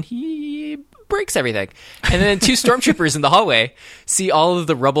 and then he breaks everything. And then two stormtroopers in the hallway see all of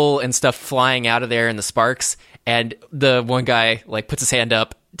the rubble and stuff flying out of there and the sparks, and the one guy puts his hand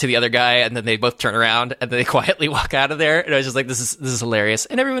up to the other guy, and then they both turn around and then they quietly walk out of there. And I was just like, this is hilarious.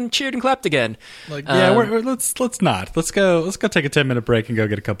 And everyone cheered and clapped again. Let's not. Let's go take a 10-minute break and go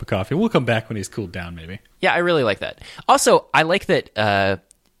get a cup of coffee. We'll come back when he's cooled down, maybe. Yeah, I really like that. Also, I like that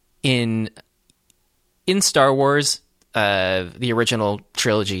in Star Wars, the original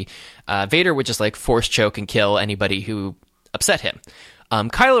trilogy, Vader would just force choke and kill anybody who upset him.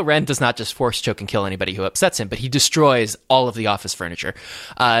 Kylo Ren does not just force choke and kill anybody who upsets him, but he destroys all of the office furniture.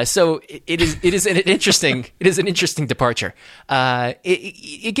 So it is an interesting departure.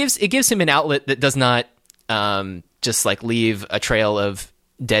 It gives him an outlet that does not just leave a trail of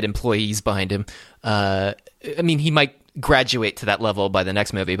dead employees behind him. I mean, he might graduate to that level by the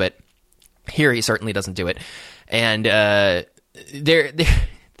next movie, but here he certainly doesn't do it. And the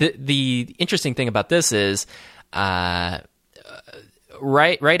interesting thing about this is,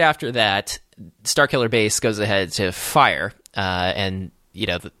 right after that, Starkiller Base goes ahead to fire, and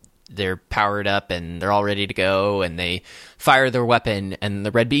they're powered up and they're all ready to go, and they fire their weapon, and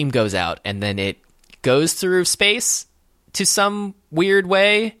the red beam goes out, and then it goes through space to some weird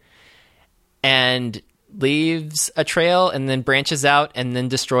way and leaves a trail, and then branches out, and then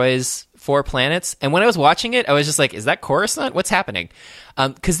destroys 4 planets. And when I was watching it, I was just like, is that Coruscant? What's happening?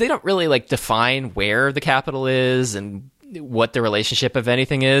 Because they don't really define where the capital is and what the relationship of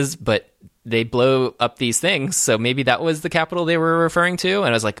anything is, but they blow up these things, so maybe that was the capital they were referring to. And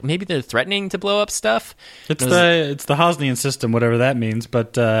I was like, maybe they're threatening to blow up stuff. It's the Hosnian system, whatever that means.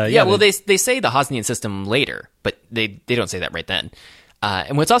 But they say the Hosnian system later, but they don't say that right then.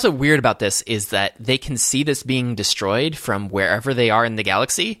 And what's also weird about this is that they can see this being destroyed from wherever they are in the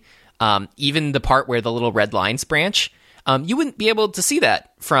galaxy. Even the part where the little red lines branch, you wouldn't be able to see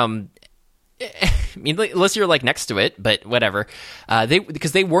that from, I mean, unless you're next to it, but whatever.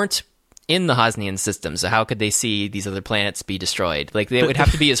 Because they weren't in the Hosnian system, so how could they see these other planets be destroyed? They would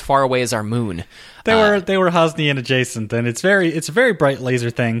have to be as far away as our moon. They were Hosnian adjacent, and it's a very bright laser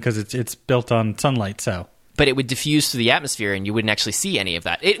thing because it's built on sunlight. So, but it would diffuse through the atmosphere, and you wouldn't actually see any of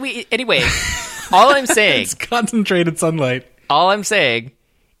that. Anyway, all I'm saying, it's concentrated sunlight. All I'm saying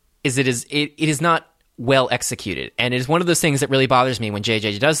it is not well executed. And it is one of those things that really bothers me when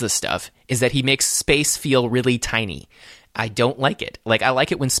JJ does this stuff, is that he makes space feel really tiny. I don't like it. Like, I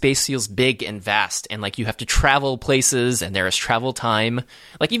like it when space feels big and vast, and like you have to travel places and there is travel time.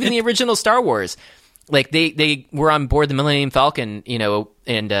 Like, even the original Star Wars, like they were on board the Millennium Falcon, you know,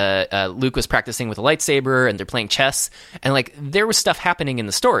 and Luke was practicing with a lightsaber and they're playing chess, and like there was stuff happening in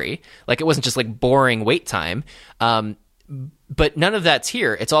the story. Like, it wasn't just like boring wait time. But none of that's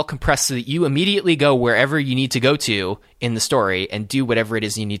here. It's all compressed so that you immediately go wherever you need to go to in the story and do whatever it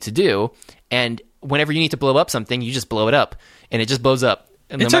is you need to do. And whenever you need to blow up something, you just blow it up, and it just blows up.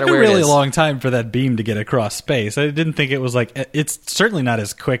 And it took a really long time for that beam to get across space. I didn't think it was like... It's certainly not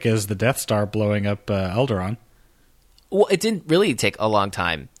as quick as the Death Star blowing up Alderaan. Well, it didn't really take a long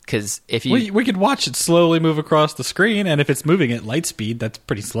time, because if you... We could watch it slowly move across the screen, and if it's moving at light speed, that's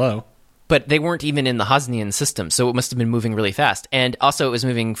pretty slow. But they weren't even in the Hosnian system, so it must have been moving really fast. And also, it was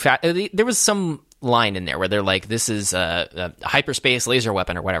moving fast. There was some line in there where they're like, this is a hyperspace laser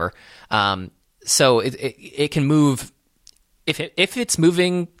weapon or whatever. So it can move... If it's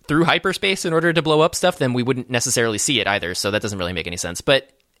moving through hyperspace in order to blow up stuff, then we wouldn't necessarily see it either, so that doesn't really make any sense.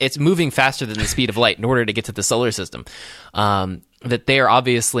 But it's moving faster than the speed of light in order to get to the solar system that they are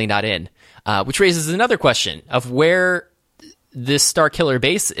obviously not in, which raises another question of where this Starkiller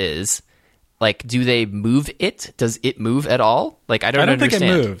base is. Like, do they move it? Does it move at all? Like, I don't understand.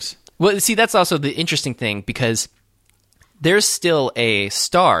 Think it moves. Well, see, that's also the interesting thing, because there's still a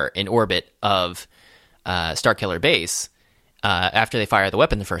star in orbit of Starkiller base after they fire the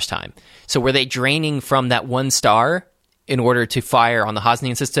weapon the first time. So were they draining from that one star in order to fire on the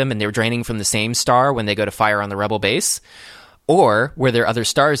Hosnian system, and they were draining from the same star when they go to fire on the Rebel base? Or were there other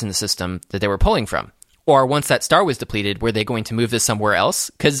stars in the system that they were pulling from? Or once that star was depleted, were they going to move this somewhere else?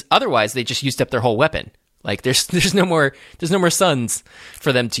 Because otherwise, they just used up their whole weapon. Like, there's no more suns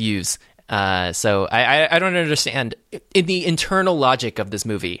for them to use. So I don't understand in the internal logic of this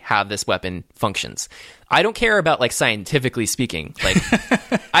movie how this weapon functions. I don't care about, like, scientifically speaking. Like,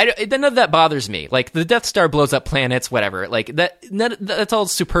 none of that bothers me. Like, the Death Star blows up planets, whatever. Like, that's all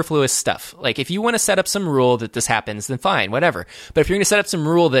superfluous stuff. Like, if you want to set up some rule that this happens, then fine, whatever. But if you're going to set up some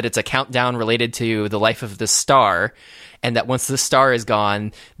rule that it's a countdown related to the life of this star, and that once the star is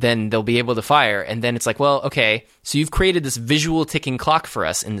gone, then they'll be able to fire, and then it's like, well, okay, so you've created this visual ticking clock for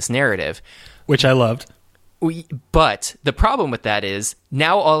us in this narrative. Which I loved. But the problem with that is,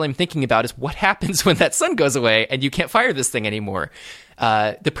 now all I'm thinking about is what happens when that sun goes away and you can't fire this thing anymore.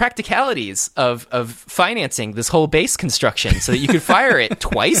 The practicalities of financing this whole base construction so that you could fire it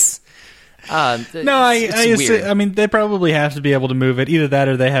twice. I mean, they probably have to be able to move it. Either that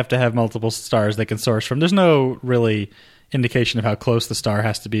or they have to have multiple stars they can source from. There's no really indication of how close the star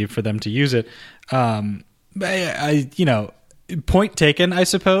has to be for them to use it. Point taken, I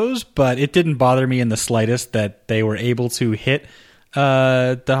suppose, but it didn't bother me in the slightest that they were able to hit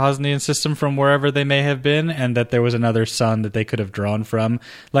the Hosnian system from wherever they may have been, and that there was another sun that they could have drawn from.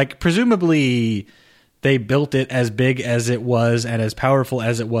 Like, presumably they built it as big as it was and as powerful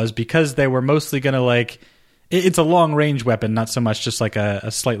as it was because they were mostly going to, like... It's a long-range weapon, not so much just like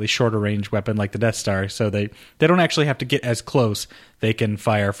a slightly shorter-range weapon like the Death Star, so they don't actually have to get as close. They can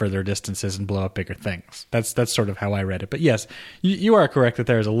fire further distances and blow up bigger things. That's sort of how I read it. But yes, you are correct that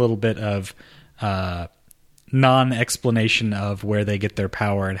there's a little bit of non-explanation of where they get their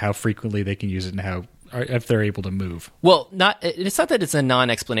power and how frequently they can use it and if they're able to move. Well, it's not that it's a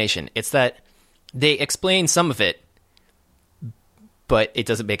non-explanation. It's that they explain some of it, but it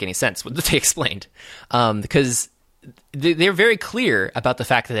doesn't make any sense what they explained, because they're very clear about the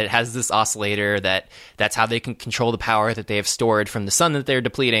fact that it has this oscillator, that's how they can control the power that they have stored from the sun that they're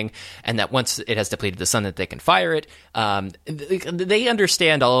depleting, and that once it has depleted the sun that they can fire it. They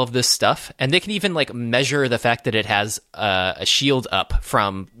understand all of this stuff, and they can even, like, measure the fact that it has a shield up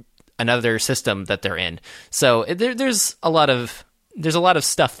from another system that they're in. So there's a lot of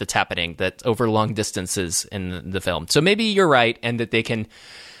stuff that's happening that over long distances in the film. So maybe you're right, and that they can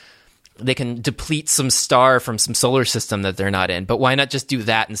deplete some star from some solar system that they're not in. But why not just do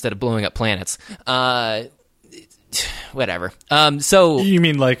that instead of blowing up planets? Whatever. So you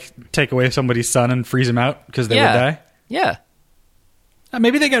mean like take away somebody's sun and freeze them out because they would die? Yeah.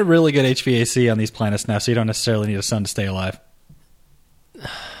 Maybe they got really good HVAC on these planets now, so you don't necessarily need a sun to stay alive.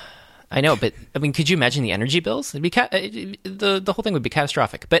 I know, but I mean, could you imagine the energy bills? It'd be the whole thing would be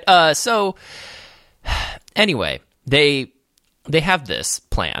catastrophic. But so anyway, they have this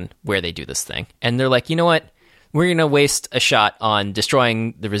plan where they do this thing, and they're like, you know what? We're going to waste a shot on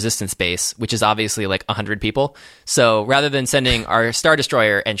destroying the resistance base, which is obviously like 100 people. So rather than sending our Star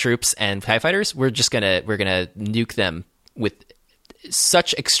Destroyer and troops and TIE fighters, we're gonna nuke them with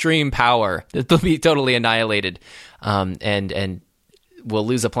such extreme power that they'll be totally annihilated, and will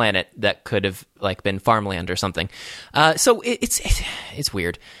lose a planet that could have like been farmland or something. So it's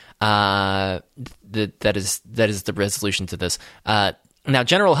weird. That is the resolution to this. Now,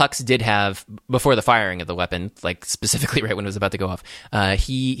 General Hux did have, before the firing of the weapon, like specifically right when it was about to go off,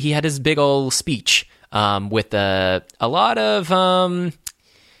 he had his big old speech with a lot of,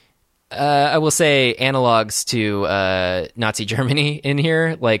 I will say, analogs to Nazi Germany in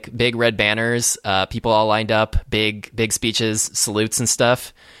here, like big red banners, people all lined up, big speeches, salutes and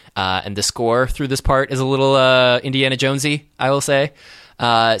stuff. And the score through this part is a little Indiana Jonesy, I will say.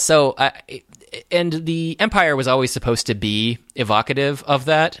 And the Empire was always supposed to be evocative of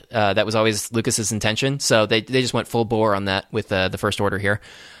that. That was always Lucas's intention. So they just went full bore on that with the First Order here.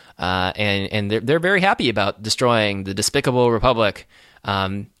 And they're very happy about destroying the despicable Republic,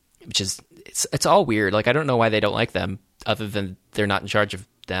 which is it's all weird. Like, I don't know why they don't like them, other than they're not in charge of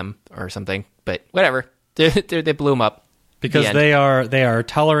them or something. But whatever, they blew them up because they are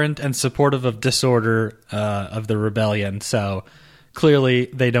tolerant and supportive of disorder of the rebellion. So. Clearly,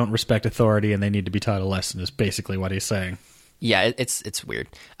 they don't respect authority, and they need to be taught a lesson. Is basically what he's saying. Yeah, it's weird.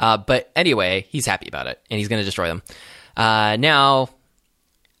 But anyway, he's happy about it, and he's going to destroy them. Now,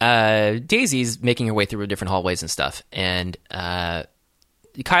 Daisy's making her way through different hallways and stuff, and Kylo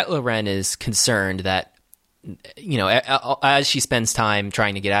Ren is concerned that, you know, as she spends time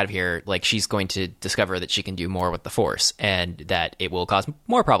trying to get out of here, like, she's going to discover that she can do more with the Force, and that it will cause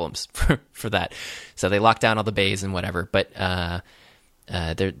more problems for that. So they lock down all the bays and whatever, but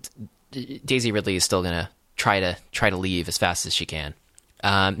Daisy Ridley is still going to try to leave as fast as she can.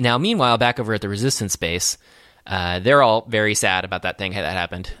 Now, meanwhile, back over at the Resistance base, they're all very sad about that thing that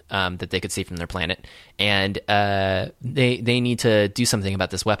happened, that they could see from their planet, and they need to do something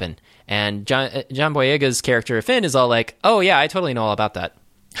about this weapon. And John Boyega's character Finn is all like, "Oh yeah, I totally know all about that.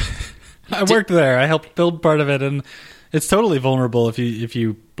 I worked there. I helped build part of it, and it's totally vulnerable. If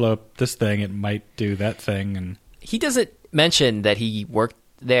you blow up this thing, it might do that thing." And he doesn't mention that he worked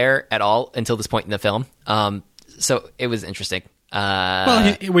there at all until this point in the film. So it was interesting.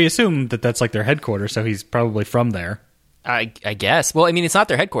 Well, we assume that that's like their headquarters, so he's probably from there. I guess. Well, I mean, it's not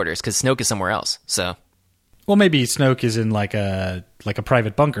their headquarters because Snoke is somewhere else. So, well, maybe Snoke is in like a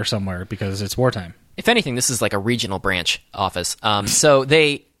private bunker somewhere because it's wartime. If anything, this is like a regional branch office. So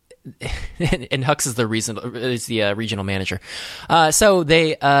they and Hux is the regional manager. So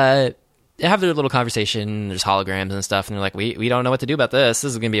they have their little conversation. There's holograms and stuff, and they're like, "We don't know what to do about this.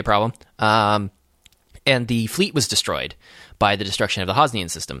 This is going to be a problem." And the fleet was destroyed by the destruction of the Hosnian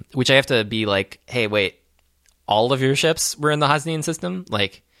system, which I have to be like, hey, wait, all of your ships were in the Hosnian system?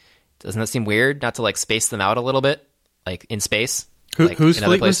 Like, doesn't that seem weird not to like space them out a little bit, like in space? Whose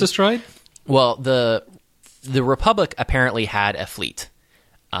fleet was destroyed? Well, the Republic apparently had a fleet.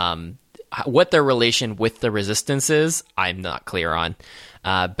 What their relation with the Resistance is, I'm not clear on,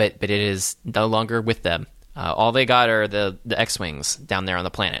 but it is no longer with them. All they got are the X-Wings down there on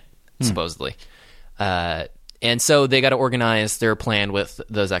the planet, supposedly. And so they got to organize their plan with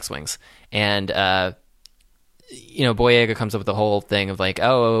those X-Wings. And, Boyega comes up with the whole thing of like,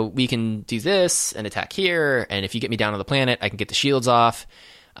 oh, we can do this and attack here. And if you get me down on the planet, I can get the shields off.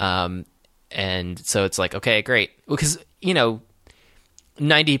 And so it's like, okay, great. Because,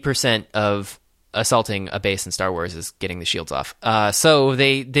 90% of assaulting a base in Star Wars is getting the shields off. So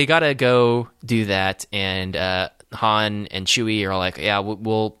they got to go do that. And, Han and Chewie are all like, yeah,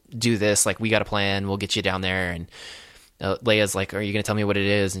 we'll do this. Like, we got a plan. We'll get you down there. And Leia's like, are you going to tell me what it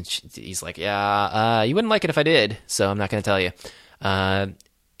is? And he's like, yeah, you wouldn't like it if I did, so I'm not going to tell you. And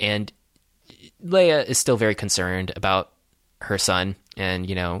Leia is still very concerned about her son and,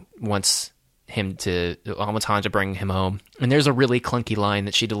 wants Han to bring him home. And there's a really clunky line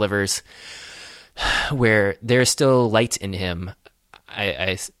that she delivers where there's still light in him.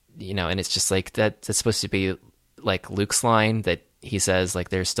 And it's just like that's supposed to be like Luke's line that he says like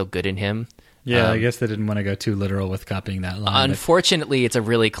there's still good in him. Yeah, I guess they didn't want to go too literal with copying that line. Unfortunately, it's a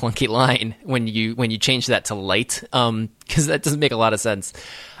really clunky line when you change that to light, because that doesn't make a lot of sense.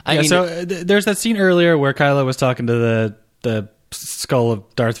 There's that scene earlier where Kylo was talking to the skull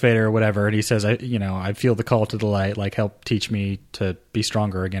of Darth Vader or whatever, and he says, I feel the call to the light, like help teach me to be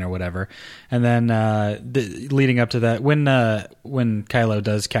stronger again or whatever. And then leading up to that, when Kylo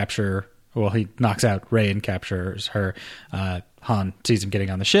does capture. Well, he knocks out Rey and captures her. Han sees him getting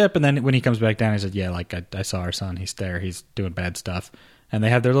on the ship, and then when he comes back down, he said, yeah, like, I saw our son. He's there. He's doing bad stuff. And they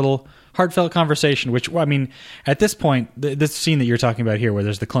have their little heartfelt conversation, which, I mean, at this point, this scene that you're talking about here, where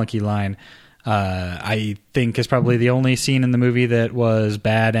there's the clunky line, I think is probably the only scene in the movie that was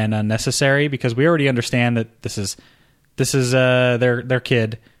bad and unnecessary, because we already understand that this is this is their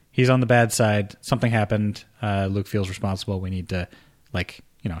kid. He's on the bad side. Something happened. Luke feels responsible. We need to,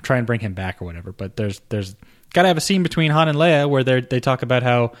 try and bring him back or whatever. But there's got to have a scene between Han and Leia where they talk about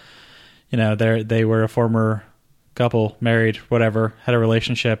how, they were a former couple, married, whatever, had a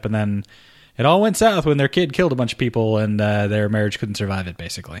relationship, and then it all went south when their kid killed a bunch of people, and their marriage couldn't survive it,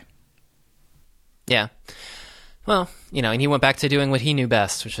 basically. Yeah. Well, and he went back to doing what he knew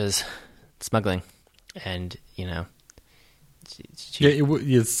best, which was smuggling. And,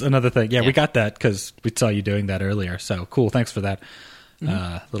 it's another thing. Yeah, we got that because we saw you doing that earlier. So cool. Thanks for that.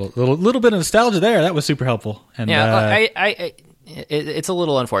 Little bit of nostalgia there. That was super helpful. And it's a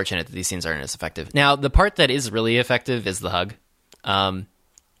little unfortunate that these scenes aren't as effective. Now, the part that is really effective is the hug.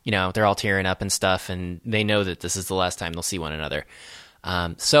 They're all tearing up and stuff, and they know that this is the last time they'll see one another.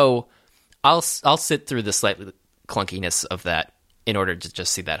 So I'll sit through the slight clunkiness of that in order to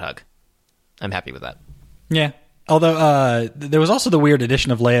just see that hug. I'm happy with that. Yeah. Although there was also the weird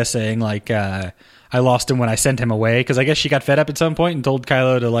addition of Leia saying, I lost him when I sent him away, because I guess she got fed up at some point and told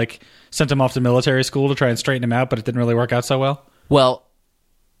Kylo to, send him off to military school to try and straighten him out, but it didn't really work out so well. Well,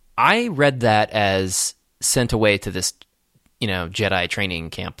 I read that as sent away to this, Jedi training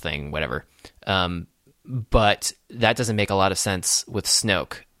camp thing, whatever. But that doesn't make a lot of sense with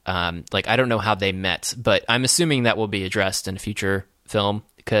Snoke. I don't know how they met, but I'm assuming that will be addressed in a future film,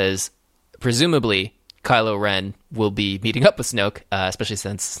 because presumably Kylo Ren will be meeting up with Snoke, especially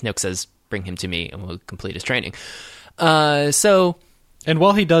since Snoke says, "Bring him to me and we'll complete his training." And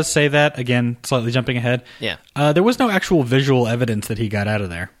while he does say that, again, slightly jumping ahead, there was no actual visual evidence that he got out of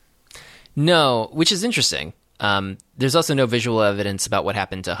there. No, which is interesting. There's also no visual evidence about what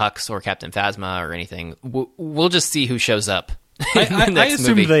happened to Hux or Captain Phasma or anything. We'll just see who shows up. I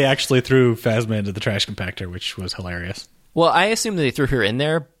assumed they actually threw Phasma into the trash compactor, which was hilarious. Well, I assume they threw her in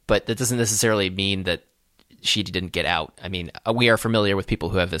there, but that doesn't necessarily mean that she didn't get out. I mean, we are familiar with people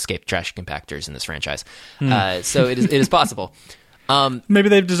who have escaped trash compactors in this franchise. So it is possible. Maybe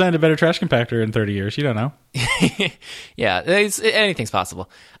they've designed a better trash compactor in 30 years. You don't know. Yeah, anything's possible.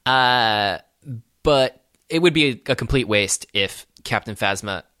 But it would be a complete waste if Captain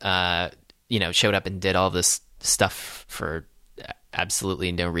Phasma, showed up and did all this stuff for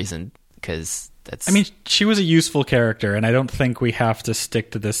absolutely no reason, because that's... I mean, she was a useful character, and I don't think we have to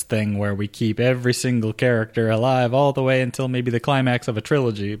stick to this thing where we keep every single character alive all the way until maybe the climax of a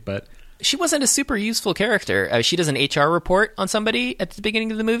trilogy, but... She wasn't a super useful character. She does an HR report on somebody at the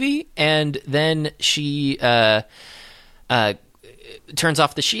beginning of the movie, and then she turns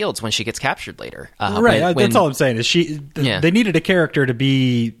off the shields when she gets captured later. Right, that's all I'm saying. Is they needed a character to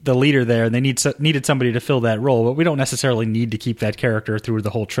be the leader there, and they needed somebody to fill that role, but we don't necessarily need to keep that character through the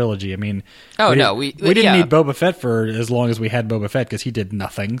whole trilogy. I mean, we didn't need Boba Fett for as long as we had Boba Fett, because he did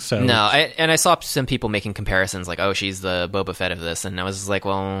nothing. So no, I saw some people making comparisons like, oh, she's the Boba Fett of this, and I was like,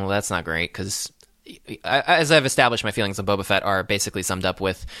 well, that's not great, because... as I've established, my feelings on Boba Fett are basically summed up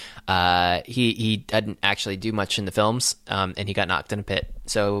with he didn't actually do much in the films, and he got knocked in a pit.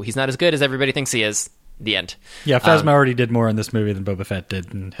 So he's not as good as everybody thinks he is. The end. Yeah, Phasma already did more in this movie than Boba Fett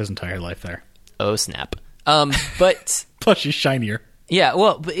did in his entire life there. Oh, snap. But plus she's shinier. Yeah,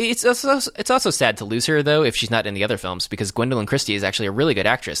 well, it's also sad to lose her, though, if she's not in the other films, because Gwendolyn Christie is actually a really good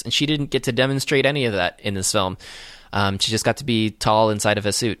actress, and she didn't get to demonstrate any of that in this film. She just got to be tall inside of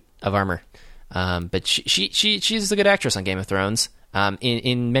a suit of armor. But she's a good actress on Game of Thrones,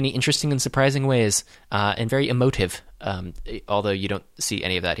 in many interesting and surprising ways, and very emotive, although you don't see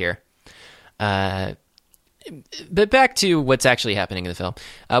any of that here. But back to what's actually happening in the film.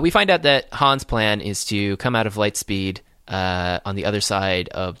 We find out that Han's plan is to come out of Lightspeed on the other side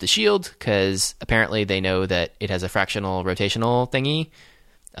of the shield, because apparently they know that it has a fractional rotational thingy,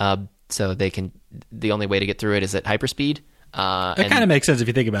 so the only way to get through it is at hyperspeed. That kind of makes sense if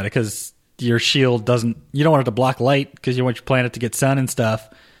you think about it, because your shield you don't want it to block light, because you want your planet to get sun and stuff,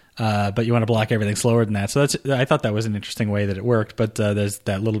 but you want to block everything slower than that. So I thought that was an interesting way that it worked, but there's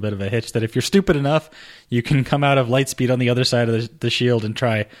that little bit of a hitch that if you're stupid enough, you can come out of light speed on the other side of the shield and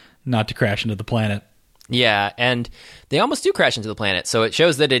try not to crash into the planet. Yeah, and they almost do crash into the planet, so it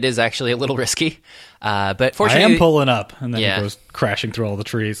shows that it is actually a little risky. But fortunately, I am pulling up, and then it goes crashing through all the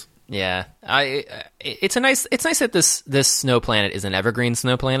trees. Yeah, it's nice that this snow planet is an evergreen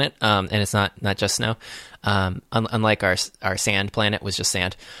snow planet, and it's not just snow. Unlike our sand planet was just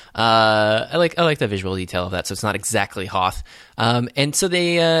sand. I like the visual detail of that, so it's not exactly Hoth. And so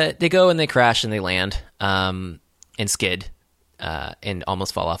they go and they crash and they land, and skid, and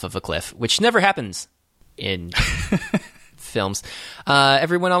almost fall off of a cliff, which never happens in films.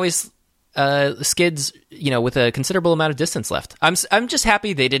 Everyone always skids, with a considerable amount of distance left. I'm just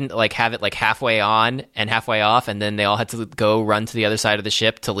happy they didn't like have it like halfway on and halfway off, and then they all had to go run to the other side of the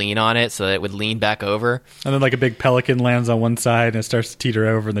ship to lean on it so that it would lean back over. And then like a big pelican lands on one side and it starts to teeter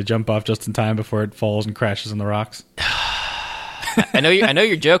over, and they jump off just in time before it falls and crashes on the rocks. I know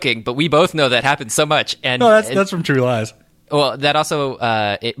you're joking, but we both know that happens so much. And no, that's from True Lies. Well, that also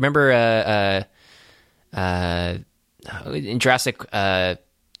remember in Jurassic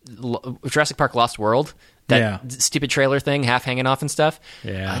Park Lost World, that stupid trailer thing half hanging off and stuff.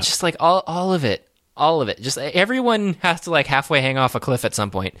 Yeah. Just like all of it. Just everyone has to like halfway hang off a cliff at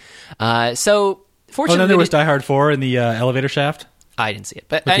some point. So fortunately, then there was Die Hard 4 in the elevator shaft. I didn't see it,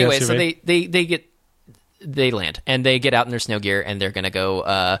 but anyway, so they land and they get out in their snow gear and they're going to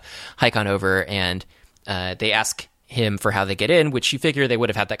go hike on over, and they ask him for how they get in, which you figure they would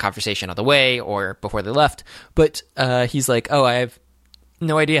have had that conversation on the way or before they left. But he's like, "Oh, I have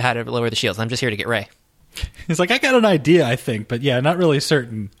no idea how to lower the shields. I'm just here to get Ray." He's like, "I got an idea, I think, but yeah, not really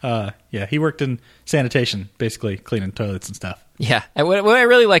certain." He worked in sanitation, basically cleaning toilets and stuff. Yeah, and what I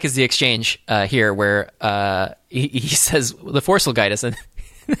really like is the exchange here, where he says the Force will guide us, and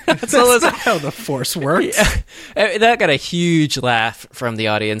that's not how the Force works. Yeah. That got a huge laugh from the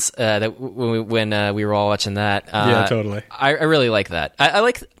audience that when we were all watching that. Yeah, totally. I really like that.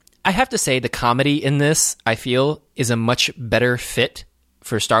 I have to say the comedy in this, I feel, is a much better fit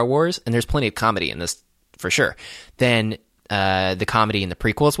for Star Wars, and there's plenty of comedy in this for sure, than the comedy in the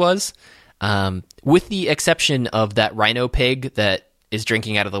prequels was. With the exception of that rhino pig that is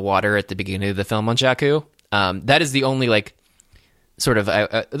drinking out of the water at the beginning of the film on Jakku. That is the only like sort of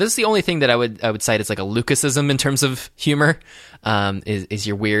this is the only thing that I would cite as like a Lucasism in terms of humor, is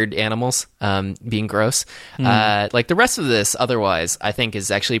your weird animals being gross. Like the rest of this, otherwise, I think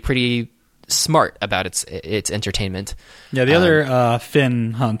is actually pretty smart about its entertainment. Yeah, the other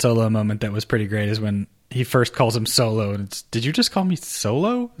Finn Han Solo moment that was pretty great is when he first calls him Solo, and it's, "Did you just call me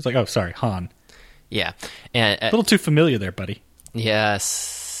Solo?" It's like, "Oh, sorry, Han." Yeah, and a little too familiar there, buddy.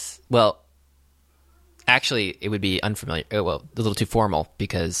 Yes. Well, actually, it would be unfamiliar. Well, a little too formal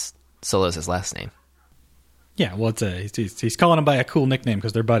because Solo's his last name. Yeah, well, he's calling him by a cool nickname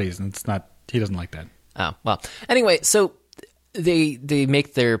because they're buddies, and it's not. He doesn't like that. Oh well. Anyway, so they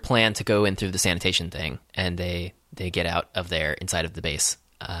make their plan to go in through the sanitation thing, and they get out of there inside of the base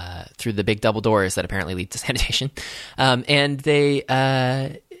through the big double doors that apparently lead to sanitation, and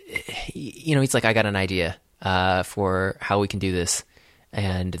they. He's like, "I got an idea for how we can do this,"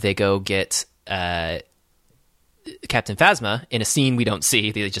 and they go get Captain Phasma in a scene we don't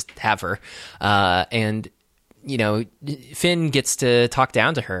see. They just have her, and Finn gets to talk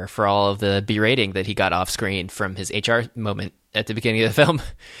down to her for all of the berating that he got off screen from his HR moment at the beginning of the film,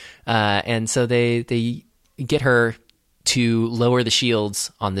 and so they get her to lower the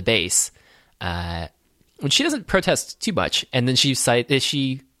shields on the base, when she doesn't protest too much, and then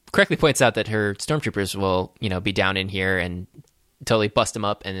she correctly points out that her stormtroopers will, be down in here and totally bust them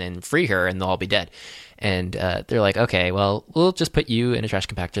up and then free her, and they'll all be dead. And they're like, "Okay, well, we'll just put you in a trash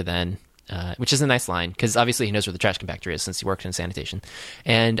compactor then," which is a nice line, because obviously he knows where the trash compactor is since he worked in sanitation.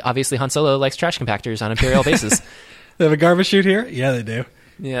 And obviously Han Solo likes trash compactors on Imperial bases. They have a garbage chute here? Yeah, they do.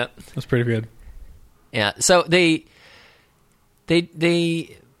 Yeah. That's pretty good. Yeah, so they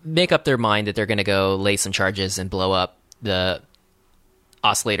make up their mind that they're going to go lay some charges and blow up the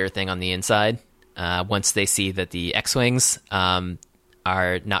oscillator thing on the inside once they see that the X-Wings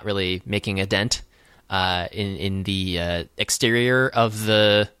are not really making a dent in the exterior of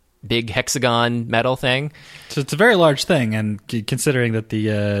the big hexagon metal thing. So it's a very large thing, and considering that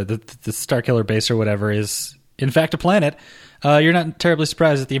the Starkiller base or whatever is in fact a planet, you're not terribly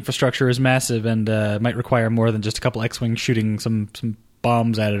surprised that the infrastructure is massive and might require more than just a couple X-Wings shooting some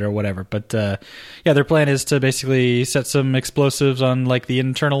bombs at it or whatever. But their plan is to basically set some explosives on like the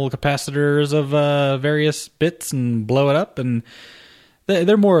internal capacitors of various bits and blow it up, and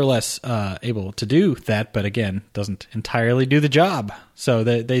they're more or less able to do that, but again, doesn't entirely do the job. So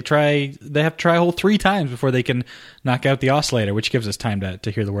they have to try a whole 3 times before they can knock out the oscillator, which gives us time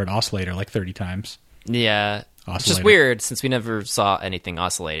to hear the word oscillator like 30 times. Yeah. It's just weird since we never saw anything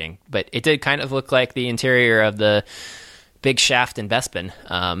oscillating, but it did kind of look like the interior of the big shaft in Bespin,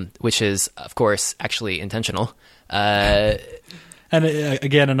 which is, of course, actually intentional. And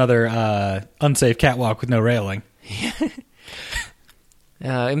again, another unsafe catwalk with no railing.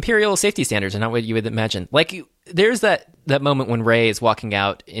 Imperial safety standards are not what you would imagine. Like, there's that moment when Rey is walking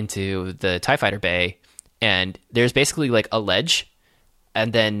out into the TIE Fighter bay, and there's basically like a ledge,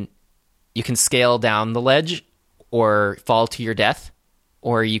 and then you can scale down the ledge or fall to your death,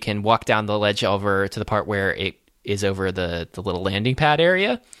 or you can walk down the ledge over to the part where it is over the little landing pad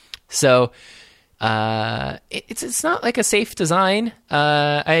area. So it's not like a safe design.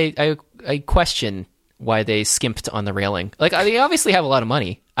 I question why they skimped on the railing. Like, they obviously have a lot of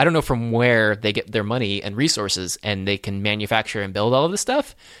money. I don't know from where they get their money and resources, and they can manufacture and build all of this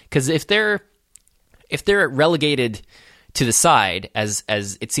stuff. Because if they're relegated to the side, as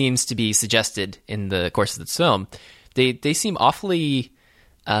it seems to be suggested in the course of this film, they seem awfully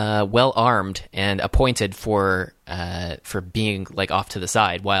well armed and appointed for being like off to the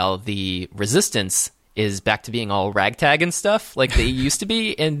side, while the resistance is back to being all ragtag and stuff like they used to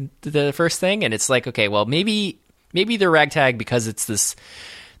be in the first thing. And it's like, okay, well, maybe they're ragtag because it's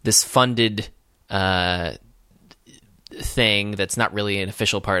this funded thing that's not really an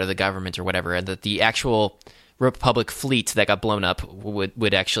official part of the government or whatever, and that the actual Republic fleet that got blown up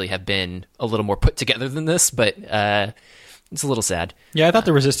would actually have been a little more put together than this. But it's a little sad. Yeah, I thought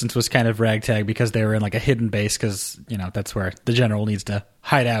the resistance was kind of ragtag because they were in like a hidden base, because that's where the general needs to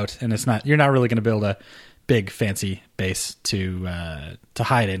hide out, and you're not really going to build a big fancy base to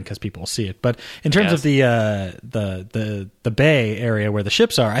hide in because people will see it. But in terms of the bay area where the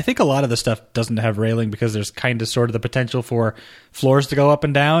ships are, I think a lot of the stuff doesn't have railing because there's kind of sort of the potential for floors to go up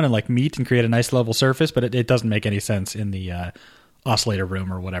and down and like meet and create a nice level surface, but it doesn't make any sense in the oscillator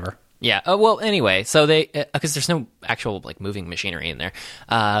room or whatever. Yeah. Well, anyway, so they, because there's no actual like moving machinery in there,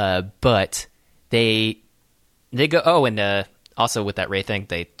 but they go. Oh, and also with that Ray thing,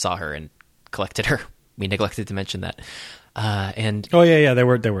 they saw her and collected her. We neglected to mention that. And oh yeah, they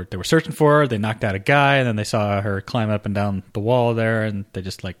were searching for her. They knocked out a guy, and then they saw her climb up and down the wall there, and they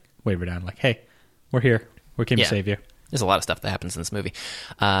just like wave her down, like, "Hey, we're here. We came to save you." There's a lot of stuff that happens in this movie,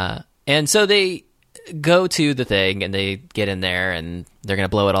 and so they go to the thing and they get in there and they're going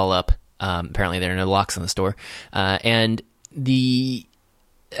to blow it all up. Apparently there are no locks on this door. And the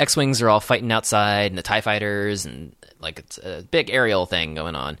X-Wings are all fighting outside, and the TIE fighters, and like it's a big aerial thing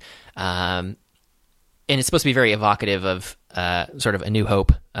going on. And it's supposed to be very evocative of sort of A New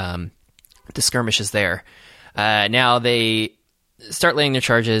Hope. The skirmish is there. Now they start laying their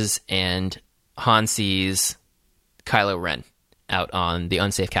charges, and Han sees Kylo Ren out on the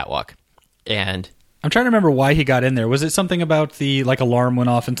unsafe catwalk. And I'm trying to remember why he got in there. Was it something about the like alarm went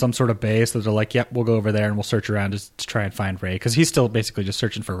off in some sort of base, so they're like, "Yep, we'll go over there and we'll search around to try and find Rey," because he's still basically just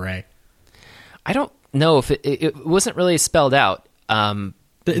searching for Rey. I don't know if it wasn't really spelled out.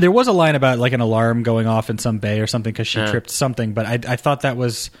 There was a line about like an alarm going off in some bay or something because she tripped something, but I thought that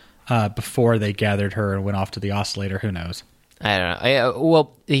was before they gathered her and went off to the oscillator. Who knows? I don't know.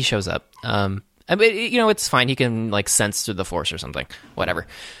 Well, he shows up. I mean, it's fine. He can like sense through the Force or something. Whatever.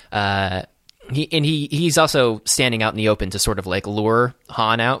 He's also standing out in the open to sort of like lure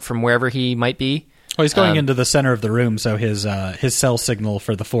Han out from wherever he might be. Well, he's going into the center of the room, so his cell signal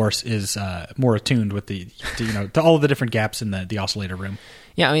for the Force is more attuned with to all of the different gaps in the oscillator room.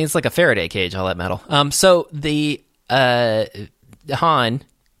 Yeah, I mean it's like a Faraday cage, all that metal. So the Han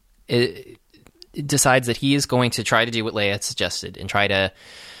decides that he is going to try to do what Leia had suggested and try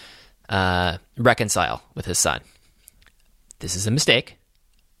to reconcile with his son. This is a mistake.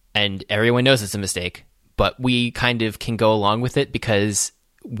 And everyone knows it's a mistake, but we kind of can go along with it because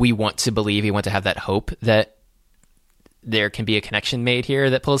we want to believe, we want to have that hope that there can be a connection made here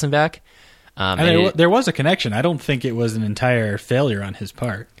that pulls him back. There was a connection. I don't think it was an entire failure on his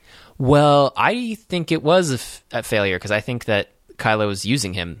part. Well, I think it was a failure because I think that Kylo was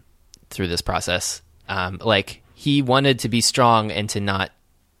using him through this process. Like, he wanted to be strong and to not,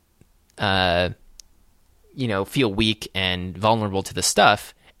 feel weak and vulnerable to the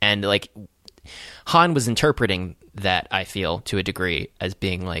stuff. And like Han was interpreting that, I feel, to a degree as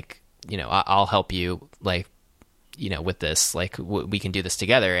being like, I'll help you, like, with this, like we can do this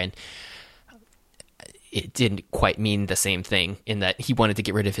together. And it didn't quite mean the same thing in that he wanted to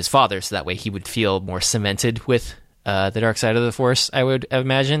get rid of his father so that way he would feel more cemented with the dark side of the Force, I would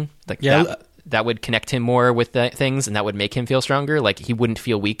imagine. Like that would connect him more with things, and that would make him feel stronger. Like he wouldn't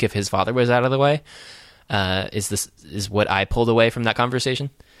feel weak if his father was out of the way. Is what I pulled away from that conversation.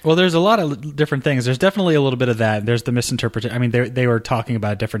 Well, there's a lot of different things. There's definitely a little bit of that. There's the misinterpretation. I mean, they were talking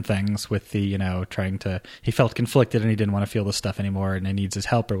about different things with the, trying to, he felt conflicted and he didn't want to feel this stuff anymore and he needs his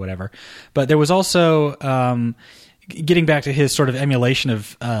help or whatever. But there was also, getting back to his sort of emulation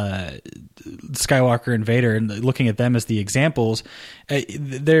of Skywalker and Vader and looking at them as the examples,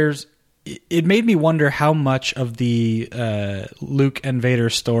 it made me wonder how much of the Luke and Vader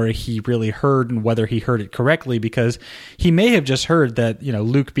story he really heard and whether he heard it correctly, because he may have just heard that,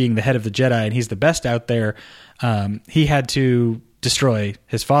 Luke being the head of the Jedi and he's the best out there, he had to destroy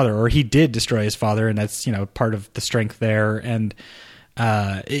his father, or he did destroy his father, and that's, part of the strength there. And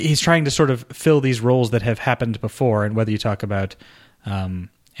he's trying to sort of fill these roles that have happened before, and whether you talk about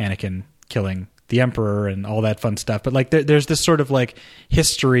Anakin killing the Emperor and all that fun stuff. But like there's this sort of like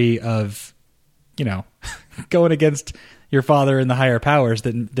history of, going against your father and the higher powers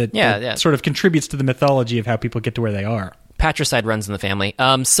that sort of contributes to the mythology of how people get to where they are. Patricide runs in the family.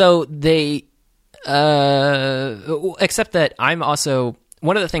 So they, except that I'm also,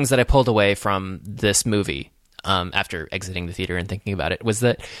 one of the things that I pulled away from this movie, after exiting the theater and thinking about it, was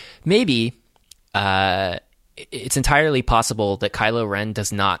that maybe, it's entirely possible that Kylo Ren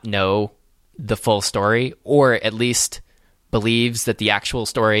does not know the full story, or at least believes that the actual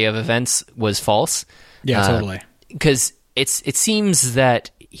story of events was false. Yeah, totally. Because it seems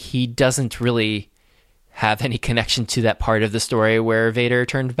that he doesn't really have any connection to that part of the story where Vader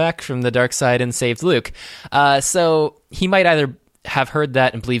turned back from the dark side and saved Luke. So he might either have heard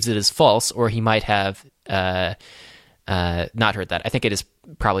that and believes it is false, or he might have not heard that. I think it is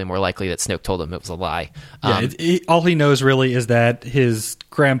probably more likely that Snoke told him it was a lie. All he knows really is that his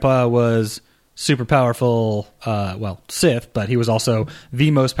grandpa was super powerful, Sith, but he was also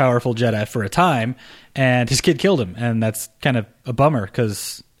the most powerful Jedi for a time, and his kid killed him, and that's kind of a bummer,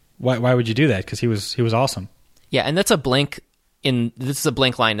 because why would you do that? Because he was awesome. Yeah, and that's a blank this is a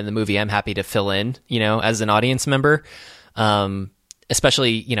blank line in the movie I'm happy to fill in, as an audience member.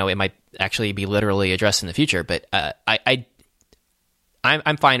 Especially, it might actually be literally addressed in the future, but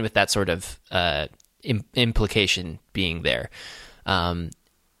I'm fine with that sort of implication being there.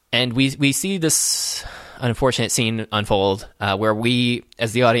 And we see this unfortunate scene unfold where we,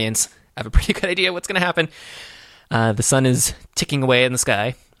 as the audience, have a pretty good idea what's going to happen. The sun is ticking away in the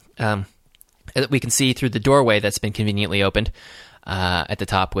sky. We can see through the doorway that's been conveniently opened at the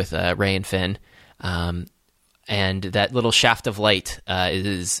top with Rey and Finn. And that little shaft of light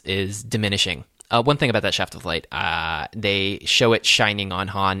is diminishing. One thing about that shaft of light, they show it shining on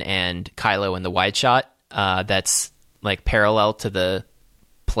Han and Kylo in the wide shot. That's like parallel to the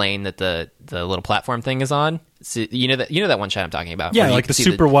plane that the little platform thing is on. So, you know that one shot I'm talking about. Yeah, like the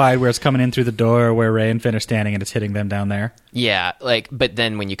super wide where it's coming in through the door where Rey and Finn are standing and it's hitting them down there. Yeah, but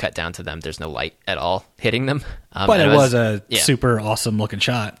then when you cut down to them, there's no light at all hitting them. But it was a super awesome looking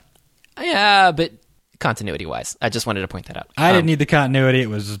shot. Yeah, but continuity wise, I just wanted to point that out. I didn't need the continuity. It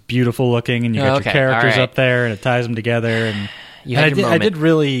was beautiful looking, and you got your characters up there, and it ties them together. And I did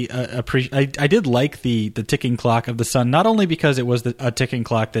really appreciate. I did like the ticking clock of the sun, not only because it was a ticking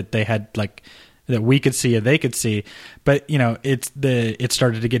clock that they had that we could see and they could see, but it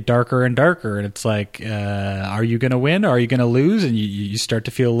started to get darker and darker, and it's like, are you going to win? Or are you going to lose? And you start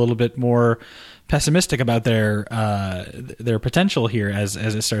to feel a little bit more pessimistic about their potential here as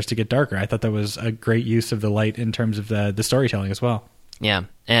it starts to get darker. I thought that was a great use of the light in terms of the storytelling as well. Yeah,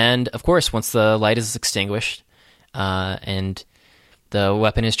 and of course, once the light is extinguished and the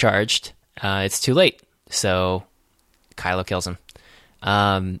weapon is charged, it's too late. So Kylo kills him,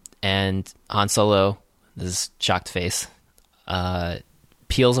 and Han Solo, this shocked face,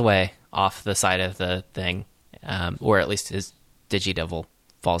 peels away off the side of the thing, or at least his digidevil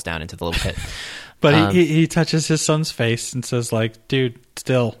falls down into the little pit. But he touches his son's face and says, like, dude,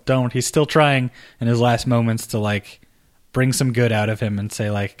 still don't. He's still trying in his last moments to bring some good out of him and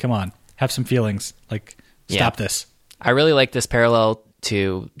say, like, come on, have some feelings. Stop this. I really like this parallel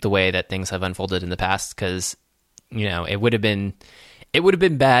to the way that things have unfolded in the past, because it would have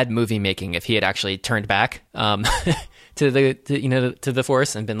been bad movie making if he had actually turned back to the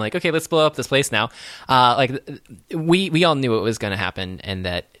Force and been like, okay, let's blow up this place now. We all knew it was going to happen, and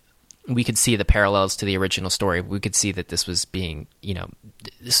that we could see the parallels to the original story. We could see that this was being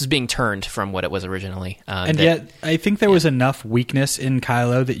turned from what it was originally. Yet, I think there was enough weakness in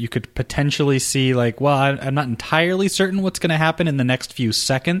Kylo that you could potentially see, I'm not entirely certain what's going to happen in the next few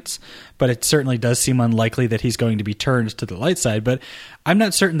seconds, but it certainly does seem unlikely that he's going to be turned to the light side. But I'm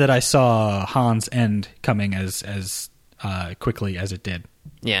not certain that I saw Han's end coming as quickly as it did.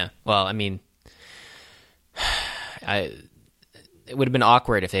 Yeah, well, I mean, it would have been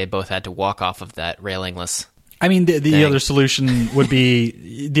awkward if they had both had to walk off of that railingless. I mean, the other solution would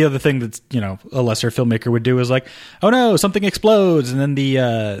be, the other thing that's, a lesser filmmaker would do is oh no, something explodes, and then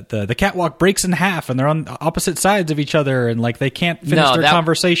the catwalk breaks in half, and they're on opposite sides of each other, and they can't finish their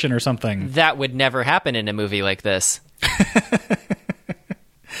conversation or something. That would never happen in a movie like this.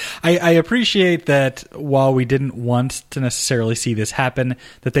 I appreciate that while we didn't want to necessarily see this happen,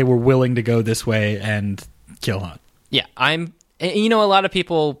 that they were willing to go this way and kill Han. Yeah, a lot of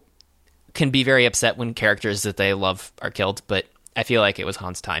people can be very upset when characters that they love are killed, but I feel like it was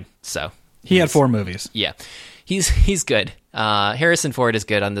Han's time. So he had 4 movies. Yeah, he's good. Harrison Ford is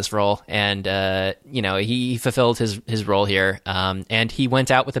good on this role, and he fulfilled his role here, and he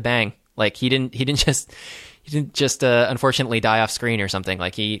went out with a bang. He didn't didn't just unfortunately die off screen or something.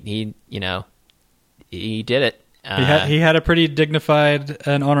 Like he did it. He had a pretty dignified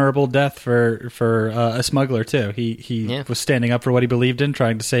and honorable death for a smuggler too. He was standing up for what he believed in,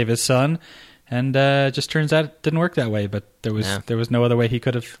 trying to save his son, and just turns out it didn't work that way. But there was no other way he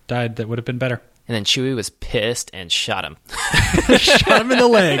could have died that would have been better. And then Chewie was pissed and shot him. Shot him in the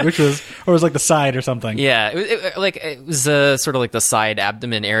leg, or was like the side or something. Yeah, it was sort of like the side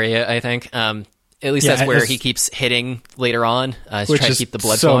abdomen area, I think. At least that's where he keeps hitting later on to try to keep the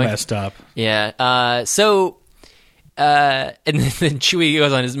blood flowing. So messed up. Yeah. And then Chewie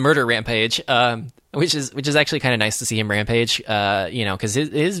goes on his murder rampage, which is actually kind of nice to see him rampage. Because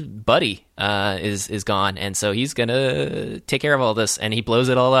his buddy is gone, and so he's gonna take care of all this, and he blows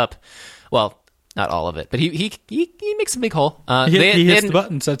it all up. Well, not all of it, but he makes a big hole. He hits the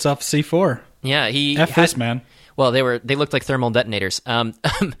button, sets off C4. Yeah, this man. Well, they looked like thermal detonators.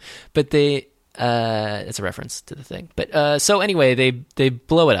 But they it's a reference to the thing. But so anyway, they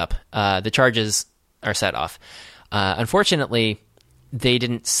blow it up. The charges are set off. Unfortunately, they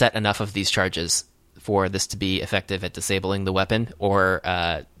didn't set enough of these charges for this to be effective at disabling the weapon or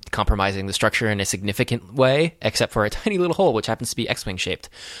compromising the structure in a significant way, except for a tiny little hole, which happens to be X-wing shaped.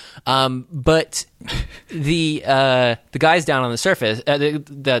 But the guys down on the surface,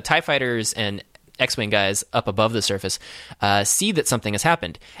 the TIE fighters and X-wing guys up above the surface, see that something has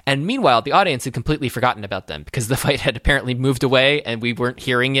happened. And meanwhile, the audience had completely forgotten about them because the fight had apparently moved away and we weren't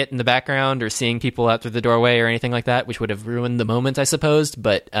hearing it in the background or seeing people out through the doorway or anything like that, which would have ruined the moment, I suppose.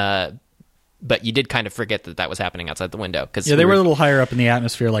 But you did kind of forget that was happening outside the window. They were a little higher up in the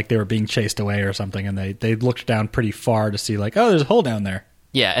atmosphere, like they were being chased away or something, and they looked down pretty far to see, like, oh, there's a hole down there.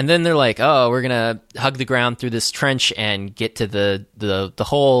 Yeah, and then they're like, oh, we're going to hug the ground through this trench and get to the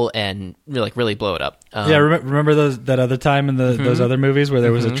hole and really blow it up. Remember that other time in those other movies where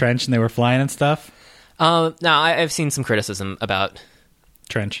there was a trench and they were flying and stuff? No, I've seen some criticism about...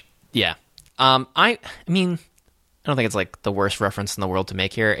 Trench. Yeah. I mean... I don't think it's like the worst reference in the world to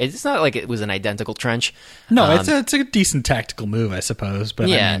make here. It's not like it was an identical trench. No, it's a decent tactical move, I suppose. But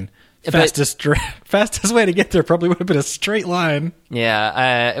yeah, I mean, fastest way to get there probably would have been a straight line.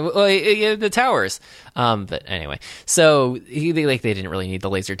 Yeah, the towers. But anyway, so they didn't really need the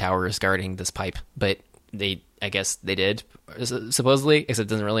laser towers guarding this pipe, but I guess they did supposedly, except it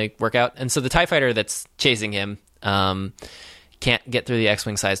doesn't really work out. And so the TIE fighter that's chasing him, can't get through the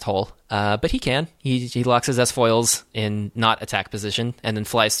X-wing sized hole, but he can. He locks his S-foils in not attack position and then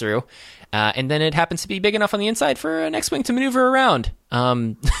flies through. And then it happens to be big enough on the inside for an X-wing to maneuver around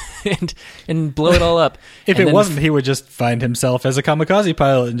and blow it all up. If it wasn't, he would just find himself as a kamikaze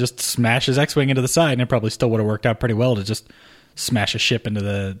pilot and just smash his X-wing into the side, and it probably still would have worked out pretty well to just smash a ship into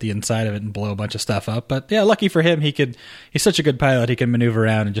the inside of it and blow a bunch of stuff up. But yeah, lucky for him, he's such a good pilot, he can maneuver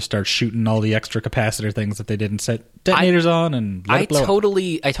around and just start shooting all the extra capacitor things that they didn't set detonators on and let it blow up.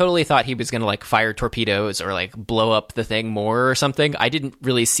 I totally thought he was going to like fire torpedoes or like blow up the thing more or something. I didn't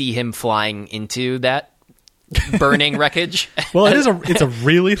really see him flying into that burning wreckage. Well, it's a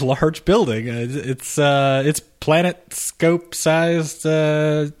really large building. It's planet scope sized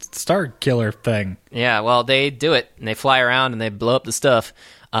star killer thing. Yeah, well, they do it and they fly around and they blow up the stuff.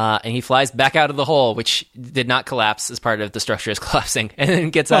 And he flies back out of the hole, which did not collapse as part of the structure is collapsing, and then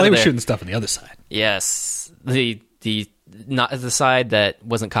gets out of there. They were shooting stuff on the other side. Yes, the not the side that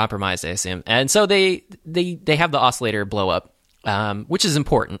wasn't compromised, I assume. And so they have the oscillator blow up, which is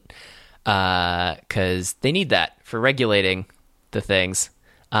important. Because they need that for regulating the things.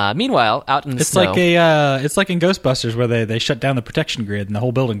 Meanwhile, out in the snow... It's like in Ghostbusters where they shut down the protection grid and the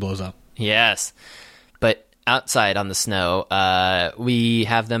whole building blows up. Yes. But outside on the snow, we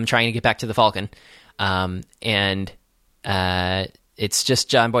have them trying to get back to the Falcon. And it's just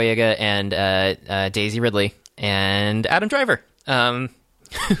John Boyega and Daisy Ridley and Adam Driver,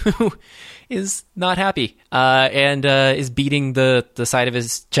 who is not happy and is beating the side of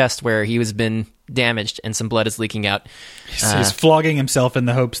his chest where he has been damaged and some blood is leaking out. He's flogging himself in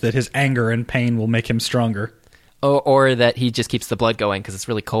the hopes that his anger and pain will make him stronger. Or that he just keeps the blood going because it's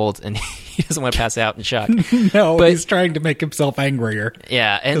really cold and he doesn't want to pass out in shock. No, but he's trying to make himself angrier.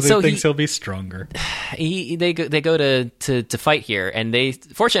 Yeah, and so he thinks he'll be stronger. They go to fight here, and they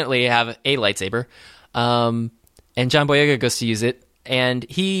fortunately have a lightsaber. And John Boyega goes to use it, and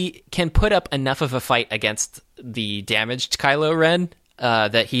he can put up enough of a fight against the damaged Kylo Ren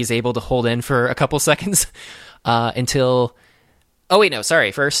that he's able to hold in for a couple seconds until... Oh, wait, no,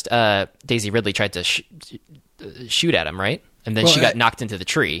 sorry. First, Daisy Ridley tried to shoot at him, right? And then she got knocked into the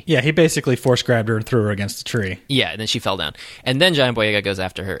tree. Yeah, he basically force grabbed her and threw her against the tree. Yeah, and then she fell down. And then John Boyega goes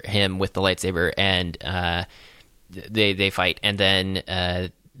after him with the lightsaber, and they fight. And then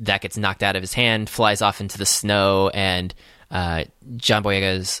that gets knocked out of his hand, flies off into the snow, and John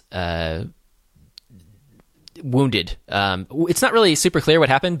Boyega's wounded. It's not really super clear what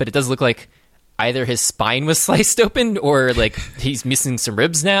happened, but it does look like either his spine was sliced open or like he's missing some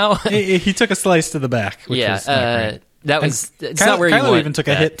ribs now. He took a slice to the back. Which was not great. That was it's not where you want. Kylo even took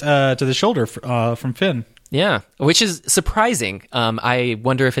that. a hit to the shoulder from Finn. Yeah, which is surprising. I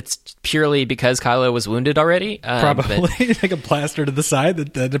wonder if it's purely because Kylo was wounded already. Probably like a plaster to the side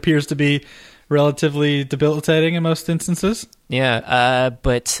that appears to be relatively debilitating in most instances. Yeah,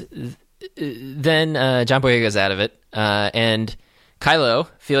 but then John Boyega's out of it, and Kylo,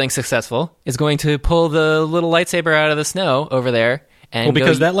 feeling successful, is going to pull the little lightsaber out of the snow over there. And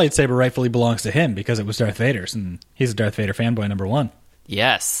because that lightsaber rightfully belongs to him because it was Darth Vader's, and he's a Darth Vader fanboy number one.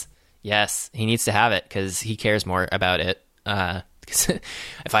 Yes, he needs to have it because he cares more about it. It's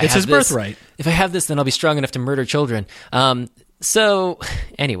his birthright. If I have this, then I'll be strong enough to murder children. So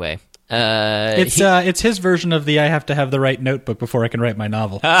anyway, it's his version of the I have to have the right notebook before I can write my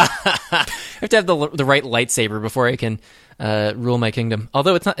novel. I have to have the right lightsaber before I can rule my kingdom.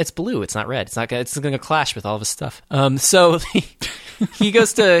 Although it's blue, it's not red. It's going to clash with all of his stuff. So he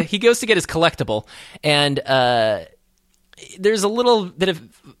goes to get his collectible, and there's a little bit of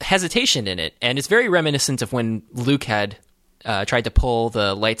hesitation in it, and it's very reminiscent of when Luke had tried to pull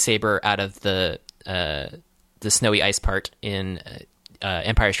the lightsaber out of the snowy ice part in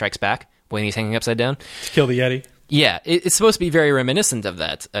Empire Strikes Back when he's hanging upside down to kill the Yeti. Yeah, it's supposed to be very reminiscent of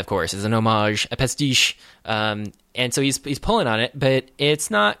that, of course. It's an homage, a pastiche. And so he's pulling on it, but it's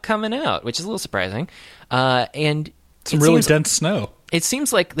not coming out, which is a little surprising. And some really dense snow. It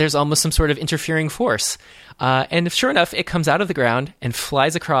seems like there's almost some sort of interfering force. And sure enough, it comes out of the ground and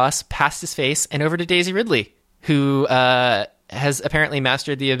flies across past his face and over to Daisy Ridley, who has apparently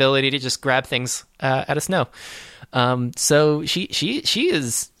mastered the ability to just grab things out of snow. So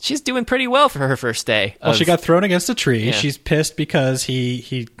she's doing pretty well for her first day. Well, she got thrown against a tree. Yeah. She's pissed because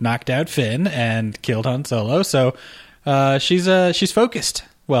he knocked out Finn and killed Han Solo. So she's focused.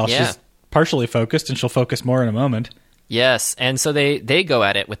 Well, she's partially focused, and she'll focus more in a moment. Yes, and so they go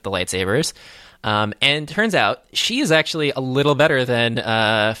at it with the lightsabers. And turns out she is actually a little better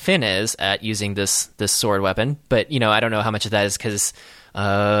than Finn is at using this sword weapon. But I don't know how much of that is because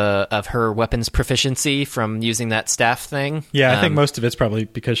of her weapons proficiency from using that staff thing. Yeah, I think most of it's probably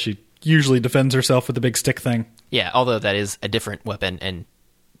because she usually defends herself with the big stick thing. Yeah, although that is a different weapon, and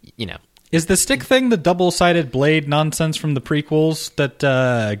Is the stick thing the double-sided blade nonsense from the prequels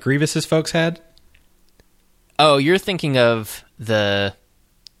that Grievous's folks had? Oh, you're thinking of the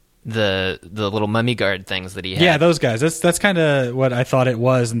little mummy guard things that he had. Yeah, those guys. That's kind of what I thought it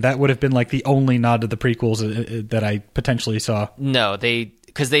was, and that would have been like the only nod to the prequels that I potentially saw. No,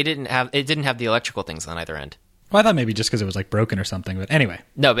 because it didn't have the electrical things on either end. Well, I thought maybe just because it was like broken or something, but anyway.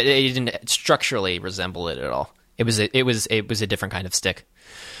 No, but it didn't structurally resemble it at all. It was a different kind of stick.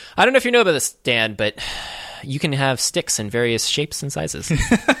 I don't know if you know about this, Dan, but you can have sticks in various shapes and sizes.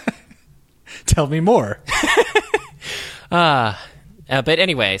 Tell me more. But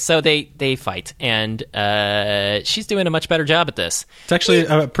anyway, so they fight, and she's doing a much better job at this. It's actually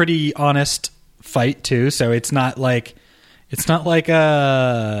a pretty honest fight too. So it's not like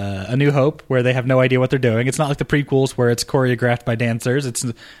a New Hope where they have no idea what they're doing. It's not like the prequels where it's choreographed by dancers. It's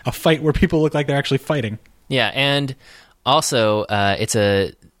a fight where people look like they're actually fighting. Yeah, and also it's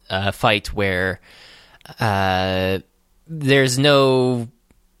a fight where there's no.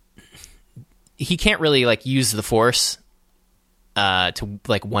 He can't really use the Force to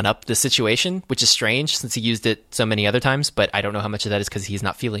one up the situation, which is strange since he used it so many other times. But I don't know how much of that is because he's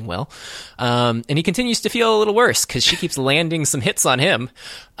not feeling well, and he continues to feel a little worse because she keeps landing some hits on him.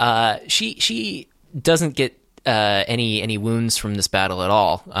 She doesn't get any wounds from this battle at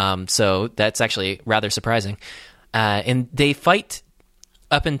all, so that's actually rather surprising. And they fight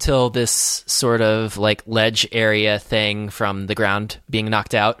up until this sort of ledge area thing from the ground being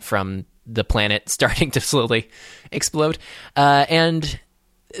knocked out from the planet starting to slowly explode, and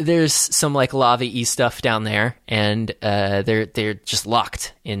there's some lava-y stuff down there, and they're just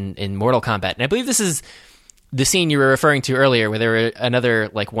locked in mortal combat. And I believe this is the scene you were referring to earlier, where there were another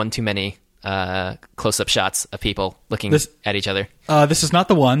one too many close-up shots of people looking at each other. This is not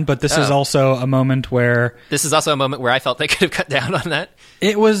the one, but this is also a moment where... This is also a moment where I felt they could have cut down on that.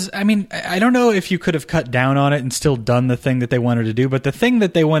 It was... I mean, I don't know if you could have cut down on it and still done the thing that they wanted to do, but the thing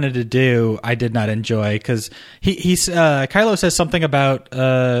that they wanted to do, I did not enjoy, because Kylo says something about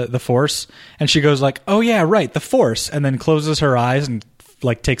the Force, and she goes oh yeah, right, the Force, and then closes her eyes and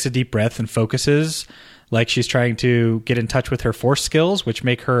takes a deep breath and focuses... she's trying to get in touch with her Force skills, which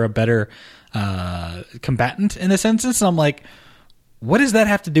make her a better combatant in this instance. And I'm like, what does that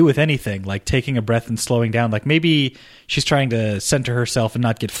have to do with anything? Like taking a breath and slowing down? Like maybe she's trying to center herself and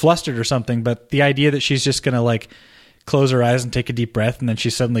not get flustered or something, but the idea that she's just going to like close her eyes and take a deep breath and then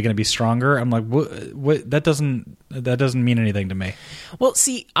she's suddenly going to be stronger. I'm like, what? That doesn't mean anything to me. Well,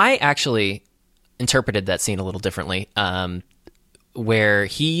 see, I actually interpreted that scene a little differently, where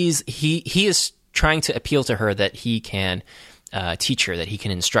he is trying to appeal to her that he can teach her, that he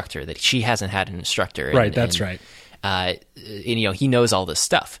can instruct her, that she hasn't had an instructor. Right, that's right. And, he knows all this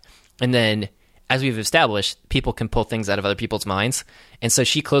stuff. And then, as we've established, people can pull things out of other people's minds. And so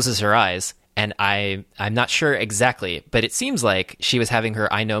she closes her eyes, and I'm not sure exactly, but it seems like she was having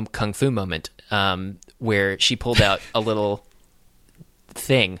her I know Kung Fu moment, where she pulled out a little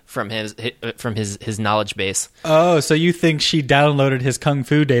thing from his knowledge base. Oh, so you think she downloaded his Kung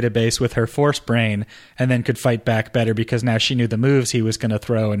Fu database with her Force brain and then could fight back better because now she knew the moves he was going to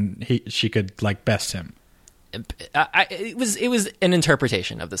throw and she could like best him. It was an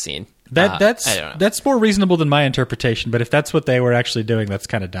interpretation of the scene. That's more reasonable than my interpretation, but if that's what they were actually doing, that's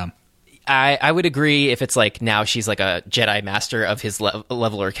kind of dumb. I would agree if it's like now she's like a Jedi master of his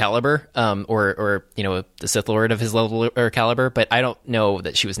level or caliber, or the Sith Lord of his level or caliber. But I don't know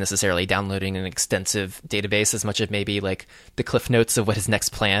that she was necessarily downloading an extensive database as much as maybe like the cliff notes of what his next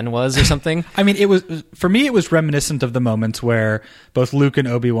plan was or something. I mean, it was reminiscent of the moments where both Luke and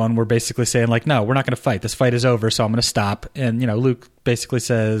Obi-Wan were basically saying like, no, we're not going to fight. This fight is over, so I'm going to stop. And Luke basically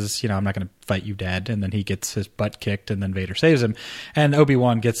says, I'm not going to fight you, Dad. And then he gets his butt kicked, and then Vader saves him, and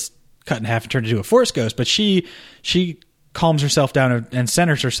Obi-Wan gets cut in half and turned into a Force ghost, but she calms herself down and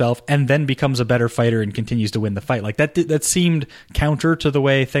centers herself and then becomes a better fighter and continues to win the fight. Like that seemed counter to the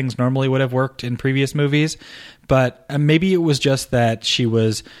way things normally would have worked in previous movies, but maybe it was just that she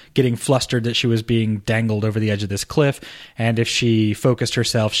was getting flustered that she was being dangled over the edge of this cliff, and if she focused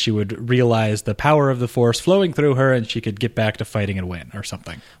herself she would realize the power of the Force flowing through her and she could get back to fighting and win or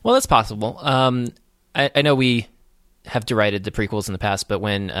something. Well, that's possible. I know we have derided the prequels in the past, but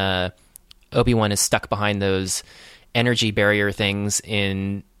when Obi-Wan is stuck behind those energy barrier things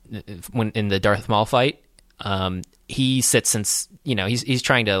in the Darth Maul fight, he sits and he's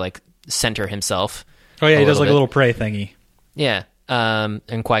trying to like center himself. Oh yeah, he does like a little pray thingy. Yeah,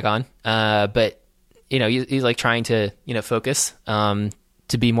 and Qui-Gon, but he's like trying to focus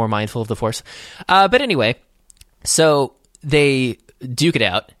to be more mindful of the Force. But anyway, so they duke it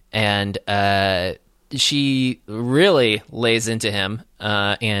out, and she really lays into him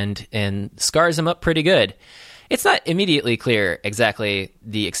and scars him up pretty good. It's not immediately clear exactly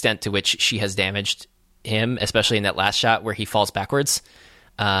the extent to which she has damaged him, especially in that last shot where he falls backwards.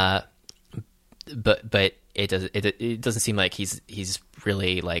 But it doesn't seem like he's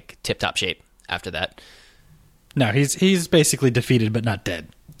really like tip-top shape after that. No, he's basically defeated but not dead.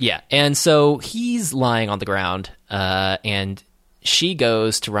 Yeah, and so he's lying on the ground, and she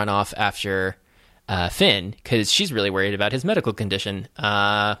goes to run off after Finn, because she's really worried about his medical condition.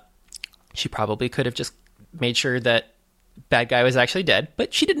 She probably could have just made sure that bad guy was actually dead,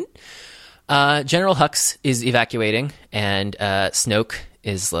 but she didn't. General Hux is evacuating, and Snoke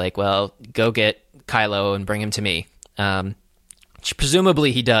is like, well, go get Kylo and bring him to me. Which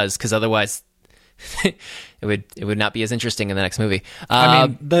presumably he does, because otherwise it would not be as interesting in the next movie. I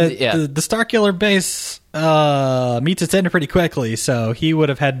mean, the Starkiller base meets its end pretty quickly, so he would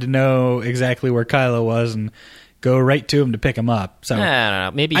have had to know exactly where Kylo was and go right to him to pick him up. So I don't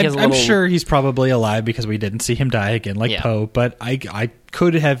know. Maybe I'm sure he's probably alive because we didn't see him die again, like Poe. But I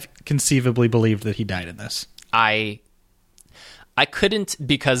could have conceivably believed that he died in this. I couldn't,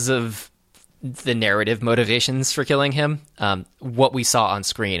 because of the narrative motivations for killing him. What we saw on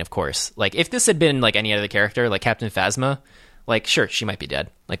screen, of course. Like, if this had been like any other character, like Captain Phasma, like, sure, she might be dead.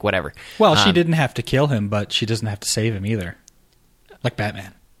 Like, whatever. Well, she didn't have to kill him, but she doesn't have to save him either. Like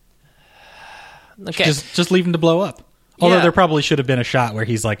Batman. Okay. Just leave him to blow up. Although there probably should have been a shot where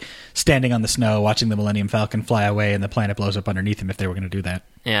he's like standing on the snow watching the Millennium Falcon fly away and the planet blows up underneath him if they were going to do that.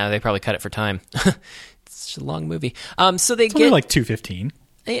 Yeah, they probably cut it for time. It's a long movie. So they it's only like 2:15.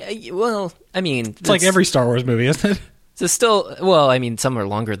 Well, I mean, it's like every Star Wars movie, isn't it? It's still, well, I mean, some are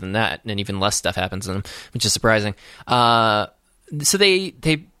longer than that, and even less stuff happens in them, which is surprising. So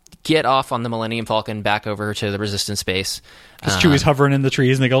they get off on the Millennium Falcon back over to the Resistance base. Because Chewie's hovering in the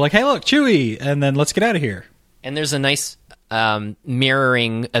trees, and they go like, "Hey, look, Chewie!" And then let's get out of here. And there's a nice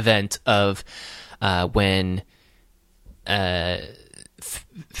mirroring event of when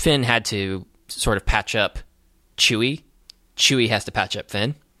Finn had to sort of patch up Chewie. Chewie has to patch up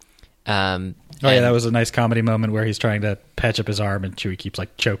Finn. That was a nice comedy moment where he's trying to patch up his arm and Chewie keeps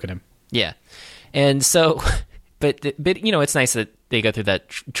like choking him. Yeah, and so, but it's nice that they go through that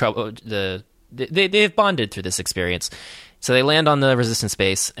trouble. They've bonded through this experience, So they land on the Resistance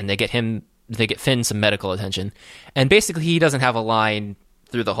base, and they get Finn some medical attention. And basically, he doesn't have a line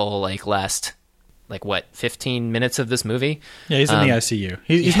through the whole, last, 15 minutes of this movie? Yeah, he's in the ICU.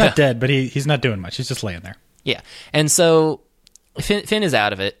 He's not dead, but he's not doing much. He's just laying there. Yeah. And so Finn is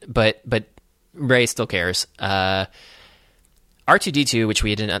out of it, but Rey still cares. R2-D2, which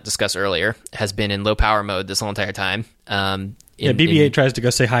we did not discuss earlier, has been in low power mode this whole entire time. BB-8 tries to go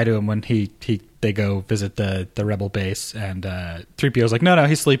say hi to him when they go visit the rebel base, and 3PO's like, no,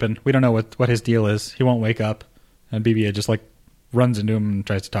 he's sleeping. We don't know what his deal is. He won't wake up. And BB-8 just runs into him and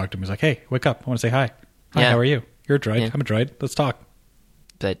tries to talk to him. He's like, hey, wake up. I want to say hi. Hi, how are you? You're a droid. Yeah. I'm a droid. Let's talk.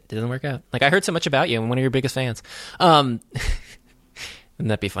 But it doesn't work out. I heard so much about you. I'm one of your biggest fans. Wouldn't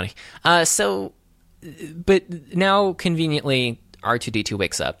that be funny? But now, conveniently, R2-D2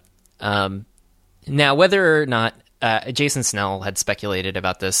 wakes up. Now, whether or not Jason Snell had speculated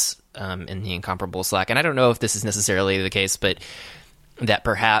about this in the Incomparable Slack, and I don't know if this is necessarily the case, but that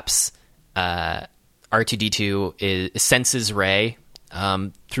perhaps R2-D2 senses Rey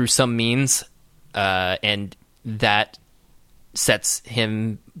through some means, and that sets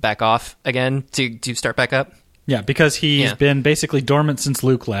him back off again to start back up. Yeah, because he's been basically dormant since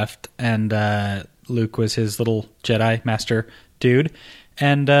Luke left, and Luke was his little Jedi master dude,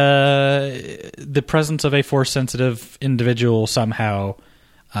 and the presence of a Force-sensitive individual somehow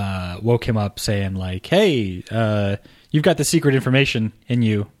woke him up, saying hey, you've got the secret information in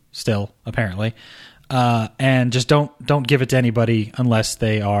you still, apparently, and just don't give it to anybody unless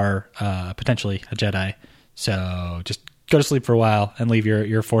they are potentially a Jedi. So just go to sleep for a while and leave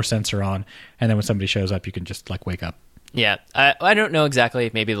your Force sensor on, and then when somebody shows up, you can just wake up. Yeah, I don't know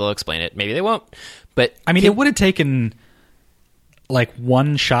exactly. Maybe they'll explain it. Maybe they won't. But I mean, it would have taken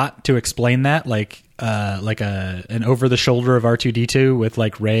one shot to explain that, an over the shoulder of R2-D2 with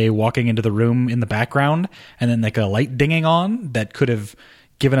Rey walking into the room in the background, and then a light dinging on that could have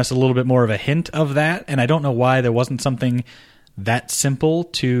given us a little bit more of a hint of that. And I don't know why there wasn't something that simple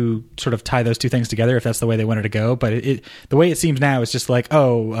to sort of tie those two things together, if that's the way they wanted to go. But the way it seems now is just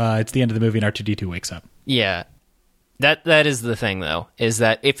it's the end of the movie and R2-D2 wakes up. Yeah. That is the thing, though, is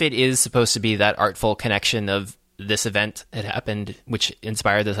that if it is supposed to be that artful connection of this event that happened, which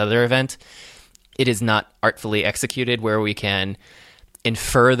inspired this other event, it is not artfully executed where we can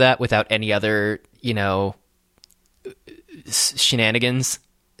infer that without any other, shenanigans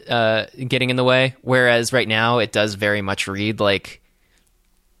getting in the way. Whereas right now, it does very much read like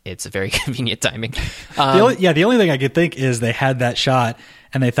it's a very convenient timing. The only thing I could think is they had that shot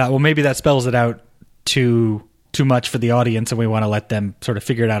and they thought, well, maybe that spells it out too much for the audience, and we want to let them sort of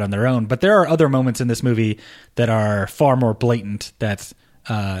figure it out on their own. But there are other moments in this movie that are far more blatant that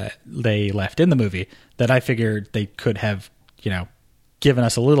they left in the movie that I figured they could have, given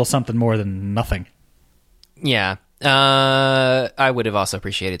us a little something more than nothing. Yeah. I would have also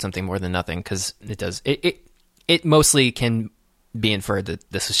appreciated something more than nothing, because it mostly can be inferred that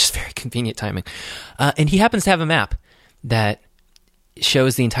this was just very convenient timing. And he happens to have a map that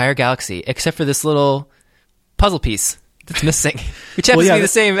shows the entire galaxy, except for this little puzzle piece that's missing, which happens to be the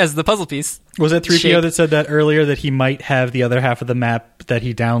same as the puzzle piece. Was it 3PO that said that earlier, that he might have the other half of the map that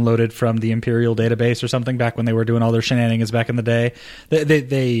he downloaded from the Imperial database or something back when they were doing all their shenanigans back in the day?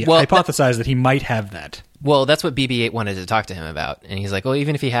 They hypothesized that he might have that. Well, that's what BB-8 wanted to talk to him about. And he's like, well,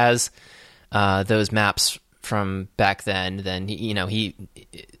 even if he has those maps from back then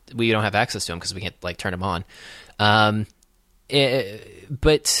we don't have access to them because we can't turn them on.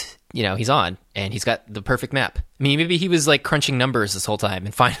 But he's on, and he's got the perfect map. I mean, maybe he was crunching numbers this whole time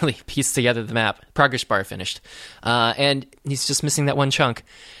and finally pieced together the map. Progress bar finished. And he's just missing that one chunk.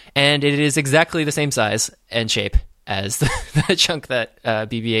 And it is exactly the same size and shape as the chunk that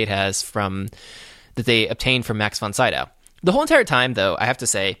BB-8 has that they obtained from Max von Sydow. The whole entire time, though, I have to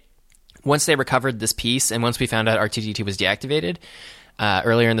say, once they recovered this piece and once we found out R2-D2 was deactivated,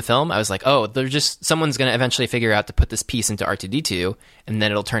 earlier in the film, I was like, oh, someone's going to eventually figure out to put this piece into R2-D2, and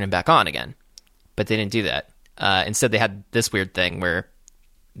then it'll turn him back on again. But they didn't do that. Instead, they had this weird thing where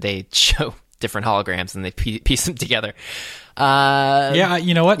they show different holograms and they piece them together. Yeah,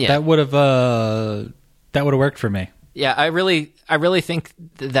 you know what? Yeah. That would have worked for me. Yeah, I really think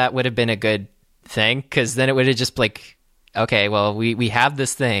that would have been a good thing, because then it would have just okay, well, we have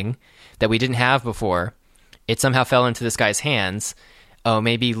this thing that we didn't have before. It somehow fell into this guy's hands. Oh,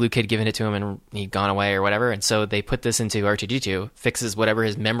 maybe Luke had given it to him and he'd gone away or whatever. And so they put this into R2-D2, fixes whatever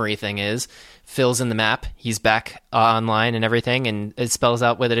his memory thing is, fills in the map. He's back online and everything, and it spells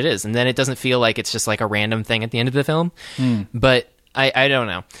out what it is. And then it doesn't feel like it's just a random thing at the end of the film. But I don't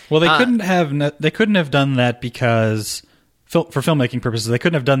know. Well, they couldn't have done that because, for filmmaking purposes, they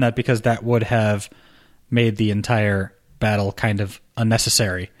couldn't have done that because that would have made the entire battle kind of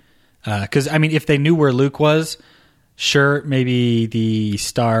unnecessary. Because, I mean, if they knew where Luke was, sure, maybe the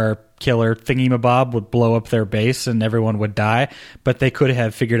Star Killer thingy-mabob would blow up their base and everyone would die, but they could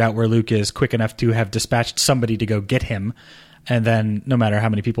have figured out where Luke is quick enough to have dispatched somebody to go get him, and then no matter how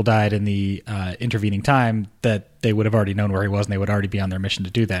many people died in the intervening time, that they would have already known where he was and they would already be on their mission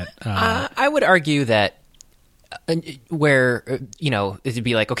to do that. I would argue that where, it'd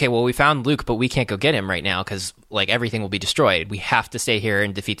be like, okay, well, we found Luke, but we can't go get him right now because, like, everything will be destroyed. We have to stay here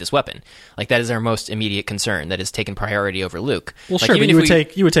and defeat this weapon. Like, that is our most immediate concern. That has taken priority over Luke. Well, like, sure, but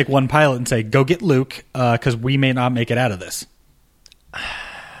you would take one pilot and say, go get Luke because we may not make it out of this.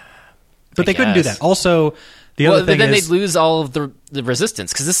 But they couldn't do that. Also, the other thing then is... they'd lose all of the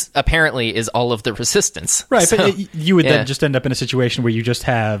resistance, because this apparently is all of the resistance. Right, so, but you would then just end up in a situation where you just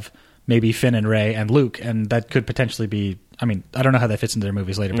have maybe Finn and Rey and Luke, and that could potentially be... I mean, I don't know how that fits into their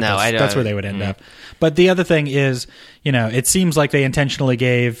movies later, but that's where they would end up. But the other thing is, it seems like they intentionally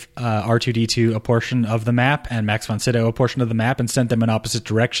gave R2-D2 a portion of the map and Max von Sydow a portion of the map and sent them in opposite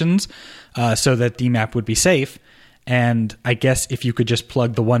directions so that the map would be safe. And I guess if you could just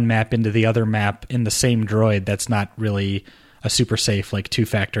plug the one map into the other map in the same droid, that's not really a super safe, like,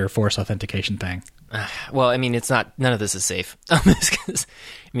 two-factor force authentication thing. Well, I mean, none of this is safe.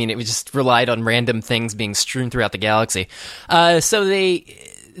 It was just relied on random things being strewn throughout the galaxy. So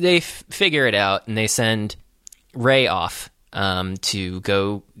they figure it out, and they send Rey off to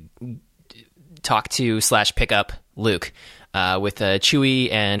go talk to / pick up Luke with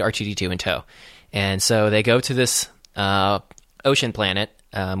Chewie and R2-D2 in tow. And so they go to this ocean planet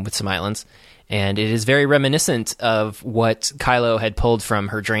with some islands, and it is very reminiscent of what Kylo had pulled from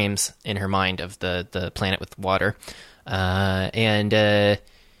her dreams in her mind of the planet with water.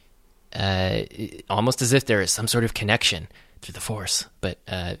 Almost as if there is some sort of connection through the Force, but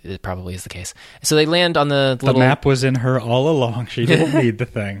it probably is the case. So they land on the map was in her all along. She didn't need the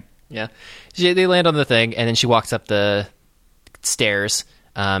thing. Yeah. They land on the thing, and then she walks up the stairs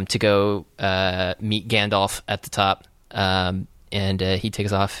to go meet Gandalf at the top. And he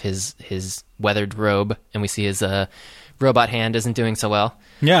takes off his weathered robe, and we see his robot hand isn't doing so well.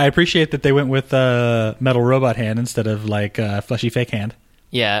 Yeah, I appreciate that they went with metal robot hand instead of like fleshy fake hand.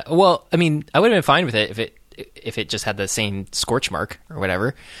 Yeah, well, I mean, I would have been fine with it if it just had the same scorch mark or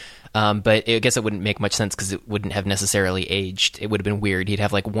whatever. But I guess it wouldn't make much sense because it wouldn't have necessarily aged. It would have been weird. He'd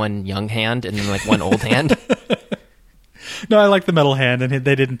have like one young hand and then like one old hand. No, I like the metal hand, and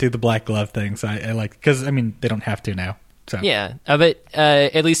they didn't do the black glove thing. So I like, because I mean they don't have to now. So. Yeah, but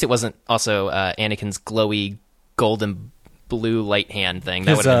at least it wasn't also Anakin's glowy golden blue light hand thing.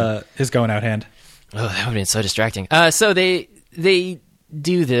 That his going out hand. Oh, that would have been so distracting. So they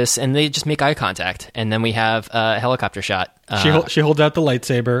do this, and they just make eye contact, and then we have a helicopter shot. She holds out the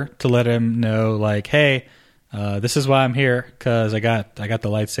lightsaber to let him know, like, hey, this is why I'm here, because I got the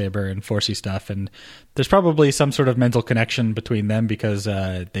lightsaber and forcey stuff, and there's probably some sort of mental connection between them because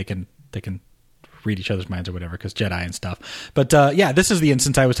they can read each other's minds or whatever, because Jedi and stuff. But yeah, this is the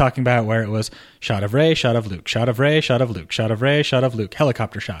instance I was talking about where it was shot of Rey, shot of Luke, shot of Rey, shot of Luke, shot of Rey, shot of Luke,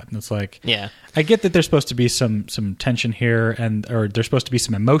 helicopter shot. And it's like, yeah, I get that there's supposed to be some tension here, or there's supposed to be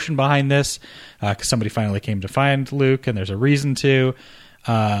some emotion behind this, because somebody finally came to find Luke, and there's a reason to.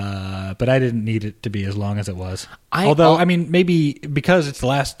 But I didn't need it to be as long as it was. Although, I mean, maybe because it's the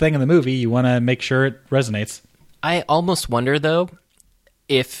last thing in the movie, you want to make sure it resonates. I almost wonder, though,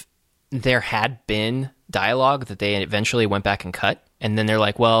 if there had been dialogue that they eventually went back and cut, and then they're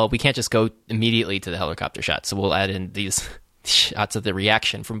like, well, we can't just go immediately to the helicopter shot, so we'll add in these shots of the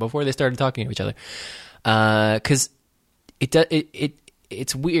reaction from before they started talking to each other. Because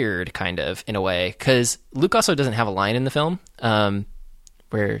it's weird, kind of, in a way, because Luke also doesn't have a line in the film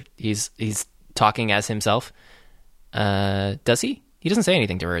where he's talking as himself. Does he? He doesn't say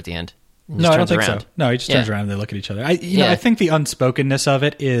anything to her at the end. No, I don't think so. No, he just turns around and they look at each other. I think the unspokenness of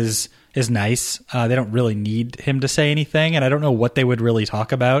it is nice. They don't really need him to say anything, and I don't know what they would really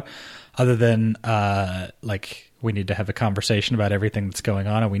talk about other than like, we need to have a conversation about everything that's going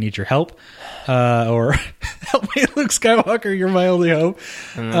on, and we need your help, or help me, Luke Skywalker, you're my only hope.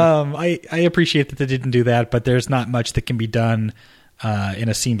 I appreciate that they didn't do that, but there's not much that can be done in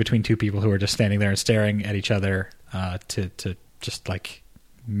a scene between two people who are just standing there and staring at each other to just like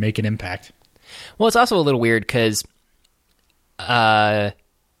make an impact. Well, it's also a little weird because the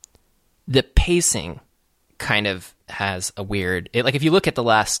pacing kind of has a weird... like, if you look at the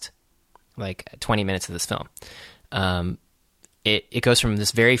last, like, 20 minutes of this film, it goes from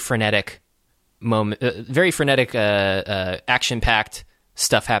this very frenetic moment, action-packed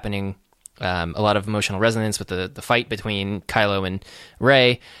stuff happening, a lot of emotional resonance with the fight between Kylo and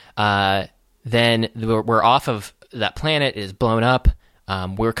Rey. Then we're off of that planet is blown up.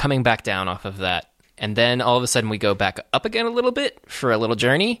 We're coming back down off of that. And then all of a sudden we go back up again a little bit for a little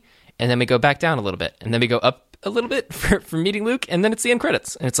journey. And then we go back down a little bit. And then we go up a little bit for meeting Luke. And then it's the end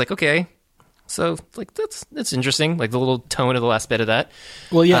credits. And it's like, okay. So like that's interesting. Like the little tone of the last bit of that.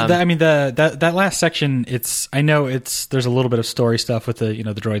 Well, yeah. That last section. There's a little bit of story stuff with the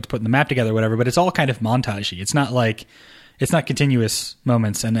the droids putting the map together, or whatever. But it's all kind of montagey. It's not continuous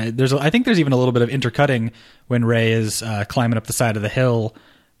moments. And I think there's even a little bit of intercutting when Rey is climbing up the side of the hill,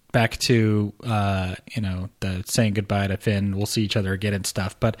 back to the saying goodbye to Finn. We'll see each other again and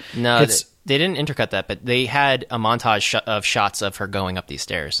stuff. But no, they didn't intercut that, but they had a montage of shots of her going up these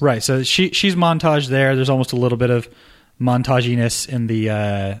stairs. Right. So she's montaged there. There's almost a little bit of montaginess in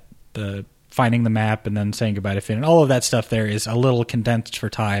the finding the map and then saying goodbye to Finn. And all of that stuff there is a little condensed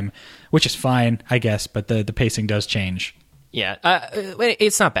for time, which is fine, I guess. But the pacing does change. Yeah.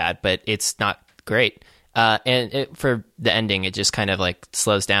 It's not bad, but it's not great. For the ending, it just kind of like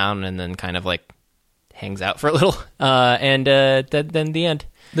slows down and then kind of like hangs out for a little. Then the end.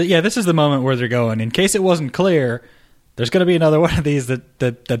 This is the moment where they're going, in case it wasn't clear, there's going to be another one of these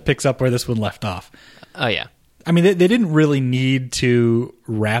that picks up where this one left off. Oh, yeah. I mean, they didn't really need to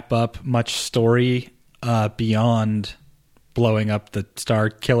wrap up much story beyond blowing up the Star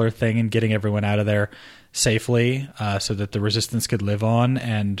Killer thing and getting everyone out of there safely so that the Resistance could live on.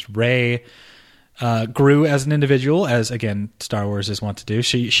 And Rey grew as an individual, as, again, Star Wars is wont to do.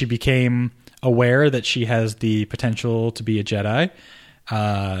 She became aware that she has the potential to be a Jedi.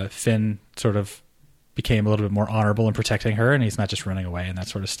 Finn sort of became a little bit more honorable in protecting her, and he's not just running away and that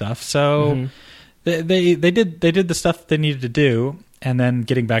sort of stuff. So they did the stuff they needed to do, and then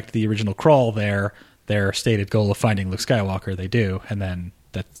getting back to the original crawl, their stated goal of finding Luke Skywalker, they do, and then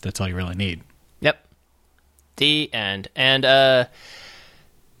that's all you really need. Yep. The end. And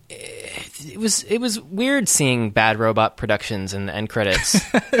it was weird seeing Bad Robot Productions in the end credits.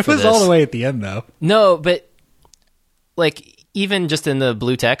 It was all the way at the end, though. No, but like even just in the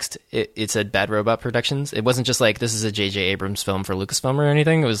blue text, it said Bad Robot Productions. It wasn't just like this is a J.J. Abrams film for Lucasfilm or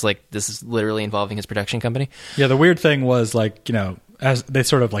anything. It was like this is literally involving his production company. Yeah, the weird thing was like as they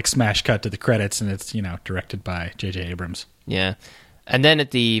sort of like smash cut to the credits, and it's directed by J.J. Abrams. Yeah, and then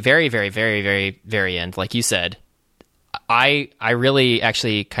at the very, very, very, very, very end, like you said, I really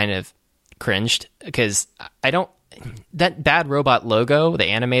actually kind of cringed because that Bad Robot logo, the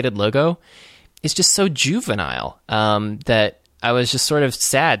animated logo, is just so juvenile that I was just sort of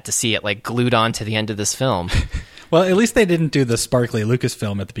sad to see it like glued on to the end of this film. Well, at least they didn't do the sparkly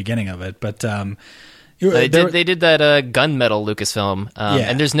Lucasfilm at the beginning of it, but they did that gunmetal Lucasfilm,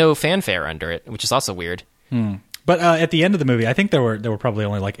 and there's no fanfare under it, which is also weird. But at the end of the movie, I think there were probably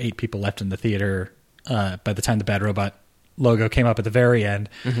only like 8 people left in the theater by the time the Bad Robot logo came up at the very end.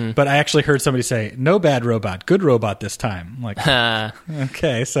 But I actually heard somebody say, "No bad robot, good robot this time." I'm like,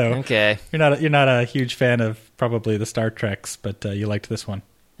 okay, so you're not a huge fan of probably the Star Treks, but you liked this one.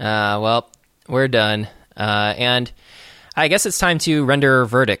 Well, we're done, and I guess it's time to render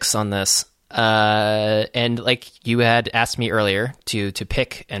verdicts on this. And like you had asked me earlier to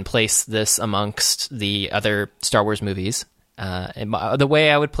pick and place this amongst the other Star Wars movies. And the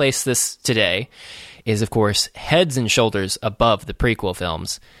way I would place this today is, of course, heads and shoulders above the prequel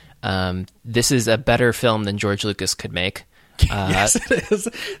films. This is a better film than George Lucas could make. Yes, it is.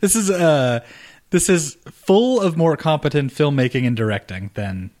 This is full of more competent filmmaking and directing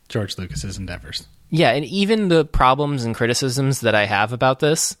than George Lucas's endeavors. Yeah, and even the problems and criticisms that I have about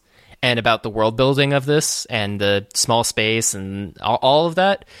this and about the world building of this and the small space and all of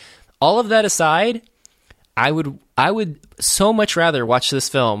that aside, I would so much rather watch this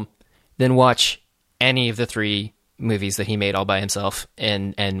film than watch any of the 3 movies that he made all by himself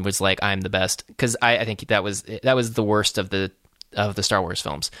and was like, I'm the best. Because I think that was the worst of the Star Wars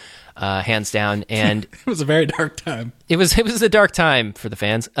films, hands down. And it was a very dark time. It was a dark time for the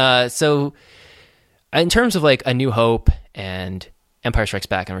fans. So in terms of like A New Hope and Empire Strikes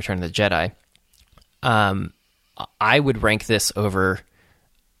Back and Return of the Jedi, I would rank this over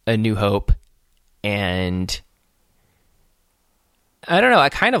A New Hope, and I don't know, I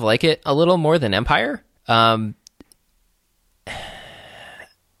kind of like it a little more than Empire. And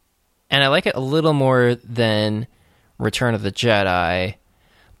I like it a little more than Return of the Jedi,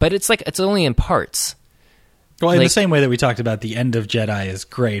 but it's only in parts. Well, in the same way that we talked about the end of Jedi is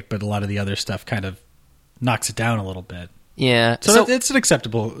great, but a lot of the other stuff kind of knocks it down a little bit. Yeah. So it's an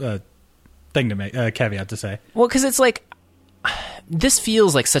acceptable thing to make, caveat to say. Well, because it's like, this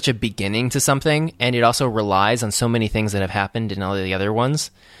feels like such a beginning to something, and it also relies on so many things that have happened in all the other ones.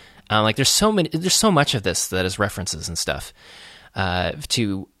 Like there's so much of this that is references and stuff.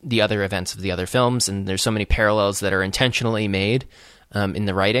 to the other events of the other films, and there's so many parallels that are intentionally made in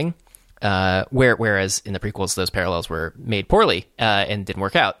the writing. Whereas in the prequels, those parallels were made poorly and didn't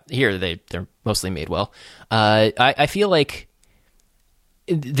work out. Here, they're mostly made well. I feel like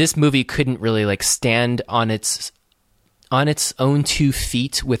this movie couldn't really like stand on its own 2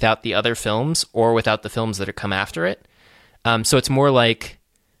 feet without the other films or without the films that have come after it. So it's more like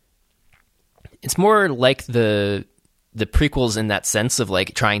the prequels in that sense of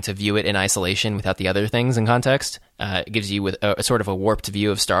like trying to view it in isolation without the other things in context. It gives you with a sort of a warped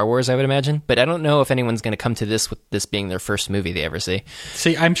view of Star Wars, I would imagine. But I don't know if anyone's going to come to this with this being their first movie they ever see.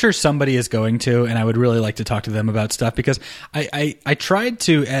 See, I'm sure somebody is going to, and I would really like to talk to them about stuff because I tried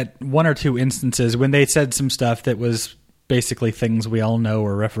to at 1 or 2 instances when they said some stuff that was basically things we all know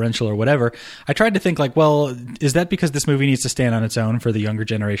or referential or whatever. I tried to think like, well, is that because this movie needs to stand on its own for the younger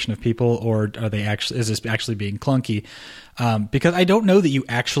generation of people, or is this actually being clunky? Because I don't know that you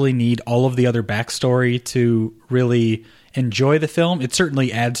actually need all of the other backstory to really enjoy the film. It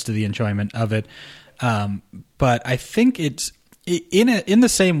certainly adds to the enjoyment of it. But I think it's in the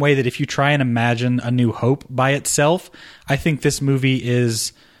same way that if you try and imagine A New Hope by itself, I think this movie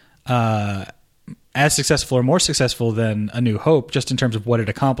is as successful or more successful than A New Hope, just in terms of what it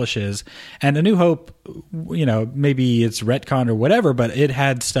accomplishes. And A New Hope, maybe it's retcon or whatever, but it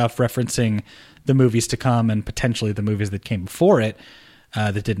had stuff referencing the movies to come and potentially the movies that came before it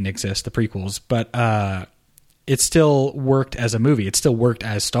that didn't exist, the prequels. But it still worked as a movie. It still worked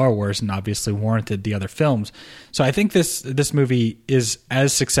as Star Wars and obviously warranted the other films. So I think this movie is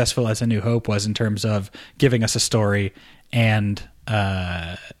as successful as A New Hope was in terms of giving us a story and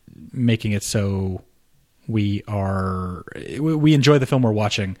making it so we enjoy the film we're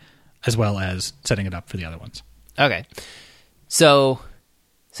watching as well as setting it up for the other ones. Okay. So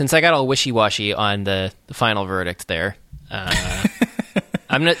since I got all wishy-washy on the final verdict there, I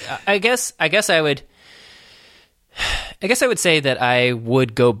guess I would say that I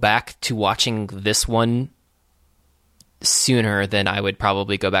would go back to watching this one sooner than I would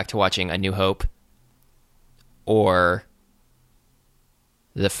probably go back to watching A New Hope or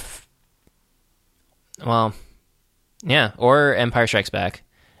or Empire Strikes Back.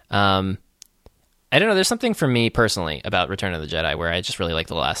 I don't know. There's something for me personally about Return of the Jedi where I just really like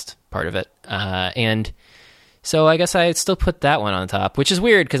the last part of it. And so I guess I still put that one on top, which is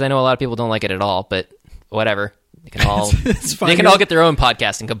weird because I know a lot of people don't like it at all, but whatever. They can all they can all get their own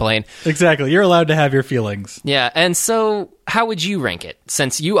podcast and complain. Exactly. You're allowed to have your feelings. Yeah. And so how would you rank it?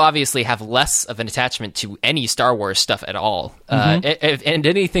 Since you obviously have less of an attachment to any Star Wars stuff at all, and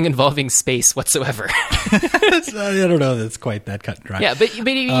anything involving space whatsoever. I don't know that's quite that cut and dry. Yeah, but you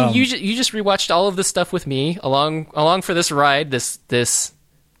just rewatched all of this stuff with me along for this ride, this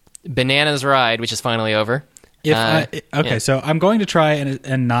bananas ride, which is finally over. So I'm going to try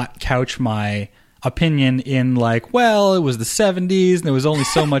and not couch my opinion in like, well, it was the 70s and there was only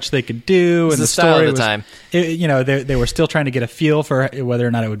so much they could do, and the story of the time. They were still trying to get a feel for whether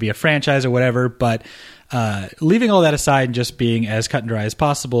or not it would be a franchise or whatever. But leaving all that aside and just being as cut and dry as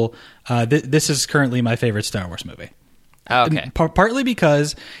possible, this is currently my favorite Star Wars movie. Okay, partly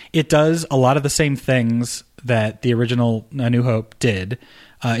because it does a lot of the same things that the original A New Hope did.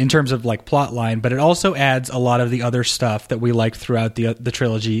 In terms of like plot line, but it also adds a lot of the other stuff that we liked throughout the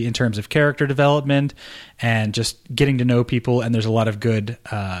trilogy in terms of character development and just getting to know people. And there's a lot of good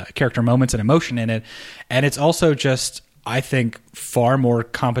character moments and emotion in it. And it's also just, I think, far more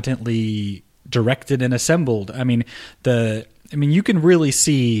competently directed and assembled. I mean, you can really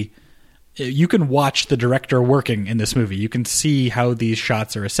see. You can watch the director working in this movie. You can see how these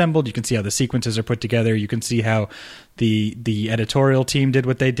shots are assembled. You can see how the sequences are put together. You can see how the editorial team did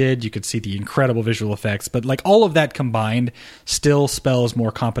what they did. You could see the incredible visual effects. But like all of that combined still spells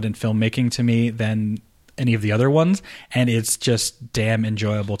more competent filmmaking to me than any of the other ones. And it's just damn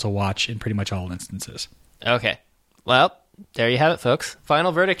enjoyable to watch in pretty much all instances. Okay. Well, there you have it, folks.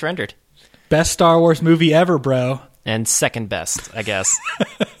 Final verdict rendered. Best Star Wars movie ever, bro. And second best, I guess.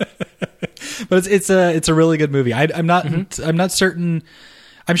 But it's a really good movie. I'm not certain.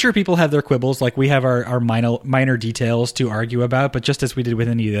 I'm sure people have their quibbles. Like we have our minor details to argue about. But just as we did with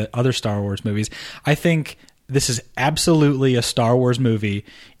any of the other Star Wars movies, I think this is absolutely a Star Wars movie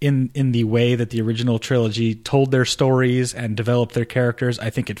in the way that the original trilogy told their stories and developed their characters.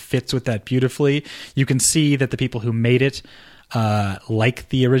 I think it fits with that beautifully. You can see that the people who made it like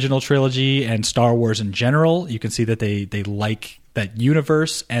the original trilogy and Star Wars in general. You can see that they like that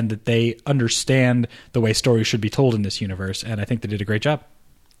universe and that they understand the way stories should be told in this universe. And I think they did a great job.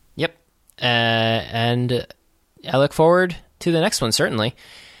 Yep. And I look forward to the next one, certainly.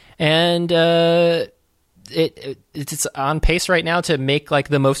 And it's on pace right now to make like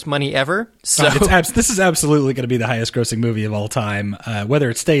the most money ever. So this is absolutely going to be the highest grossing movie of all time. Whether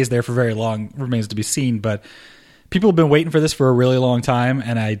it stays there for very long remains to be seen, but people have been waiting for this for a really long time,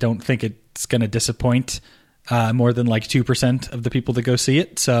 and I don't think it's going to disappoint more than like 2% of the people that go see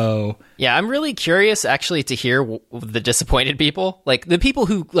it. So yeah, I'm really curious actually to hear the disappointed people, like the people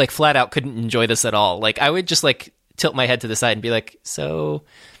who like flat out couldn't enjoy this at all. Like I would just like tilt my head to the side and be like, so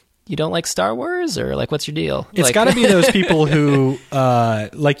you don't like Star Wars, or like what's your deal? It's like, got to be those people who,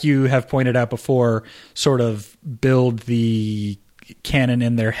 like you have pointed out before, sort of build the canon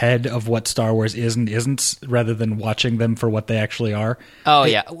in their head of what Star Wars is and isn't, rather than watching them for what they actually are. Oh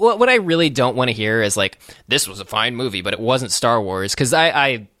yeah. What I really don't want to hear is like, this was a fine movie, but it wasn't Star Wars, because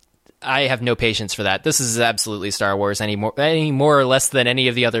I have no patience for that. This is absolutely Star Wars, any more or less than any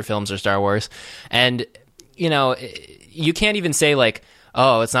of the other films are Star Wars. And you know, you can't even say like,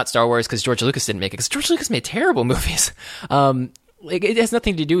 oh, it's not Star Wars because George Lucas didn't make it, because George Lucas made terrible movies. Like it has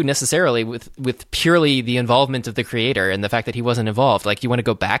nothing to do necessarily with purely the involvement of the creator and the fact that he wasn't involved. Like, you want to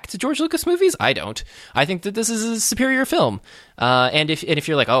go back to George Lucas movies? I don't. I think that this is a superior film. And if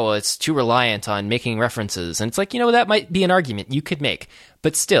you're like, oh, well, it's too reliant on making references, and it's like, you know, that might be an argument you could make,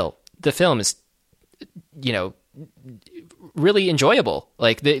 but still, the film is, you know, really enjoyable.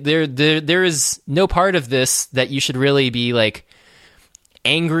 Like there is no part of this that you should really be like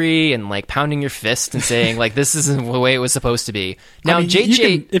angry and like pounding your fist and saying like, this isn't the way it was supposed to be. Now, I mean,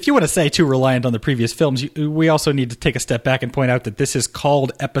 JJ, if you want to say too reliant on the previous films, we also need to take a step back and point out that this is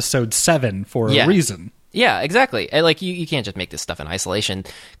called Episode 7 for a reason. Yeah, exactly. Like you can't just make this stuff in isolation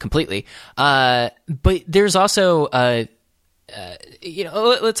completely. But there's also, you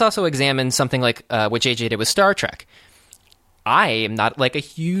know, let's also examine something like what JJ did with Star Trek. I am not like a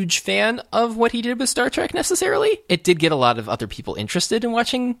huge fan of what he did with Star Trek necessarily. It did get a lot of other people interested in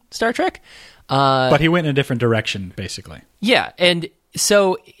watching Star Trek. But he went in a different direction, basically. Yeah, and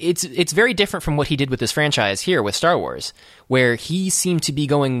so it's very different from what he did with this franchise here with Star Wars, where he seemed to be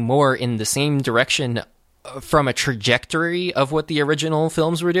going more in the same direction from a trajectory of what the original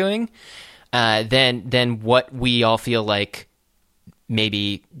films were doing than what we all feel like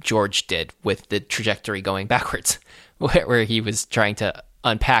maybe George did with the trajectory going backwards, where he was trying to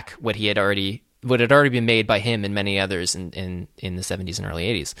unpack what had already been made by him and many others in the 70s and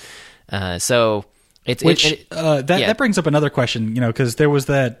early 80s. So that brings up another question, you know, because there was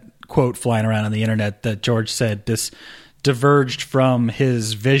that quote flying around on the internet that George said this diverged from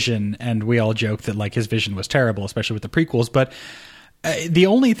his vision, and we all joked that like his vision was terrible, especially with the prequels. But the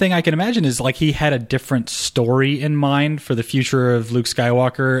only thing I can imagine is like he had a different story in mind for the future of Luke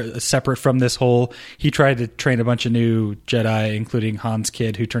Skywalker, separate from this whole, he tried to train a bunch of new Jedi, including Han's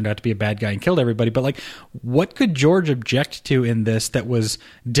kid, who turned out to be a bad guy and killed everybody. But like, what could George object to in this that was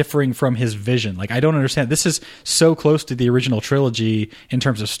differing from his vision? Like, I don't understand. This is so close to the original trilogy in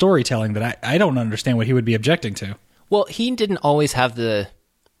terms of storytelling that I don't understand what he would be objecting to. Well, he didn't always have the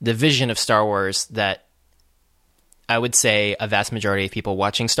vision of Star Wars that I would say a vast majority of people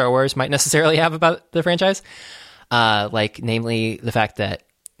watching Star Wars might necessarily have about the franchise. Like, namely, the fact that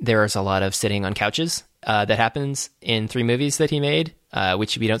there is a lot of sitting on couches that happens in 3 movies that he made,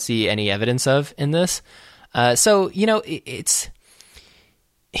 which we don't see any evidence of in this. So, you know,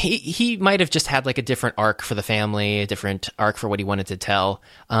 he might have just had like a different arc for the family, a different arc for what he wanted to tell.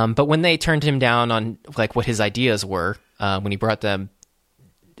 But when they turned him down on like what his ideas were, when he brought them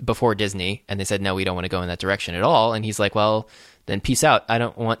before Disney, and they said, no, we don't want to go in that direction at all. And he's like, well, then peace out. I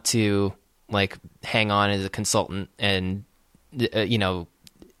don't want to like hang on as a consultant, and you know,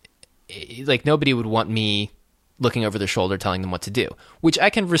 like nobody would want me looking over their shoulder telling them what to do, which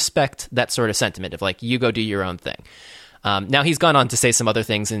I can respect that sort of sentiment of like, you go do your own thing. Now he's gone on to say some other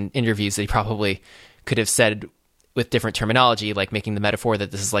things in interviews that he probably could have said with different terminology, like making the metaphor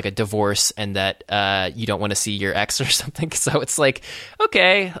that this is like a divorce and that you don't want to see your ex or something. So it's like,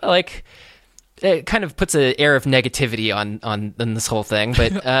 okay, like it kind of puts an air of negativity on this whole thing.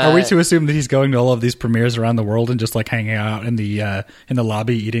 But are we to assume that he's going to all of these premieres around the world and just like hanging out in the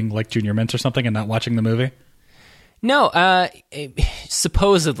lobby eating like Junior Mints or something and not watching the movie? No,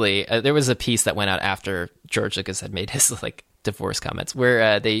 supposedly there was a piece that went out after George Lucas had made his like divorce comments,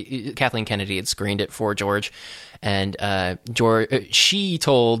 where Kathleen Kennedy had screened it for George, and she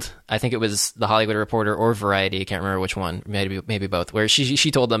told, I think it was The Hollywood Reporter or Variety, I can't remember which one, maybe both, where she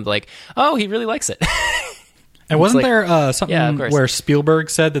told them like, oh, he really likes it. And wasn't there something where Spielberg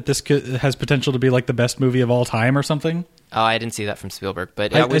said that this has potential to be like the best movie of all time or something? Oh, I didn't see that from Spielberg,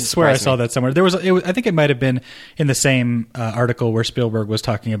 but I swear I saw that somewhere. I think it might have been in the same article where Spielberg was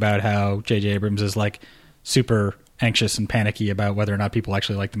talking about how J.J. Abrams is like super anxious and panicky about whether or not people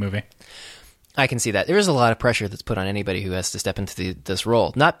actually like the movie. I can see that. There is a lot of pressure that's put on anybody who has to step into this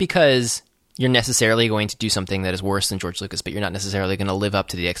role. Not because you're necessarily going to do something that is worse than George Lucas, but you're not necessarily going to live up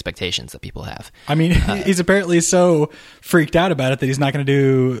to the expectations that people have. I mean, he's apparently so freaked out about it that he's not going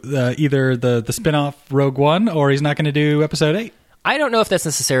to do either the spin-off Rogue One, or he's not going to do Episode 8. I don't know if that's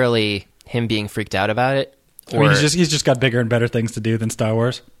necessarily him being freaked out about it. I mean, he's just got bigger and better things to do than Star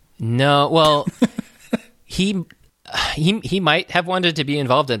Wars. No, well, he might have wanted to be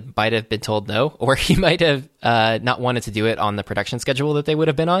involved and might have been told no, or he might have not wanted to do it on the production schedule that they would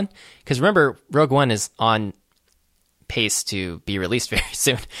have been on. Because remember, Rogue One is on pace to be released very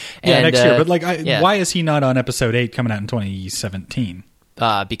soon. Yeah, next year. But why is he not on Episode 8 coming out in 2017?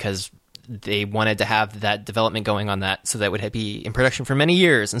 Because they wanted to have that development going on that, so that would be in production for many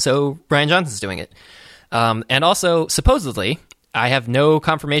years. And so Rian Johnson's doing it. And also, supposedly, I have no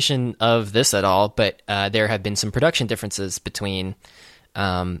confirmation of this at all, but there have been some production differences between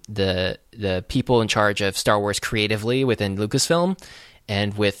the people in charge of Star Wars creatively within Lucasfilm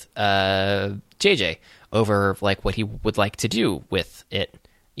and with JJ over like what he would like to do with it,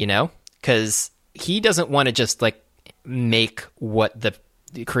 you know? Because he doesn't want to just like make what the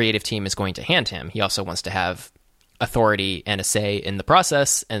creative team is going to hand him. He also wants to have authority and a say in the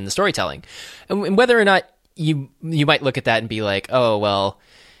process and the storytelling. And whether or not you might look at that and be like, oh, well,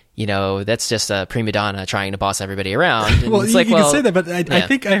 you know, that's just a prima donna trying to boss everybody around. And well, it's you like, can say that, but I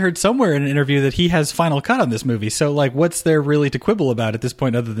think I heard somewhere in an interview that he has final cut on this movie. So, like, what's there really to quibble about at this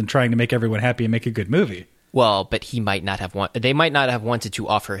point other than trying to make everyone happy and make a good movie? Well, but they might not have wanted to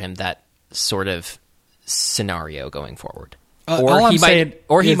offer him that sort of scenario going forward.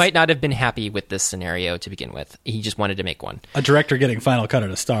 He might not have been happy with this scenario to begin with. He just wanted to make one. A director getting final cut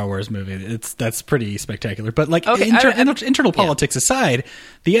on a Star Wars movie, that's pretty spectacular. But like internal politics aside,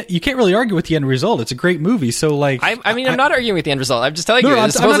 you can't really argue with the end result. It's a great movie. So like, I'm not arguing with the end result. I'm just telling you. I'm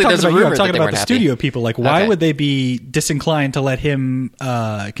not talking about you. I'm talking about the happy. Studio people. Like, why would they be disinclined to let him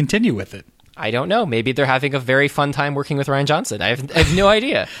continue with it? I don't know. Maybe they're having a very fun time working with Rian Johnson. I have no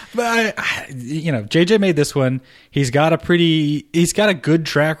idea. But JJ made this one. He's got a good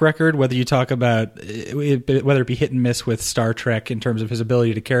track record. Whether you talk about whether it be hit and miss with Star Trek in terms of his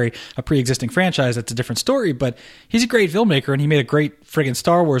ability to carry a pre-existing franchise, that's a different story. But he's a great filmmaker, and he made a great friggin'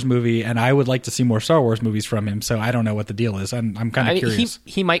 Star Wars movie. And I would like to see more Star Wars movies from him. So I don't know what the deal is. I'm kind of curious.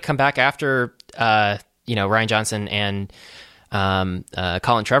 He might come back after Rian Johnson and Colin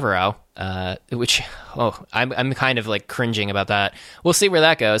Trevorrow. Which I'm kind of like cringing about that. We'll see where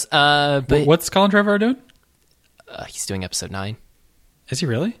that goes. But what's Colin Trevorrow doing? He's doing episode 9. Is he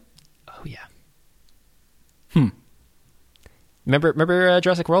really? Oh yeah. Remember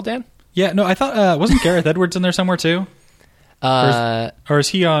Jurassic World, Dan? Yeah. No, I thought wasn't Gareth Edwards in there somewhere too? Or is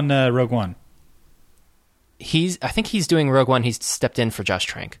he on Rogue One? I think he's doing Rogue One. He's stepped in for Josh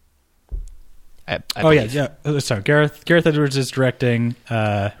Trank. Yeah. So Gareth Edwards is directing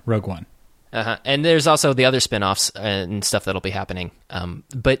Rogue One. And there's also the other spin-offs and stuff that'll be happening.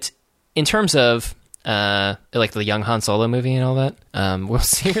 But in terms of like the young Han Solo movie and all that, we'll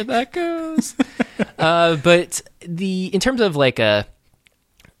see where that goes. But in terms of like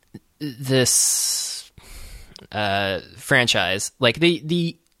this franchise, like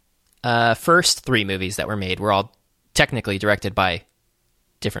the first 3 movies that were made were all technically directed by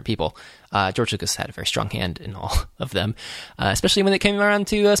different people. George Lucas had a very strong hand in all of them, especially when it came around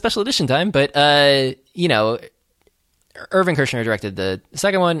to special edition time. But Irvin Kershner directed the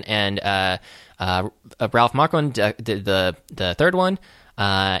second one, and Ralph Marquand did the third one.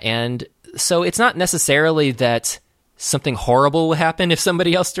 And so it's not necessarily that something horrible will happen if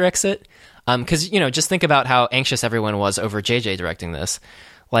somebody else directs it. Because just think about how anxious everyone was over JJ directing this.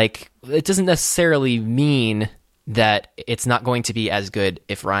 Like, it doesn't necessarily mean that it's not going to be as good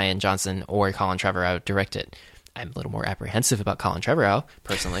if Rian Johnson or Colin Trevorrow direct it. I'm a little more apprehensive about Colin Trevorrow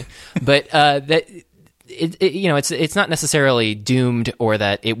personally, but that it's not necessarily doomed, or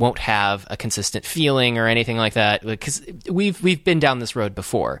that it won't have a consistent feeling or anything like that, because we've been down this road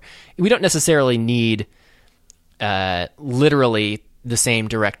before. We don't necessarily need literally the same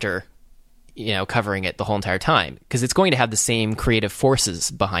director covering it the whole entire time, because it's going to have the same creative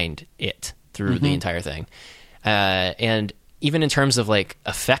forces behind it through the entire thing. And even in terms of like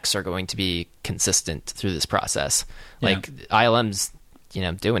effects are going to be consistent through this process. Like ILM's,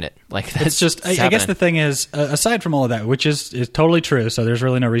 doing it. Like that's it's just, I guess the thing is, aside from all of that, which is totally true. So there's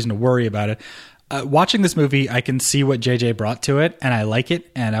really no reason to worry about it. Watching this movie, I can see what JJ brought to it, and I like it,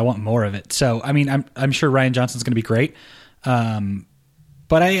 and I want more of it. So, I mean, I'm sure Rian Johnson's going to be great.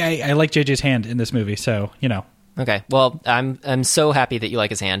 But I like JJ's hand in this movie. So, Okay, well, I'm so happy that you like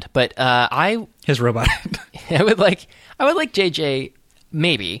his hand, but his robot. I would like JJ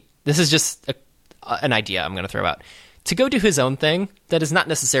maybe this is just an idea I'm going to throw out, to go do his own thing that is not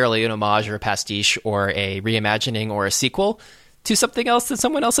necessarily an homage or a pastiche or a reimagining or a sequel to something else that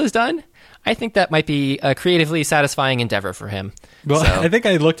someone else has done. I think that might be a creatively satisfying endeavor for him. Well, I think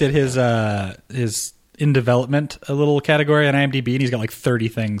I looked at his in development a little category on IMDb, and he's got like 30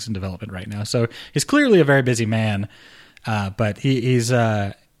 things in development right now. So he's clearly a very busy man, but he's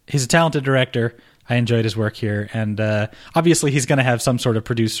a talented director. I enjoyed his work here, and obviously he's going to have some sort of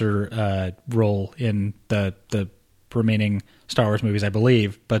producer role in the remaining Star Wars movies, I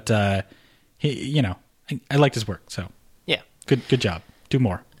believe. But I liked his work, so yeah, good job. Do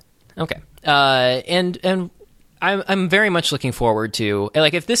more. Okay, and I'm very much looking forward to,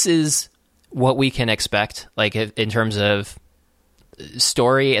 like, if this is what we can expect, like in terms of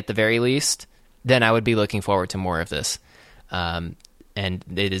story at the very least, then I would be looking forward to more of this. And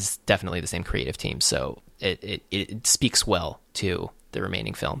it is definitely the same creative team, so it speaks well to the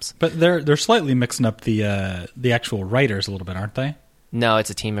remaining films. But they're slightly mixing up the actual writers a little bit, aren't they? No, it's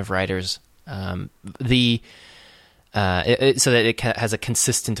a team of writers. So that it has a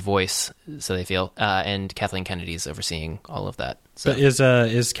consistent voice, so they feel. And Kathleen Kennedy's overseeing all of that. So. But is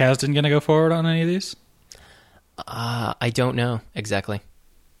Kasdan going to go forward on any of these? I don't know exactly.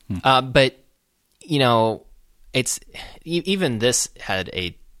 But it's even this had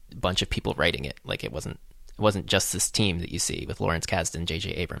a bunch of people writing it. Like it wasn't just this team that you see with Lawrence Kasdan,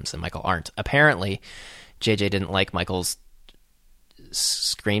 J.J. Abrams, and Michael Arndt. Apparently, J.J. didn't like Michael's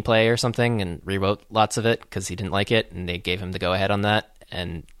screenplay or something and rewrote lots of it because he didn't like it, and they gave him the go-ahead on that.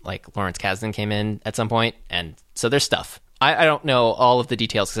 And like Lawrence Kasdan came in at some point, and so there's stuff. I don't know all of the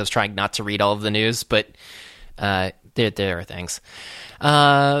details because I was trying not to read all of the news, but there are things.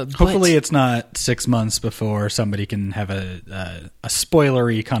 Hopefully it's not 6 months before somebody can have a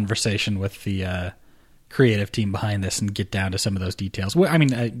spoilery conversation with the creative team behind this and get down to some of those details. I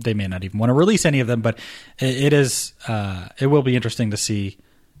mean, they may not even want to release any of them, but it will be interesting to see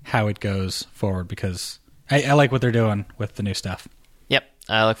how it goes forward, because I like what they're doing with the new stuff. Yep,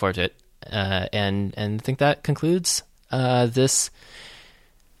 I look forward to it, and I think that concludes this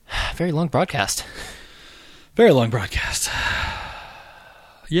very long broadcast. Very long broadcast.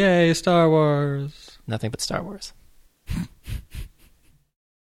 Yay, Star Wars. Nothing but Star Wars.